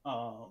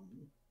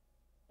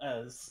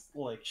 As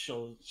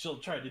she'll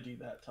try to do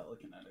that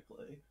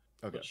telekinetically.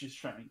 Okay. But she's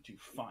trying to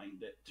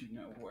find it to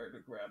know where to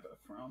grab it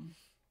from.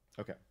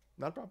 Okay,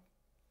 not a problem.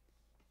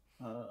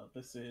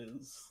 This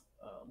is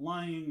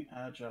lying,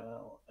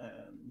 agile,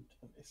 and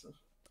evasive.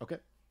 Okay,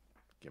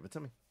 give it to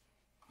me.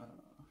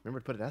 Remember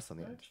to put an S on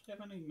Do the I end. actually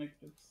have any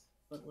negatives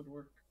that would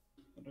work?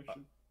 That I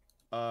should...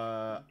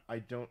 I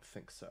don't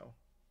think so.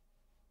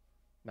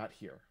 Not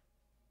here.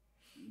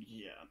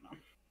 Yeah, no.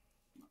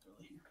 Not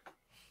really here.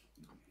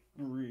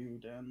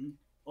 Rude and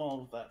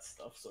all of that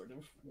stuff sort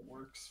of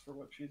works for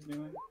what she's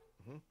doing.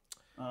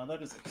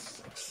 That is a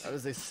 6. That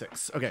is a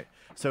 6. Okay,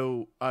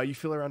 so you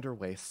feel around her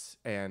waist,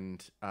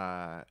 and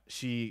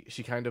she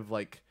kind of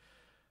like,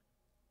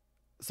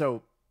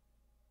 so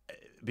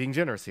being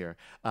generous here,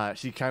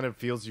 she kind of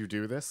feels you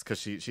do this because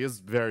she is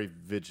very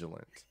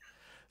vigilant.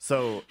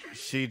 So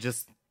she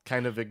just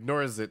kind of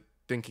ignores it,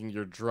 thinking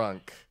you're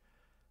drunk.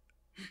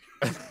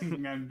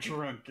 I'm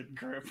drunk and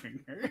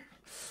gripping her.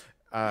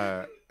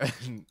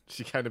 And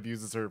she kind of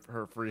uses her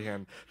free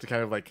hand to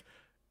kind of like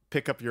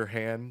pick up your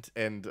hand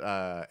and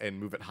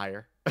move it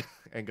higher,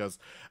 and goes,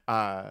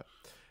 well,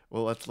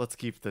 let's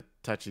keep the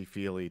touchy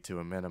feely to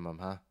a minimum,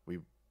 huh?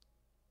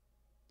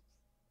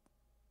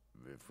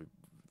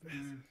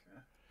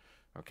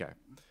 Okay.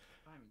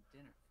 Buy me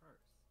dinner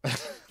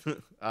first.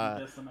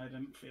 Listen, I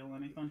didn't feel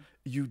anything.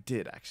 You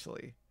did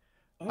actually.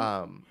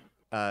 Oh.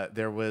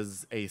 There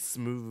was a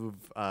smooth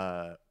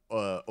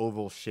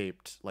oval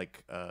shaped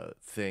like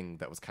thing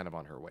that was kind of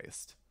on her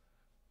waist.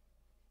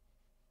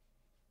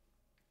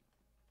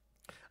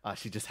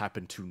 She just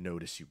happened to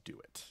notice you do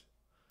it.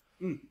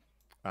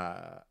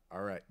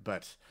 All right,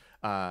 but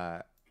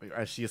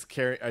as she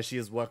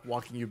is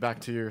walking you back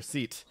to your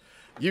seat,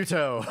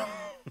 Yuto.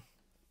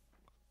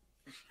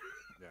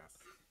 Yes.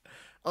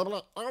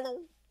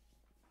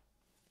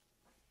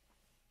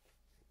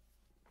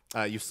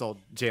 You saw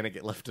Janet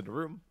get left in a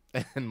room,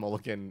 and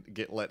Mulligan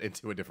get let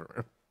into a different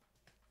room.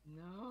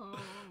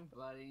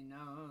 Nobody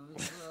knows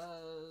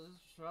the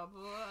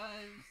trouble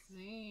I've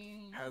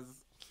seen.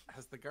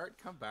 Has the guard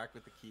come back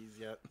with the keys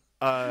yet?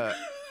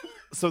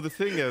 So the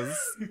thing is,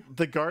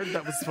 the guard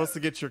that was supposed to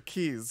get your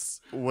keys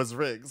was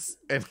Riggs,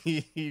 and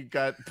he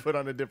got put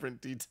on a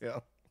different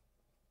detail.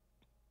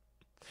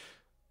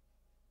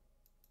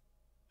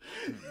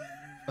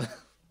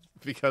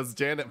 Because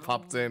Janet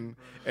popped in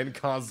and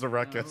caused a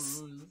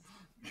ruckus.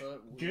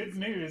 Good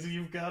news,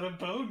 you've got a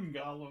bone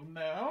golem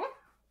now.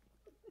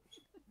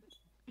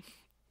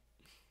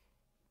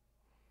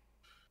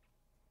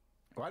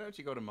 Why don't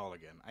you go to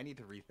Mulligan? I need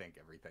to rethink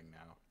everything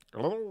now.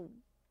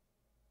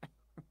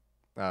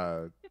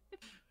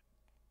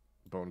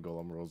 Bone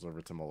Golem rolls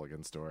over to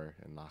Mulligan's door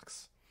and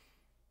knocks.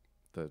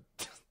 The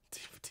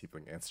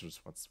tiefling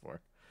answers once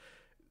more.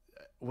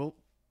 We'll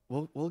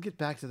get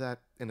back to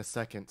that in a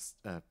second.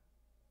 How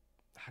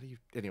do you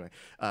anyway?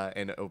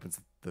 And it opens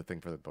the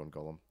thing for the Bone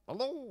Golem.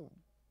 Hello.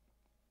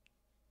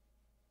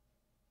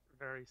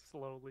 Very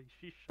slowly,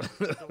 she shuts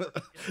the door.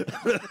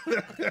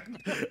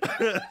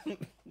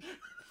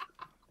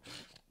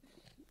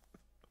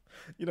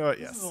 You know what?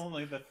 This Yes. is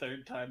only the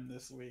 3rd time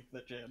this week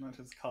that Janet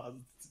has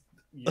caused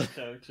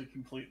Yuto to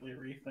completely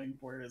rethink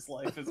where his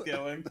life is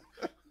going.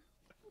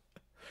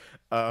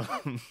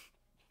 Um.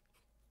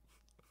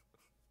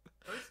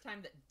 First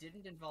time that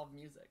didn't involve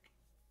music.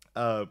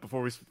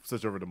 Before we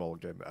switch over to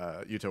Mulligan,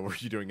 Yuto, were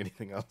you doing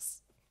anything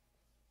else?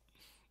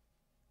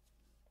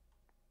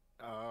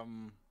 I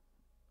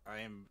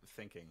am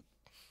thinking.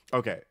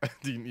 Okay.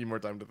 Do you need more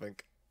time to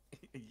think?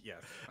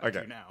 Yes. I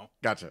Okay. do now.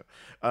 Gotcha.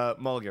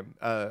 Mulligan,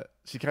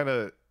 she kind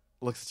of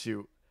looks at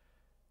you.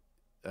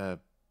 I'm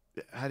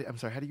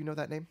sorry, how do you know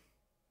that name?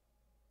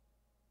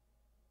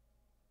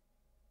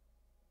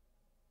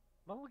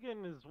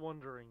 Mulligan is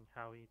wondering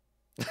how he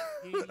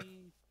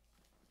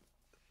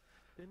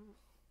didn't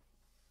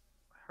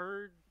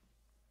heard.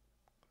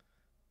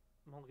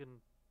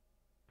 Mulligan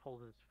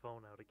pulled his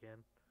phone out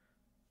again.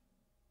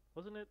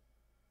 Wasn't it?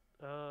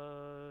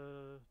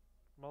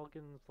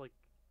 Mulligan's like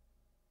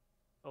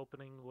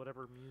opening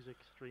whatever music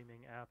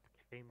streaming app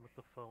came with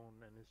the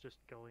phone and is just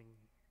going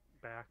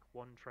back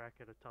one track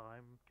at a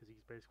time because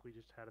he's basically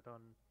just had it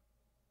on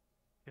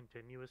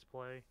continuous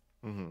play.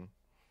 Mm-hmm.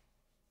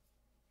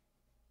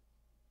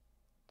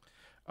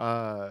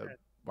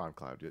 Bomb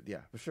Cloud,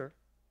 yeah, for sure.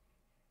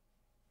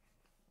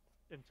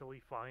 Until he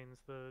finds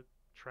the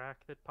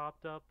track that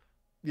popped up.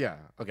 Yeah,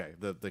 okay.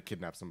 The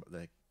kidnap some,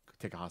 they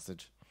take a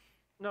hostage.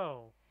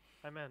 No,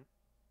 I meant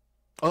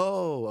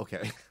Oh,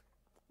 okay.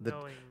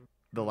 knowing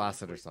the who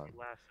Lassiter Lacey song.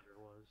 Lassiter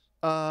was.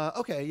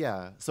 Okay,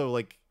 yeah. So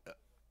like,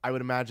 I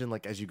would imagine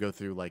like as you go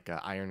through like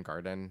Iron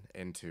Garden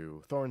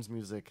into Thorn's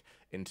music,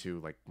 into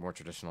like more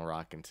traditional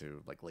rock,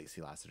 into like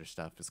Lacey Lassiter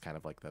stuff is kind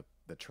of like the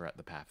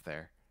path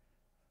there.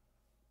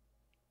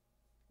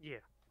 Yeah.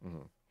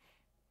 Mm-hmm.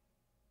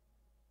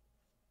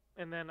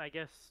 And then I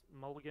guess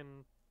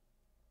Mulligan,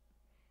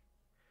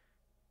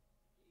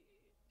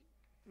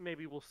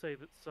 maybe we'll say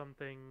that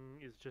something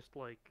is just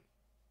like,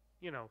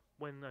 you know,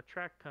 when a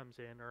track comes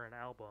in or an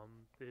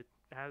album, it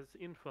has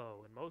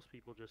info, and most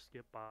people just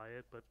skip by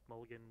it, but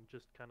Mulligan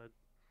just kind of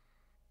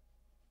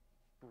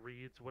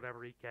reads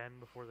whatever he can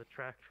before the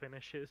track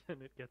finishes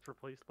and it gets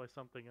replaced by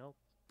something else.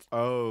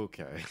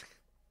 Okay.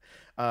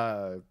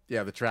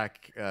 Yeah, the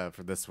track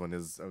for this one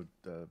is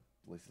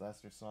Lacey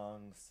Lassiter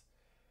songs.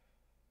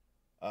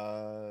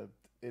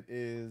 It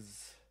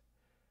is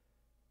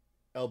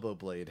Elbow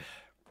blade.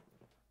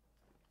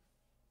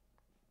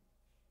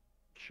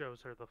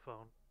 Shows her the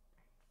phone.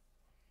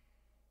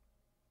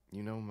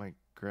 You know my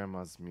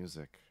grandma's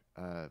music.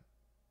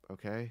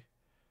 Okay?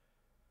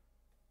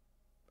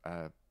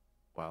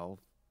 Well...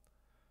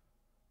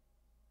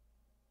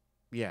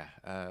 Yeah,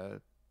 I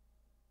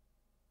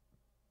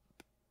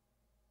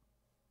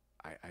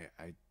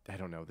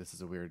don't know. This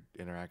is a weird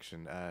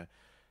interaction.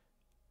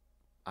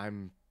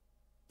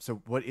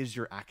 So what is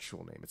your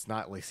actual name? It's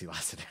not Lacey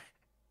Lassiter.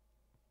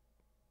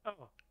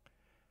 Oh.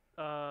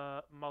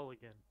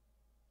 Mulligan.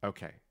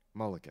 Okay,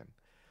 Mulligan.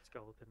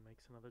 Skeleton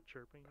makes another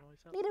chirping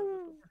noise outside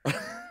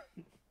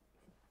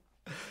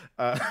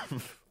the door.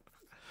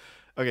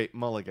 Okay,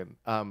 Mulligan.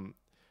 I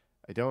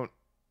don't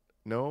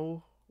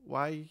know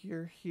why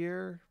you're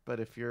here, but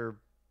if you're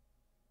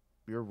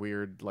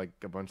weird like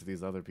a bunch of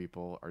these other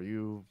people, are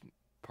you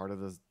part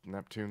of this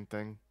Neptune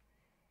thing?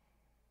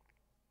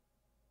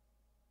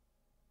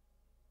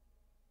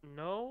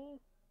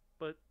 No,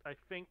 but I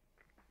think...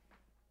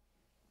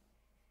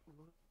 I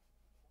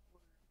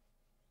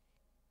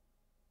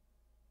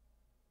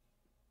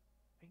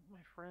think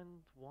my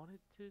friend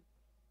wanted to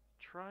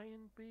try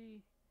and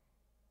be...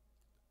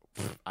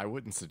 I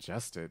wouldn't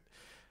suggest it.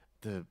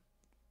 The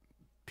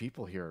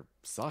people here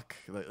suck.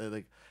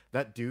 Like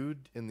that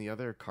dude in the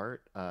other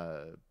cart.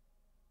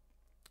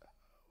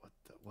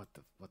 What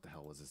the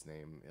hell was his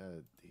name?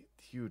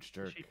 Huge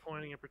jerk. Is she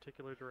pointing in a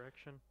particular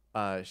direction?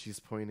 She's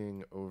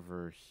pointing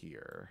over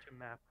here. To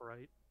map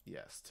right.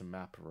 Yes, to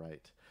map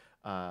right.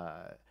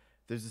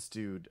 There's this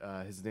dude.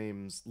 His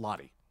name's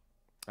Lottie.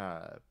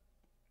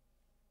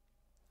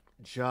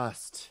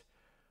 Just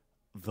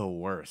the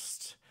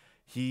worst.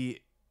 He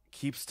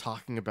keeps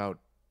talking about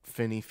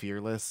Finny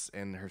Fearless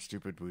and her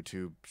stupid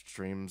YouTube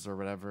streams or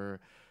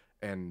whatever,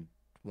 and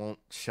won't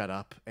shut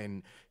up.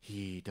 And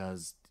he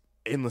does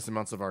endless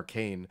amounts of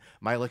arcane.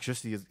 My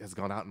electricity has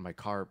gone out in my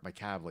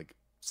cab like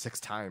 6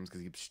 times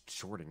because he keeps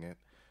shorting it.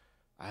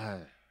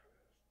 And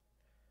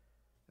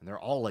they're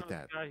all like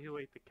that. The guy who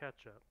ate the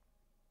ketchup.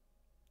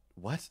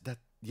 What?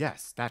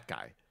 Yes, that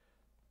guy.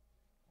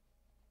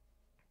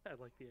 I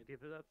like the idea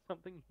that that's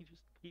something he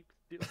just keeps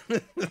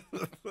doing.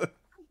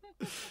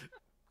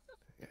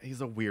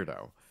 He's a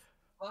weirdo.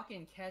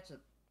 Fucking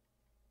ketchup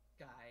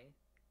guy.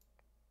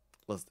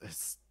 Listen,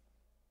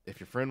 if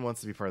your friend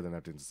wants to be part of the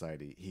Neptune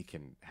Society, he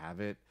can have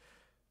it.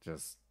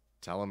 Just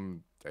tell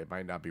him it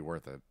might not be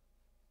worth it.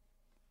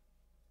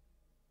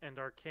 And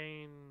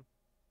arcane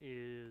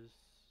is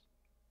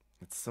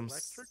It's some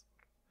electric?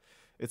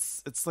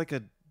 It's like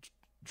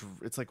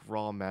it's like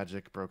raw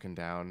magic broken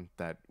down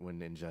that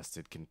when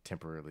ingested can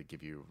temporarily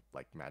give you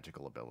like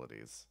magical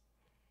abilities.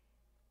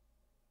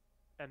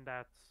 And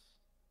that's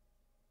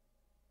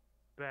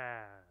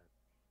bad.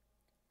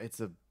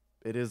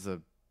 It is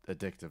a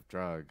addictive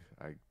drug.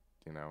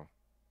 You know.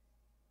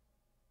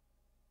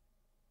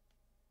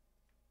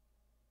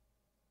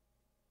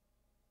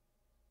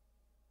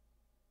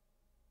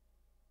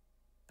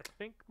 I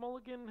think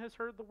Mulligan has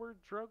heard the word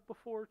drug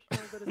before to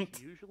know that it's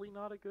usually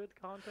not a good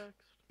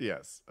context.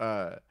 Yes.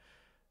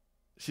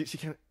 She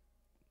can't.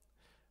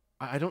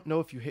 I don't know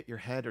if you hit your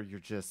head or you're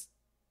just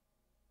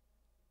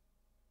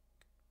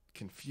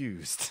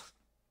confused.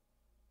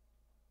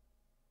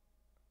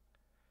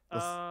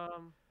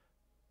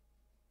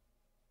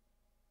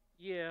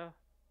 Yeah.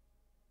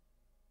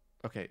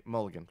 Okay,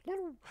 Mulligan.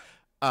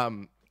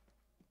 I'm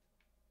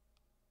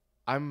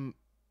gonna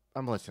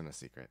let you in a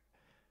secret.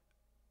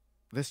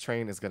 This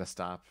train is gonna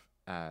stop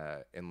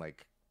in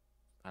like,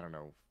 I don't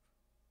know,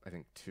 I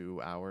think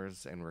 2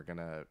 hours, and we're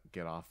gonna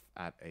get off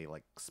at a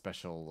like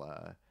special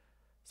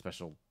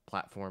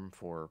platform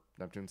for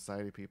Neptune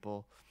Society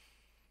people.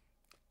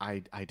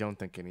 I don't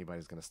think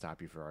anybody's gonna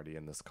stop you for already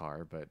in this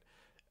car, but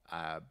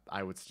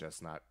I would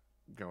suggest not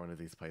going to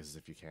these places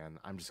if you can.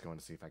 I'm just going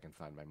to see if I can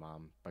find my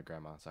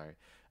grandma. Sorry,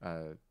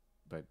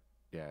 but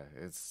yeah,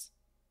 it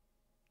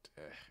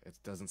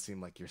doesn't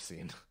seem like you're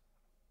seen.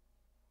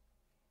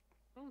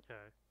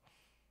 Okay.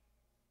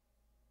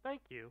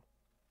 Thank you.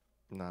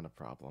 Not a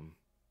problem.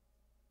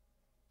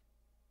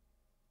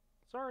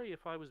 Sorry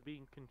if I was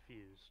being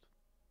confused.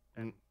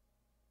 And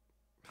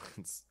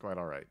It's quite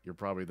all right. You're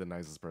probably the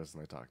nicest person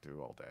I talk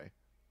to all day.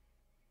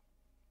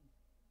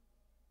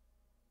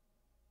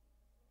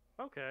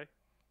 okay.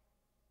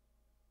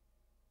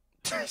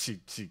 she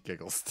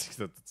giggles.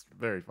 That's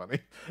very funny.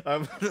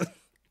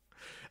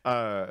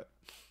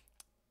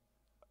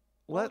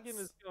 Mulligan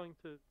is going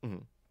to.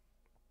 Mhm.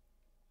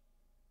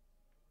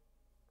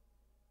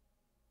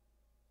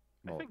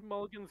 I think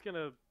Mulligan's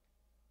gonna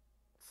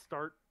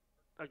start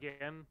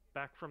again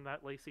back from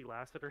that Lacey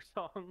Lassiter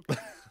song.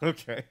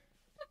 Okay.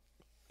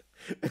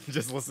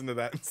 Just listen to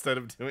that instead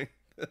of doing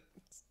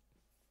this.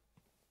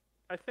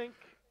 I think.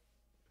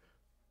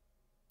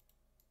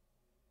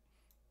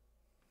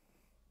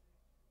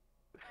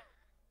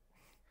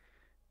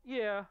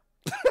 Yeah.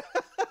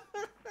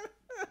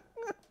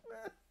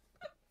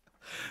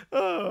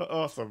 Oh,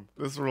 awesome.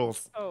 This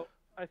rules. Oh,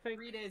 I think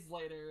 3 days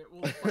later,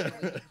 we'll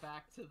finally get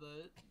back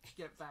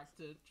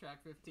to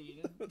track 15.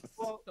 And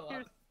well, fill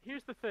out.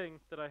 here's the thing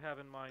that I have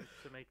in mind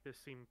to make this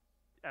seem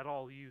at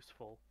all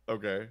useful.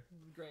 Okay.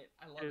 Great,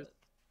 I love Is it.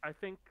 I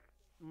think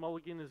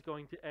Mulligan is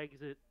going to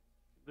exit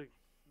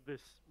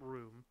this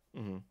room.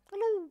 Mm-hmm.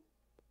 Hello.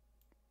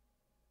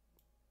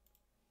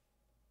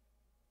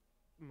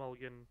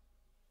 Mulligan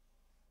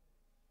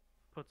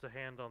puts a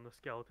hand on the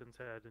skeleton's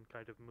head and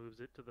kind of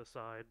moves it to the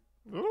side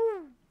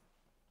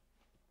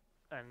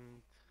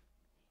and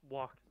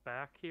walks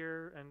back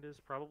here and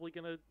is probably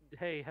gonna,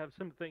 hey, have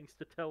some things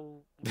to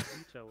tell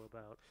Yuto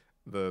about.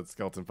 The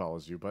skeleton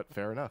follows you, but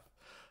fair enough.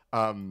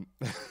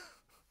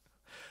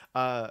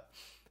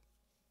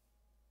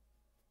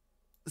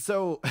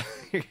 So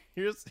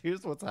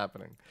here's what's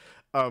happening.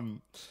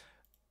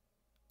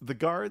 The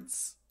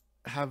guards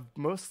have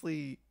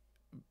mostly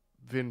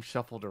been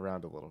shuffled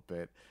around a little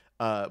bit.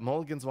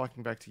 Mulligan's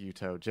walking back to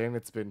Yuto.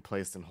 Janet's been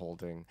placed in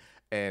holding,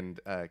 and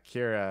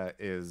Kira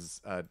is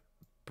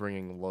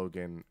bringing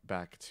Logan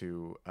back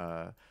to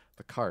the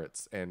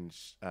carts. And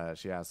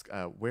she asks,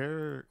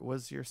 "Where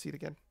was your seat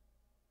again?"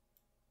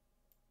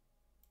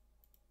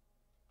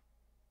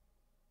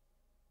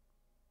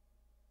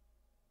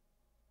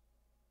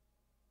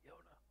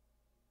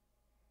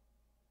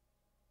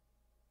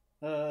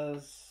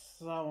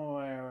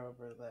 Somewhere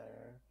over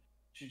there.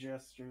 She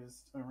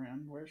gestures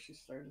around where she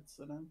started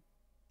sitting.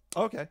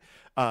 Okay.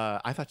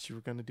 I thought you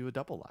were going to do a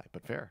double lie,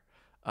 but fair.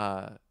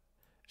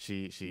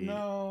 She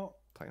No,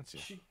 plants you.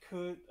 she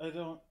could. I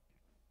don't.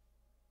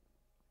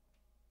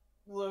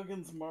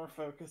 Logan's more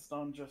focused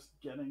on just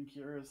getting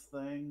Kira's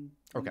thing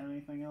than Okay.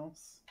 anything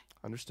else.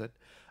 Understood.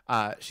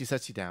 She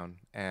sets you down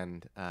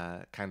and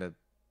kind of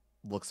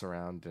looks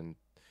around and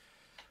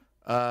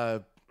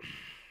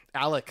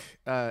Alec,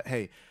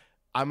 hey,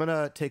 I'm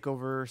gonna take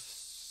over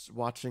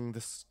watching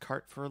this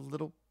cart for a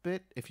little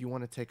bit. If you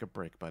want to take a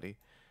break, buddy.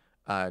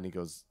 And he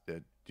goes,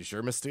 "You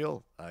sure, Miss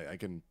Steele? I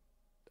can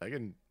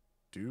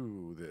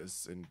do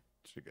this." And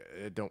she,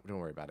 don't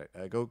worry about it.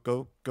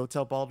 Go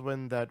tell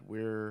Baldwin that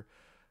we're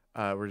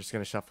just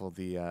gonna shuffle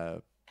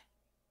the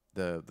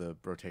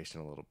rotation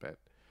a little bit.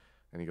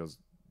 And he goes,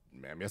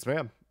 "Ma'am, yes,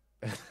 ma'am."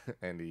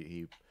 And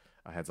he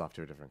heads off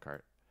to a different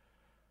cart.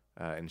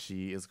 And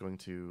she is going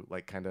to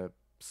like kind of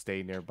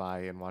stay nearby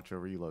and watch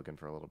over you, Logan,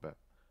 for a little bit.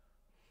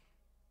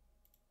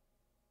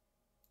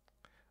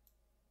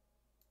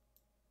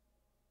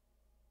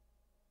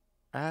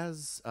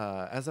 As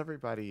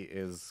everybody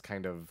is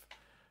kind of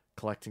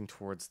collecting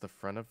towards the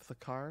front of the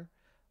car,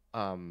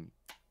 I'm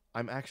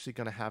actually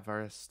going to have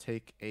us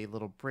take a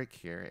little break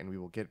here, and we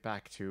will get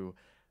back to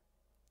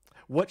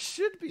what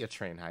should be a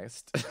train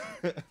heist.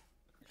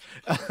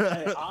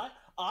 Hey,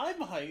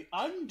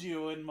 I'm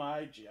doing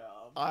my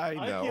job. I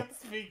know. I can't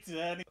speak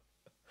to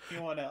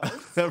anyone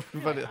else.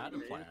 Everybody I had a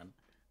plan.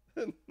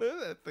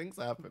 things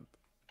happen.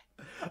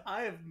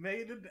 I have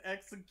made and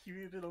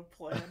executed a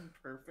plan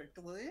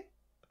perfectly.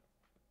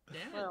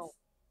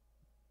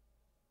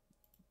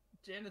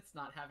 Janet's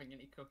not having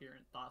any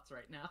coherent thoughts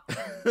right now.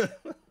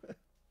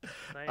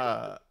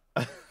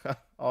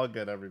 All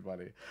good,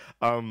 everybody.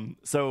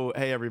 So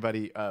hey,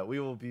 everybody, we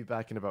will be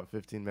back in about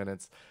 15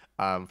 minutes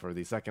for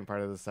the second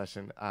part of the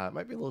session. It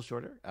might be a little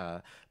shorter,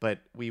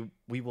 but we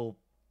will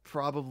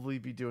probably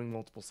be doing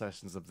multiple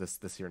sessions of this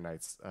here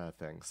night's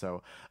thing.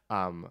 So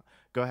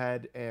go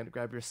ahead and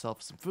grab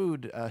yourself some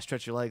food,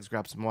 stretch your legs,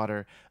 grab some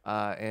water,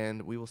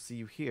 and we will see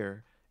you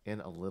here in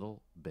a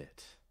little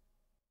bit.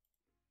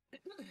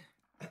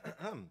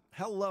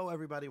 Hello,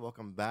 everybody.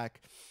 Welcome back.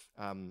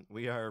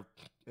 We are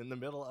in the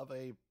middle of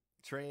a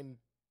train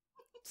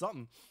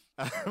something.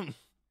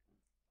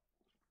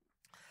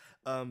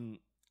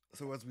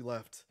 So as we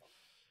left,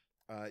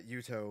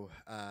 Yuto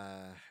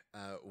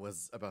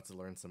was about to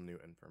learn some new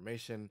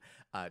information.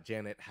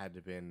 Janet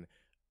had been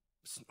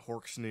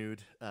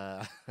hork-snooed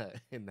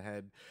in the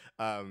head.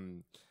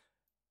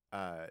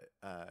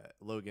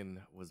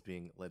 Logan was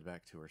being led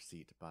back to her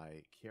seat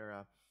by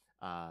Kira.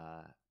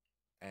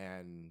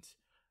 And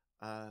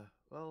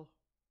well,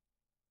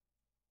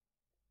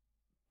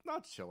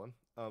 not chilling.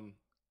 You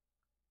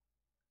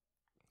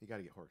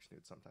gotta get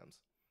hork-snooed sometimes.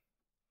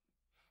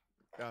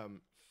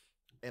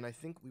 And I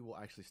think we will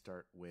actually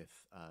start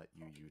with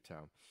you,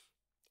 Yuto.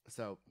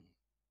 So,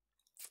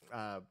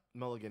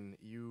 Mulligan,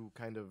 you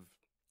kind of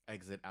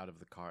exit out of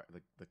the car,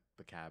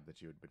 the cab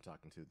that you had been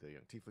talking to the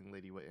young tiefling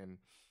lady in,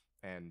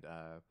 and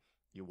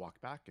you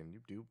walk back, and you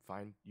do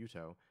find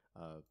Yuto.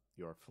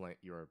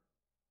 You're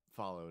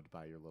followed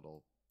by your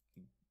little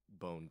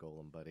bone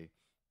golem buddy.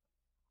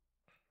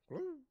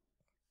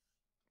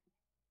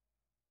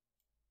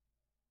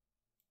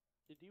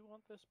 Did you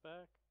want this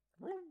back?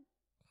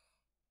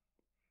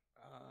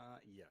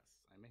 Yes,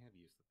 I may have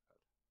used that.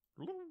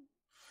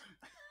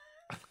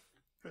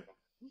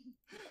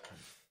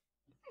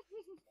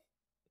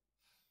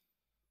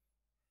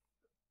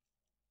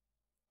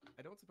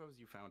 I don't suppose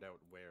you found out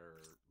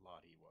where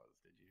Lottie was,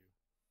 did you?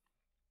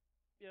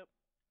 Yep.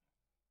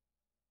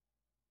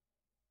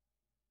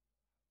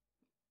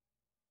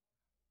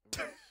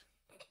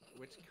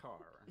 Which car?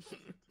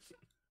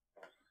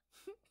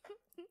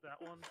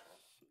 That one.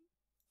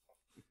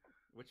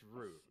 Which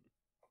route?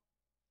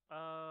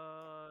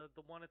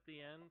 The one at the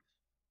end.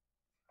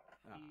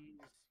 Ah.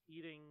 He's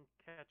eating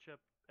ketchup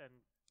and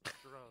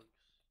drugs.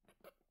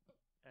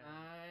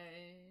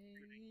 And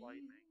shooting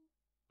lightning.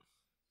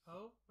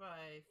 Hope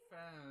I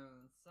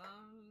found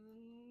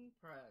some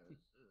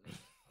prizes.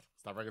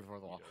 Stop breaking the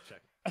fourth wall.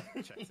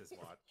 Checks his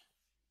watch.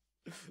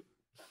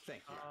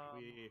 Thank you.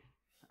 We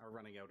are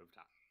running out of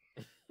time.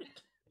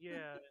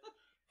 Yeah.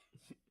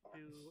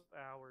 2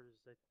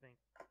 hours, I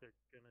think they're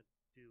gonna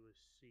do a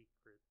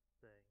secret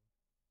thing.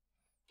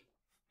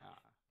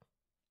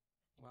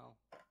 Well,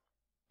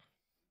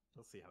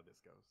 we'll see how this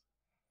goes.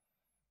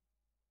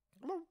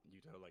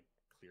 Yuto like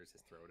clears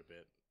his throat a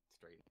bit,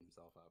 straightens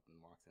himself up,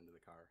 and walks into the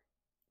car.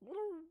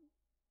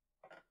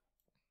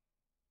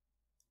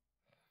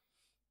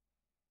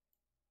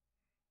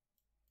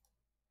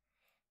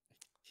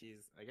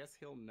 I guess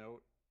he'll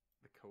note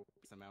the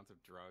copious amounts of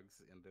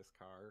drugs in this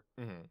car,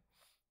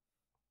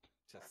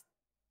 just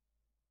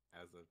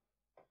as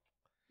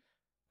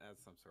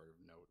some sort of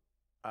note.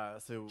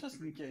 So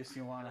just in case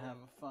you want to have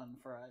a fun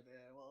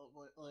Friday a little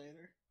bit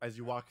later. As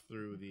you walk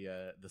through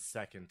the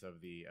second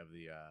of the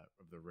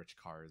rich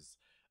cars,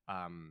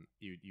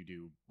 you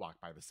do walk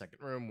by the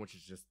second room, which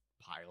is just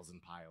piles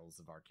and piles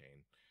of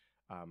arcane.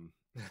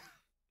 Magic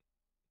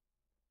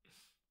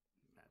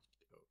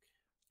oak.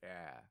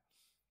 Yeah.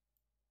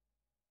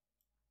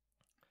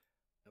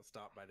 He'll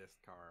stop by this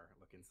car,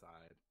 look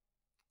inside.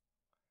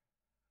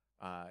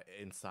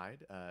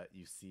 Inside,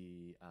 you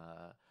see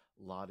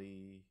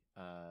Lottie,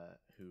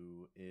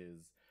 who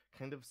is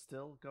kind of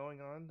still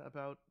going on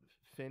about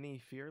Finny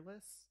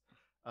Fearless,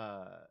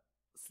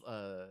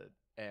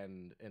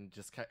 and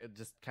just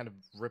kind of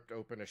ripped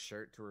open a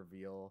shirt to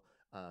reveal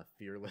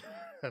Fearless,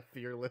 a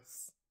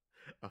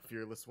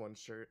Fearless One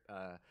shirt.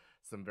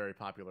 Some very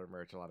popular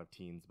merch, a lot of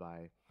teens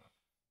buy.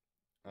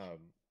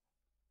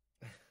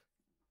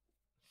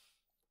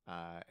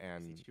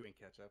 And is he chewing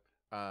ketchup?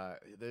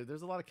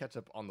 There's a lot of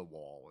ketchup on the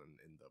wall and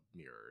in the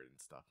mirror and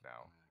stuff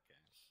now. Okay.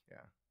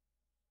 Yeah.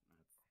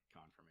 That's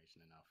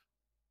confirmation enough.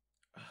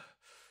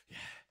 Yeah.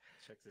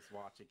 Checks his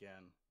watch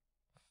again.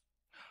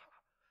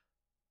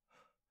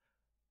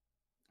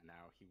 And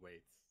now he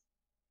waits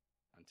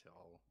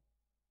until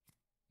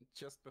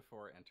just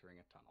before entering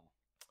a tunnel.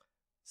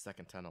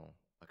 Second tunnel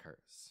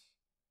occurs.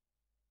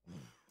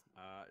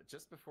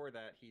 Just before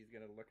that, he's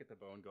going to look at the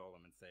bone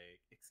golem and say,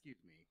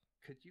 "Excuse me,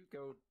 could you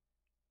go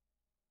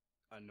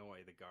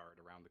annoy the guard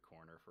around the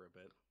corner for a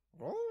bit?"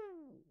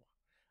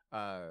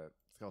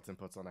 Skeleton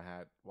puts on a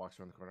hat, walks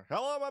around the corner.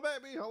 "Hello, my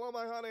baby. Hello,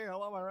 my honey.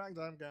 Hello, my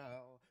ragtime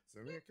gal.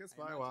 Send me a kiss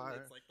by wire.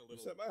 It's like the little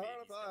Set my heart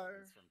on baby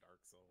fire." skeletons from Dark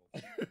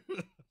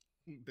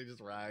Souls. They just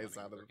rise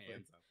out of the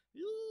hands up.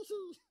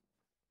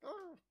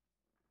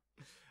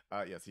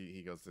 Yes,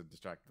 he goes to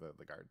distract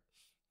the guard.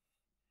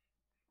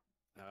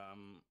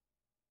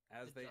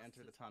 As they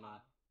enter the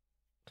tunnel,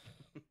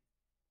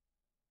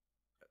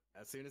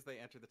 as soon as they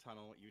enter the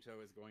tunnel,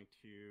 Yuto is going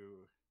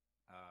to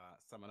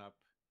summon up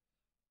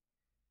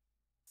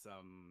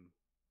some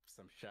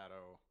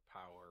shadow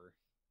power,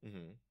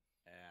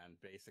 and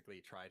basically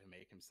try to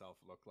make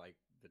himself look like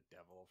the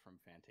devil from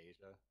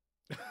Fantasia.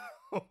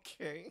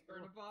 Okay.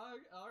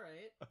 Bernabog?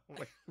 Alright.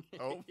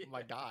 Oh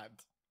my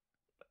god.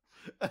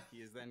 He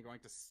is then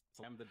going to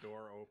slam the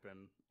door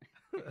open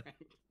and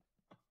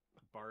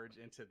barge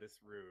into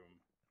this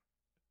room.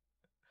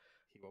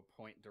 He will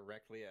point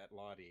directly at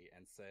Lottie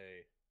and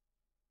say,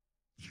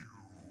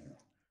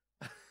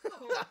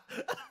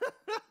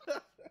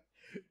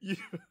 You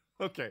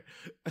okay.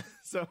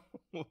 So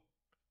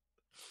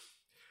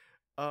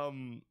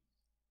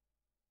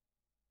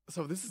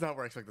so this is not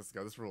where I expect this to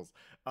go. This rules.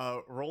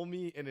 Roll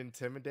me an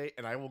intimidate,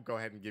 and I will go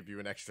ahead and give you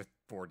an extra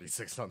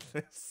 4d6 on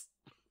this.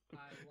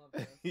 I love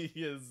this. He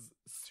is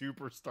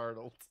super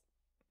startled.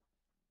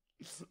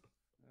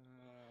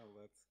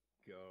 let's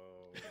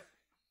go.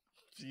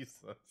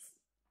 Jesus.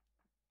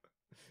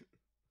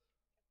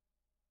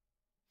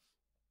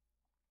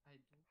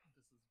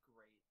 This is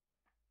great.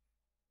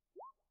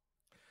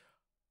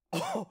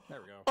 Oh,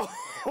 there we go.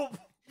 Oh.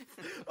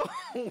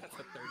 That's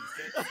a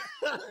 36.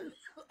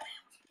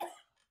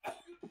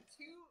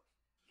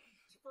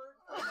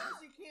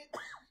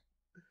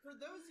 For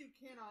those who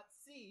cannot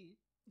see,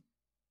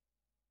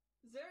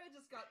 Zara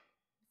just got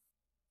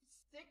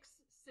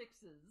 6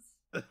 6s.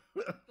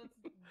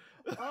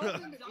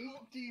 That's an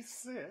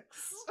 8d6.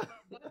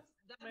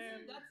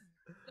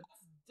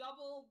 That's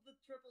double the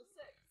triple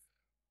 6.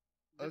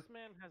 This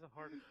man has a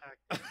heart attack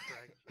and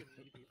dragged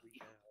immediately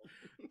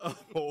down.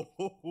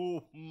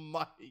 Oh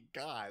my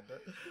god.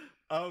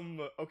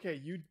 Okay,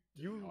 you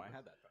Oh, I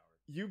had that power.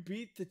 You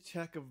beat the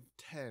check of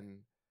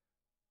 10.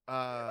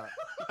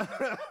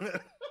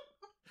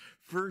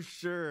 For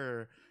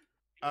sure.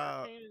 The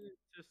arcane in his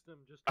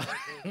system just goes off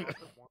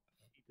at once.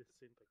 He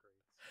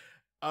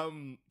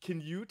disintegrates. Can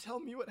you tell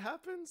me what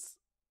happens?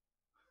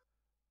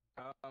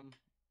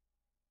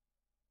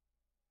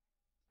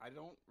 I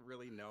don't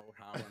really know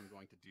how I'm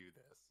going to do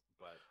this,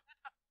 but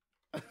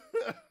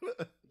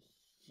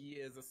He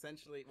is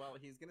essentially, well,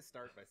 he's going to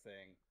start by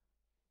saying,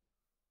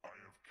 I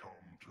have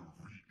come to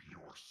reap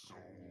your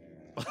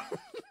soul.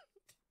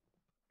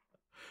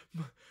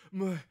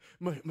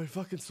 my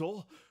fucking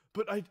soul?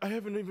 But I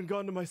haven't even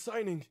gone to my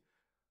signing.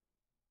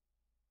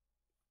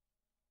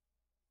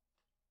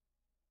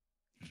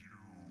 You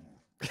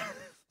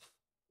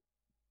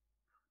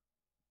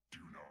do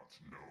not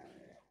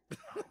know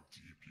how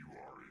deep you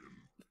are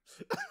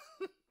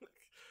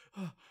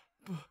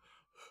in.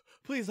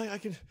 Please, I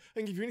can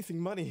give you anything.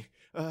 Money.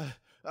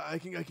 I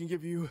can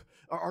give you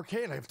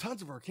arcane. I have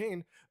tons of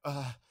arcane.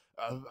 I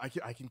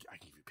can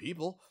give you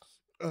people.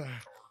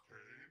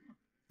 Arcane?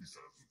 He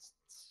says it's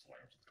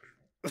slams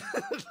the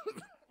table.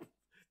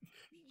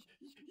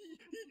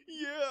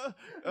 Yeah.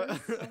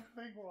 There's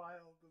something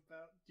wild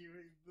about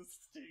doing the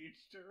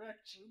stage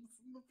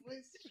directions in the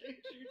PlayStation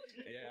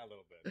game. yeah, a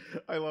little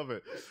bit. I love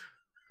it.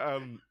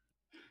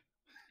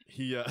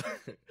 He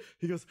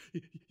he goes,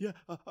 yeah,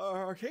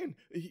 arcane.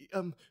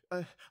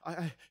 I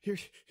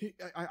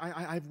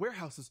have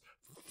warehouses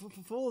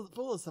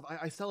full of stuff.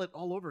 I sell it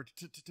all over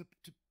to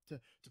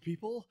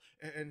people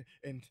and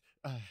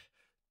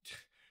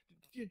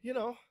you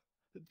know.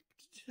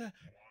 Why do you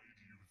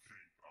think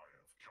I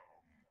have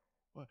come?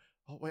 What?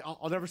 Oh wait,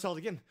 I'll never sell it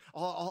again.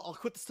 I'll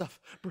quit the stuff.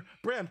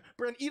 Bran,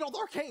 eat all the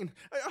arcane.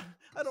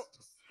 I don't.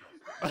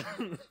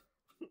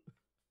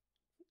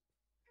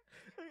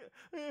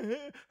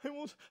 I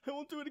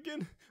won't do it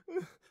again.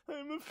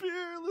 I'm a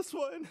fearless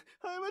one.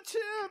 I'm a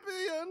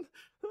champion.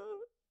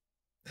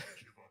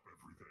 Give up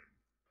everything.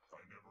 I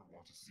never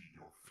want to see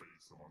your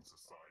face among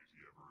society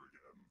ever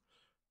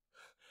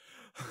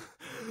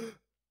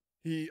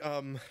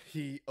again.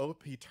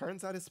 He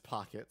turns out his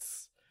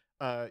pockets.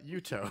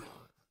 Yuto.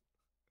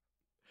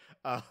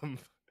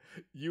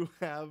 You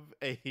have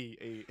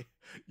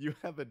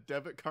a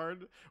debit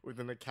card with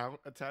an account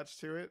attached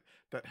to it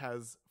that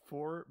has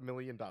 $4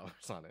 million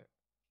on it.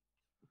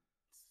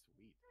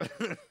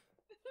 Sweet.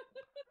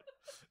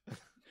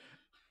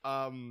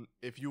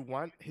 If you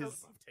want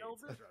his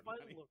Elder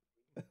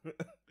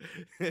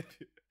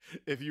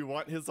if you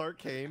want his I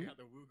arcane, got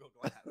the Woogle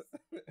glass.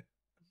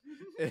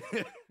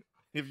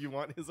 if you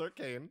want his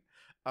arcane,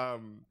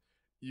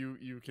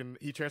 you can.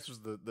 He transfers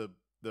the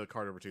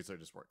card over to you, so it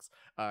just works.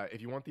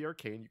 If you want the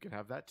arcane, you can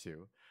have that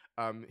too.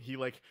 He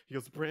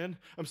goes, Bran,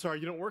 I'm sorry,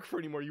 you don't work for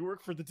anymore. You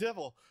work for the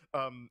devil.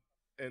 And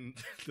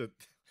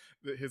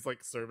his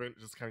servant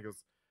just kind of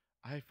goes,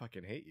 I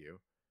fucking hate you.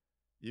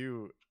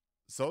 You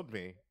sold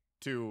me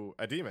to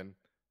a demon.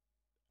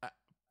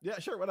 Yeah,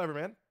 sure, whatever,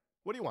 man.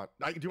 What do you want?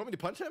 Do you want me to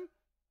punch him?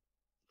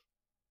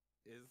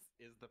 Is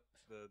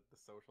the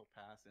social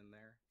pass in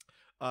there?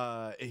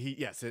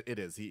 Yes, it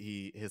is.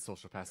 His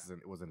social pass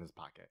was in his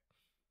pocket.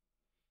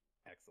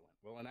 Excellent.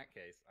 Well, in that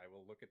case, I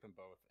will look at them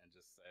both and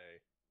just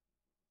say,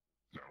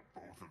 Now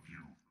both of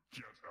you,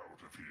 get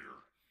out of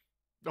here.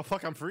 Oh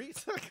fuck, I'm free.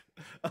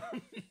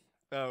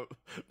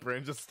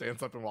 Bran just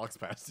stands up and walks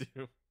past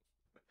you.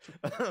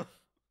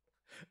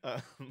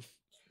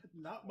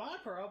 Not my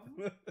problem.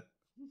 Bobby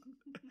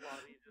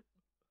just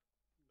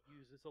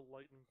uses a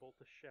lightning bolt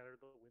to shatter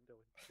the window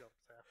and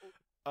jumps out.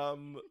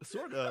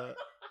 Sorta.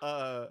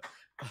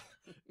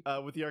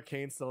 With the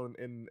arcane still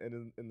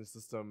in the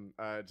system,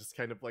 just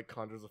kind of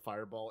conjures a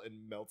fireball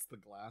and melts the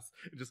glass.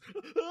 And just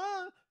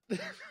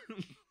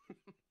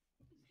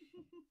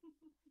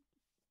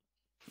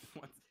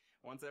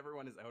once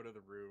everyone is out of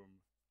the room,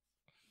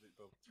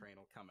 the train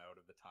will come out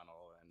of the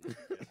tunnel, and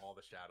all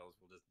the shadows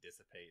will just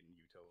dissipate, and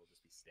Yuto will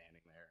just be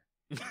standing there,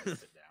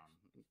 sit down,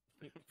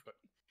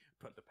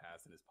 put the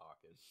pass in his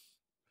pocket.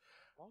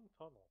 Long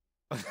tunnel.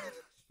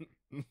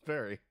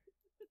 Very.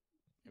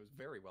 It was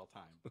very well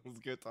timed. It was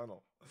a good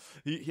tunnel.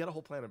 He had a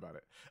whole plan about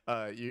it.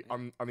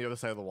 On the other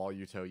side of the wall,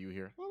 Yuto, you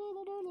hear.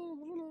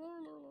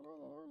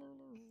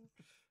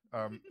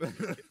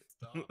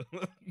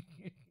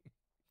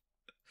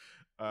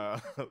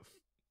 Stop.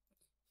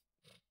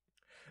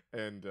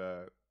 And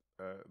the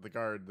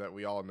guard that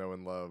we all know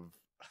and love,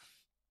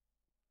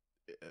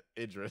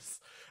 Idris,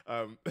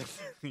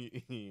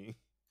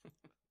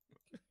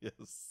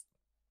 yes,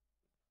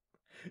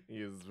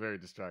 he is very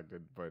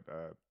distracted, but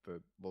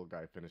the little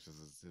guy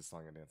finishes his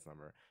song and dance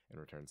number and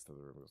returns to the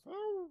room and goes,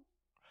 oh!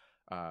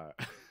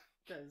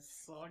 That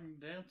song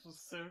and dance was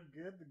so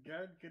good, the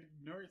guard could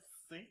ignore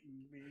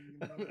Satan being in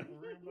the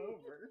room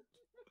over.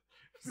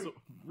 So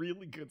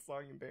really good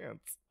song and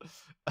dance.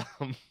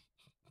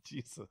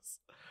 Jesus.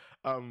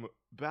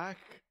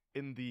 Back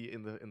in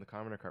the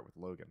commoner cart with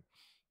Logan,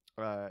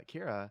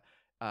 Kira.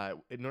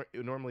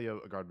 Normally a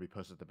guard would be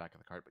posted at the back of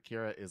the cart, but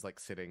Kira is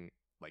sitting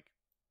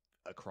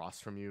across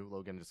from you,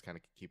 Logan, just kind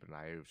of keeping an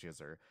eye out. She has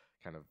her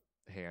kind of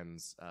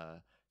hands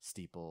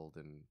steepled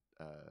and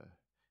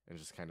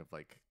just kind of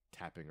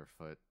tapping her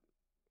foot.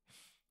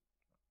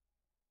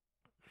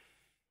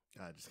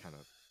 Just kind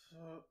of.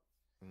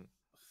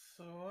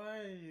 So why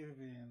are you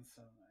being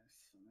so nice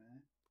to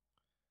me?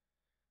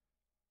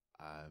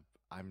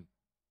 I'm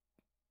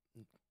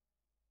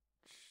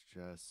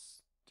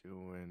just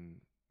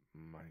doing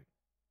my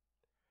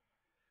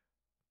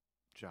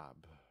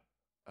job.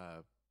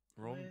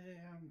 Roll. Lady,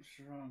 I'm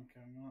drunk.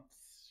 I'm not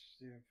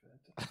stupid.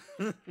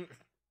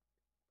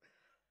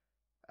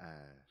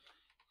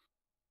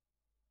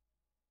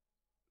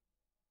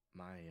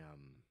 My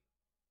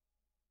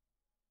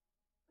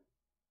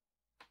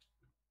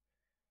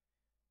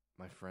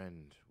my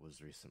friend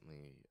was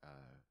recently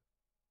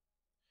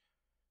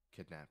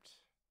kidnapped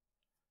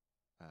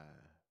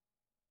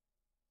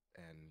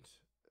and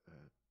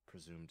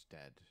presumed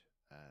dead.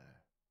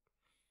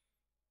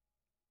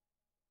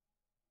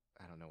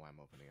 I don't know why I'm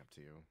opening up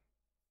to you.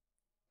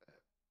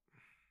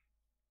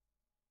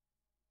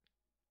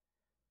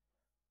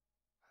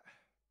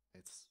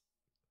 It's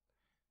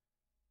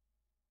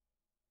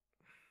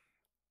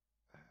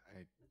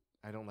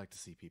I don't like to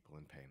see people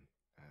in pain.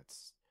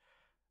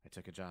 I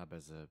took a job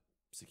as a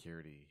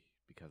security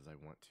because I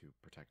want to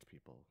protect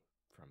people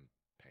from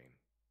pain.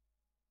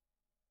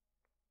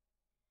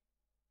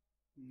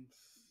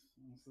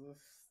 Is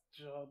this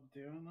job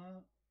doing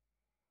that?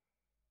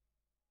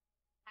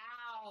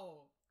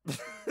 Ow!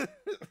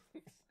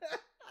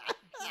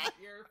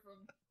 Hear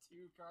from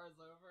 2 cars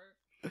over.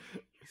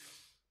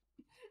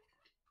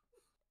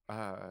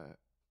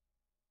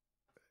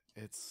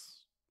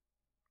 It's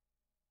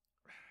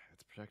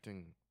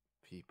protecting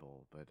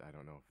people, but I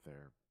don't know if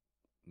they're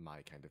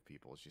my kind of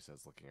people. She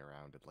says, looking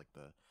around at like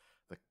the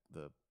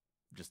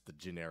just the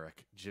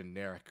generic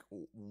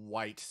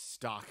white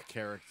stock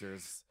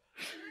characters.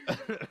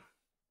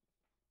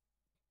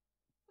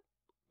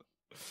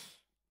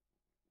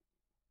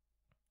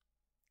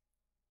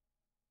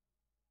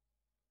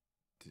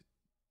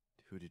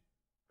 Who did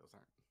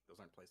Those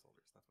aren't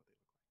placeholders. That's what they look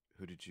like.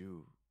 Who did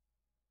you?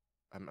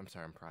 I'm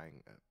sorry. I'm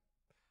prying.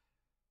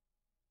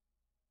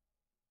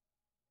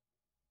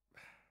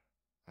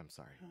 I'm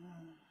sorry.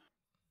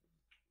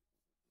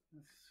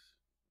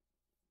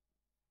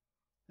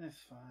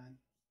 It's fine.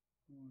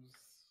 I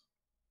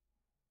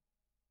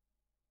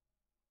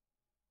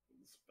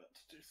was about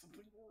to do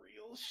something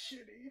real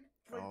shitty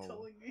by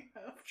telling me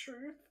half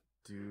truth.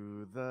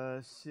 Do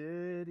the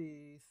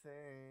shitty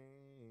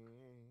thing.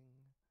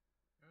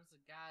 There was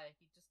a guy.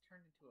 He just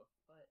turned into a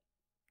foot.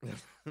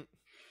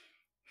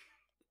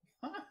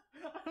 I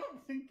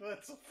don't think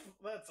that's a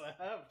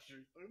half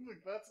truth. I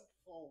think that's a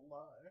full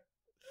lie.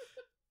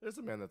 There's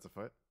a man that's a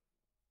foot.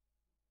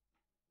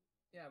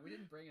 Yeah, we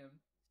didn't bring him.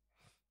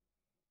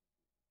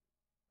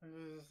 It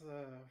was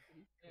a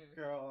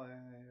girl I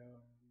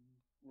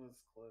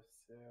was close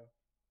to.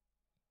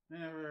 We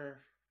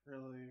never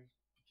really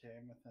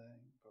became a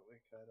thing, but we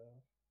could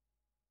have.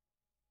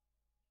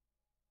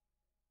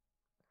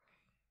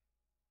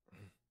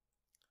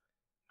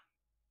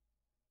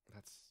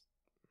 That's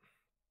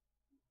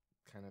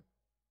kind of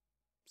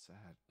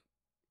sad.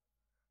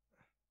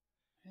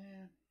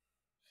 Yeah,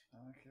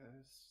 how it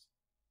goes.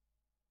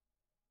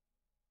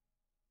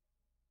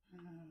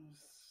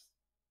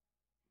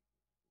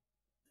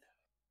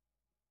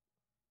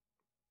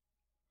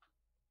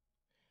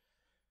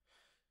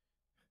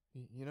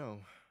 You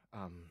know,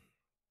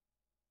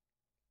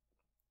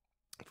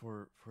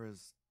 for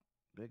as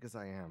big as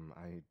I am,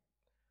 I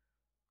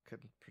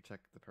couldn't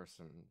protect the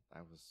person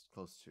I was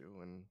close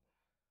to, and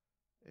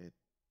it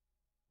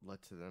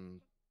led to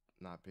them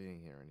not being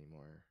here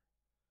anymore.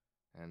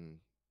 And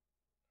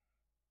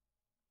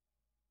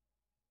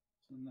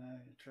so now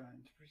you're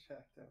trying to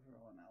protect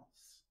everyone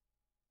else.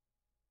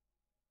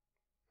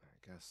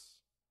 I guess.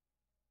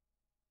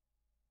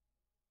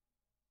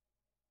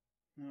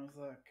 How's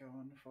that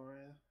going for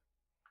you?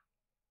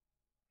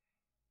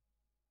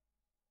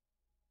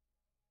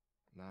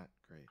 Not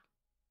great.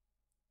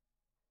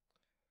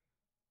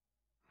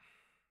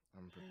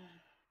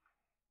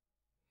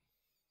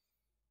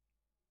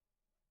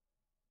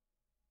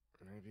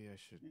 Maybe I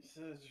should. He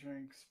says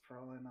drink's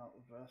probably not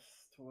the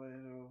best way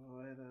to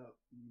avoid it.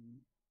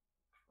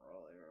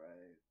 Probably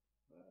right,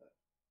 but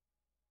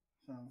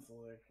sounds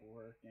like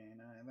work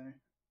ain't either.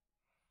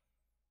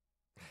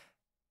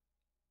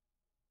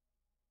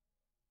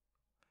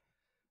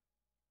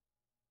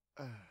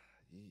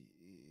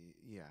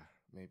 Yeah,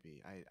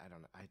 maybe. I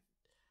don't know.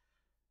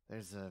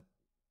 There's a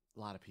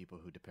lot of people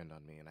who depend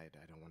on me, and I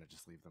don't want to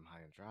just leave them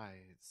high and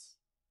dry.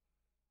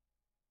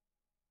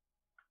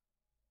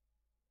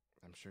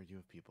 I'm sure you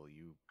have people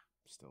you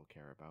still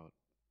care about.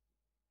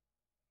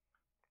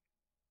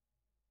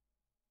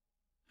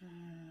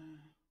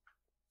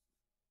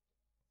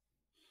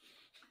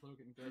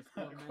 Logan goes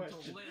through a mental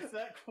list.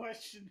 That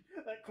question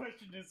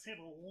has hit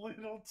a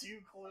little too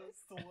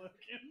close to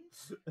Logan.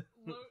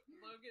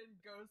 Logan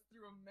goes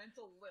through a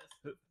mental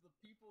list of the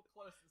people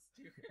closest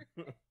to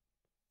her.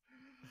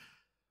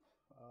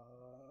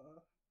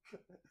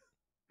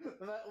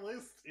 That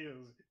list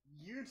is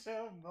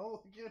Utah,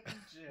 Mulligan,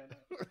 and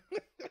Janet.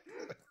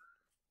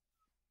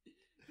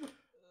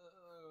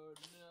 Oh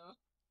no.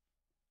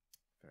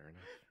 Fair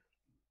enough.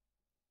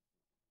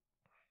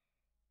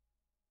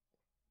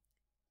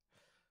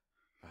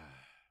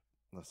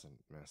 Listen,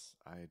 miss,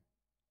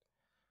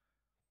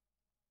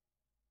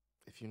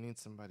 if you need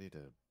somebody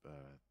to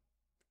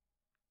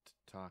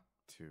talk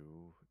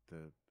to,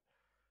 the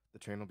the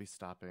train will be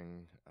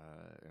stopping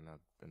in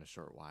a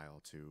short while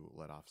to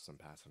let off some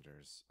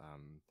passengers.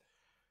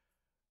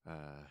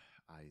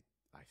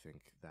 I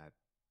think that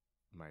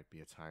might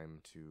be a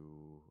time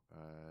to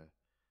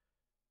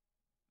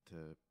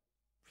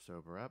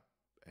sober up,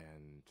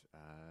 and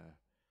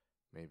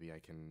maybe I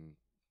can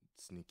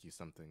sneak you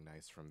something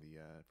nice from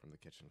the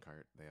kitchen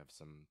cart. They have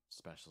some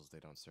specials they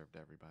don't serve to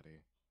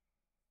everybody.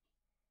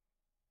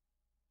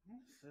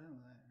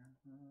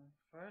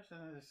 First,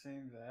 I was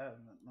saying that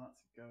and not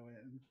to go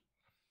in.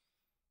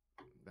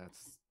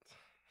 That's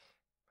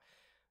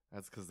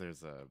because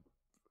there's a.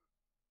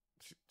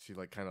 She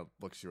like kind of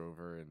looks you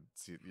over and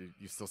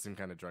you still seem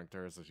kind of drunk to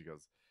her, so she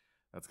goes,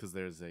 "That's because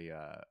there's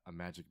a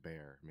magic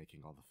bear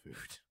making all the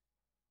food."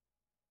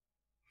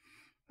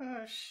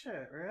 Oh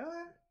shit!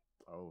 Really?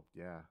 Oh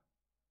yeah.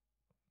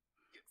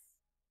 Yes.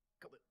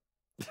 Killed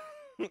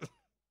it.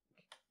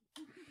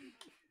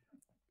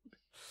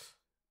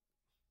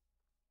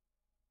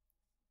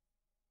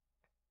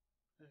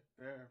 This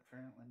bear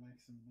apparently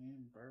makes a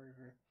mean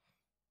burger.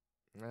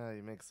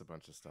 He makes a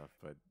bunch of stuff,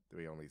 but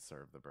we only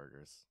serve the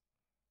burgers.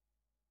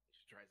 You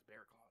should try his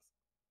bear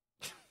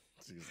claws.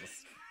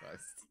 Jesus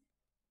Christ.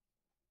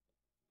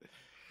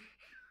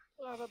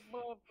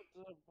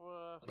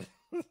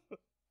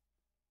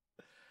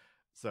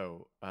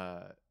 So,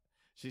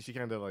 she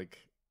kind of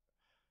like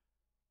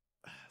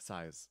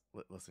sighs.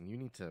 Listen, you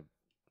need to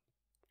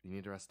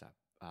rest up.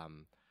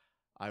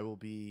 I will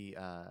be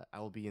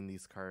in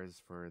these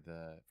cars for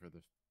the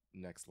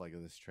next leg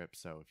of this trip.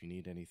 So if you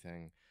need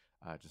anything,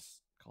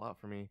 just call out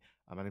for me.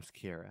 My name's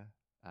Kiera.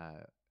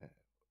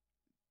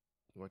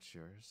 What's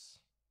yours?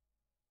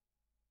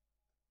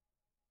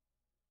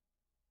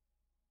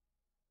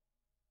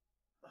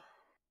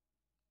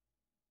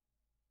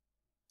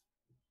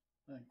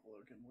 I think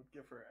Logan would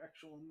give her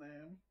actual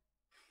name.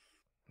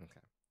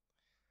 Okay.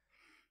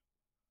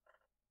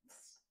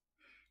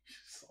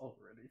 She's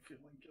already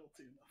feeling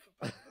guilty enough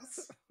about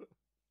this.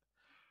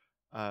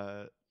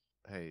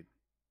 Hey,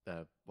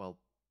 well,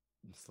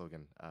 Miss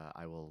Logan,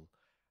 I will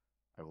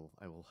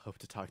hope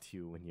to talk to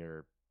you when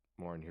you're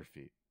more on your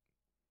feet.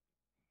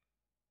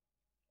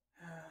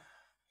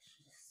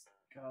 She's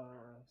gotta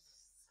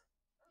rest.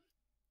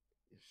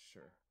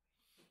 Sure.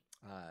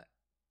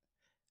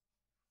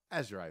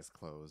 As your eyes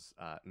close,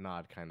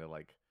 Nod kind of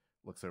like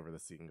looks over the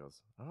seat and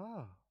goes,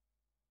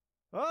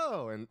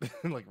 "Oh," and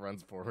like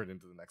runs forward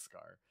into the next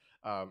car.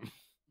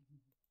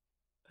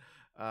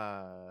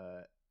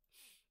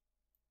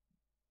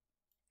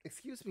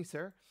 Excuse me,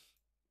 sir.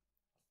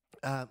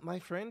 My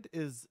friend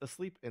is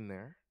asleep in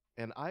there,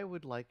 and I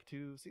would like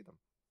to see them.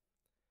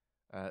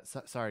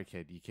 Sorry,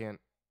 kid, you can't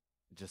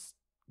just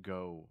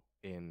go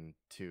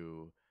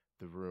into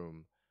the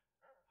room.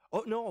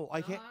 Oh no,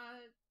 I can't.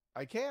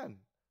 I can.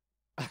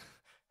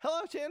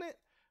 Hello, Janet.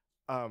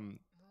 You're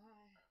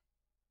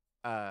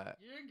a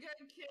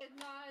good kid,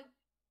 Nod.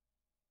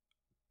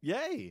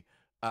 Yay.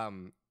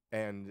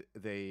 And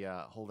they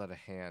hold out a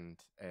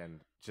hand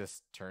and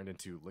just turn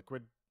into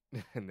liquid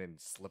and then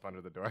slip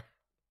under the door.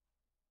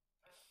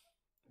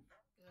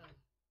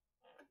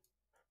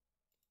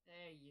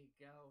 There you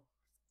go.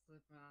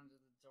 Slipping under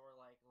the door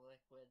like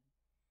liquid.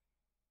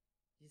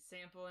 You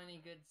sample any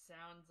good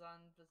sounds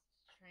on the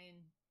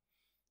train,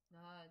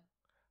 Nod?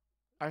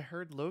 I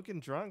heard Logan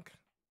drunk.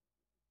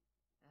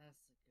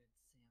 That's a good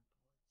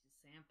sample. Did you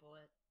sample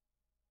it?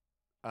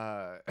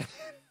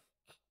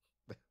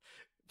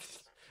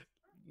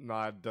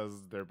 Nod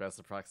does their best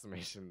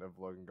approximation of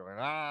Logan going,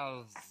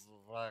 That's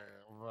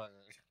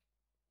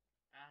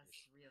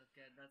real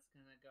good. That's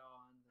gonna go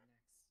on the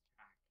next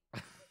track.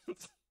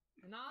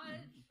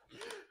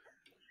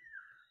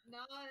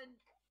 Nod,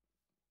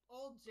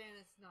 old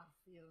Janet's not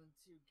feeling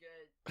too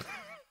good.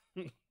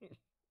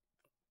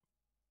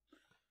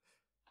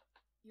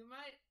 You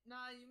might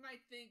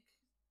think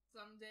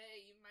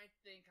someday, you might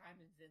think I'm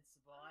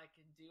invincible. I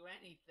can do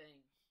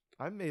anything.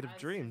 I'm made of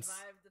dreams.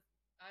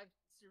 I've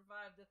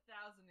survived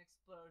 1,000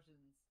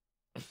 explosions.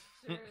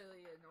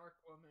 Surely an orc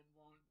woman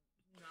won't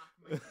knock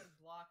my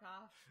block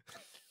off.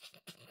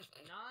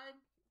 Nod,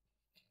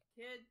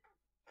 kid,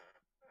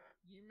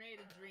 you're made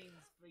of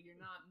dreams, but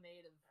you're not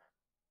made of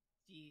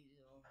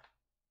steel.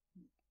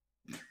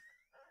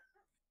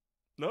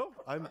 No,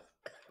 I'm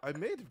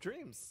made of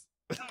dreams.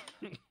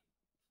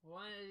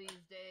 One of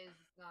these days,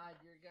 Nod,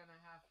 you're gonna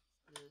have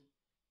to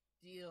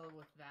deal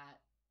with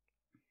that.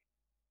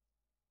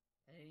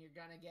 And you're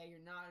gonna get your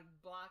Nog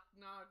block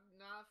Nog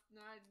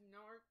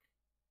Nork.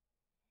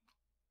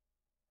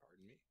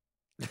 Pardon me?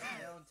 I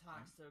don't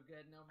talk so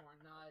good no more,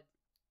 Nod.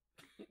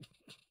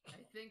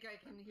 I think I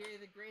can hear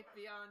the great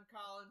beyond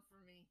calling for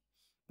me.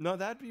 No,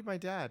 that'd be my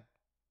dad.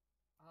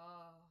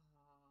 Oh.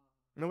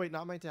 No, wait,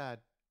 not my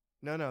dad.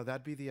 No,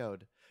 that'd be the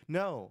Ode.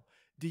 No,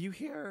 do you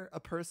hear a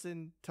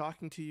person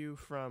talking to you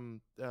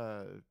from,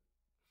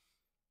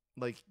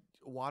 like,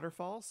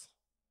 waterfalls?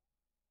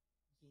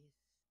 Yes.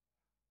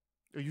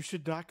 You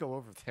should not go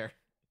over there.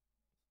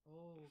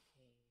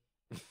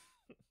 Okay.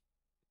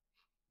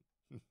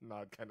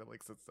 Nod kind of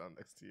like sits down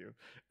next to you,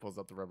 pulls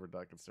up the rubber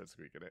duck and starts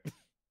squeaking it. That's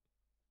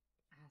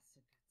a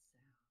good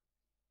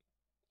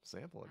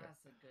sampling it.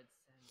 That's a good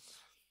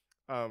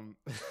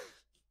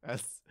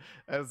sense.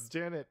 As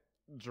Janet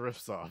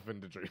drifts off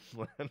into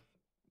dreamland,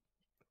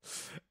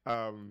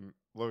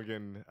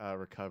 Logan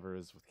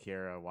recovers with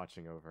Kiera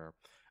watching over.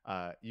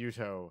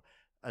 Yuto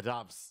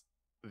adopts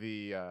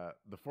the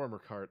former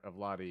cart of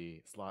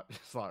Lottie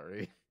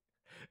Slottery,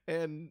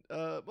 and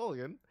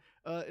Mulligan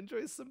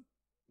enjoys some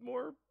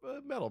more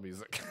metal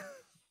music.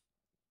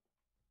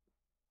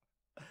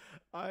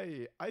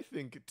 I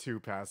think 2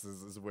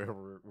 passes is where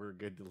we're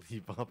good to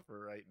leave up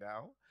for right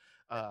now.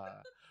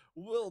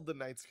 Will the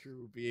Knights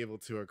crew be able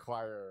to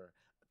acquire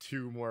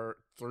 3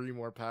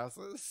 more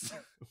passes?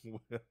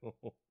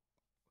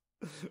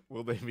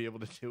 Will they be able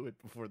to do it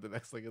before the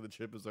next leg of the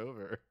trip is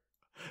over?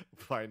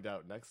 Find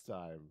out next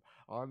time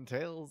on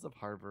Tales of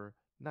Harbor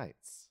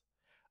Nights.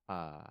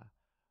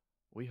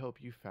 We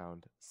hope you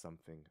found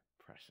something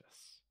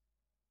precious,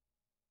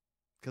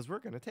 because we're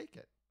gonna take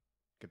it.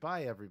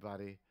 Goodbye,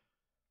 everybody.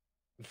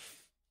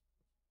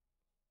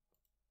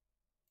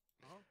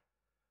 Oh.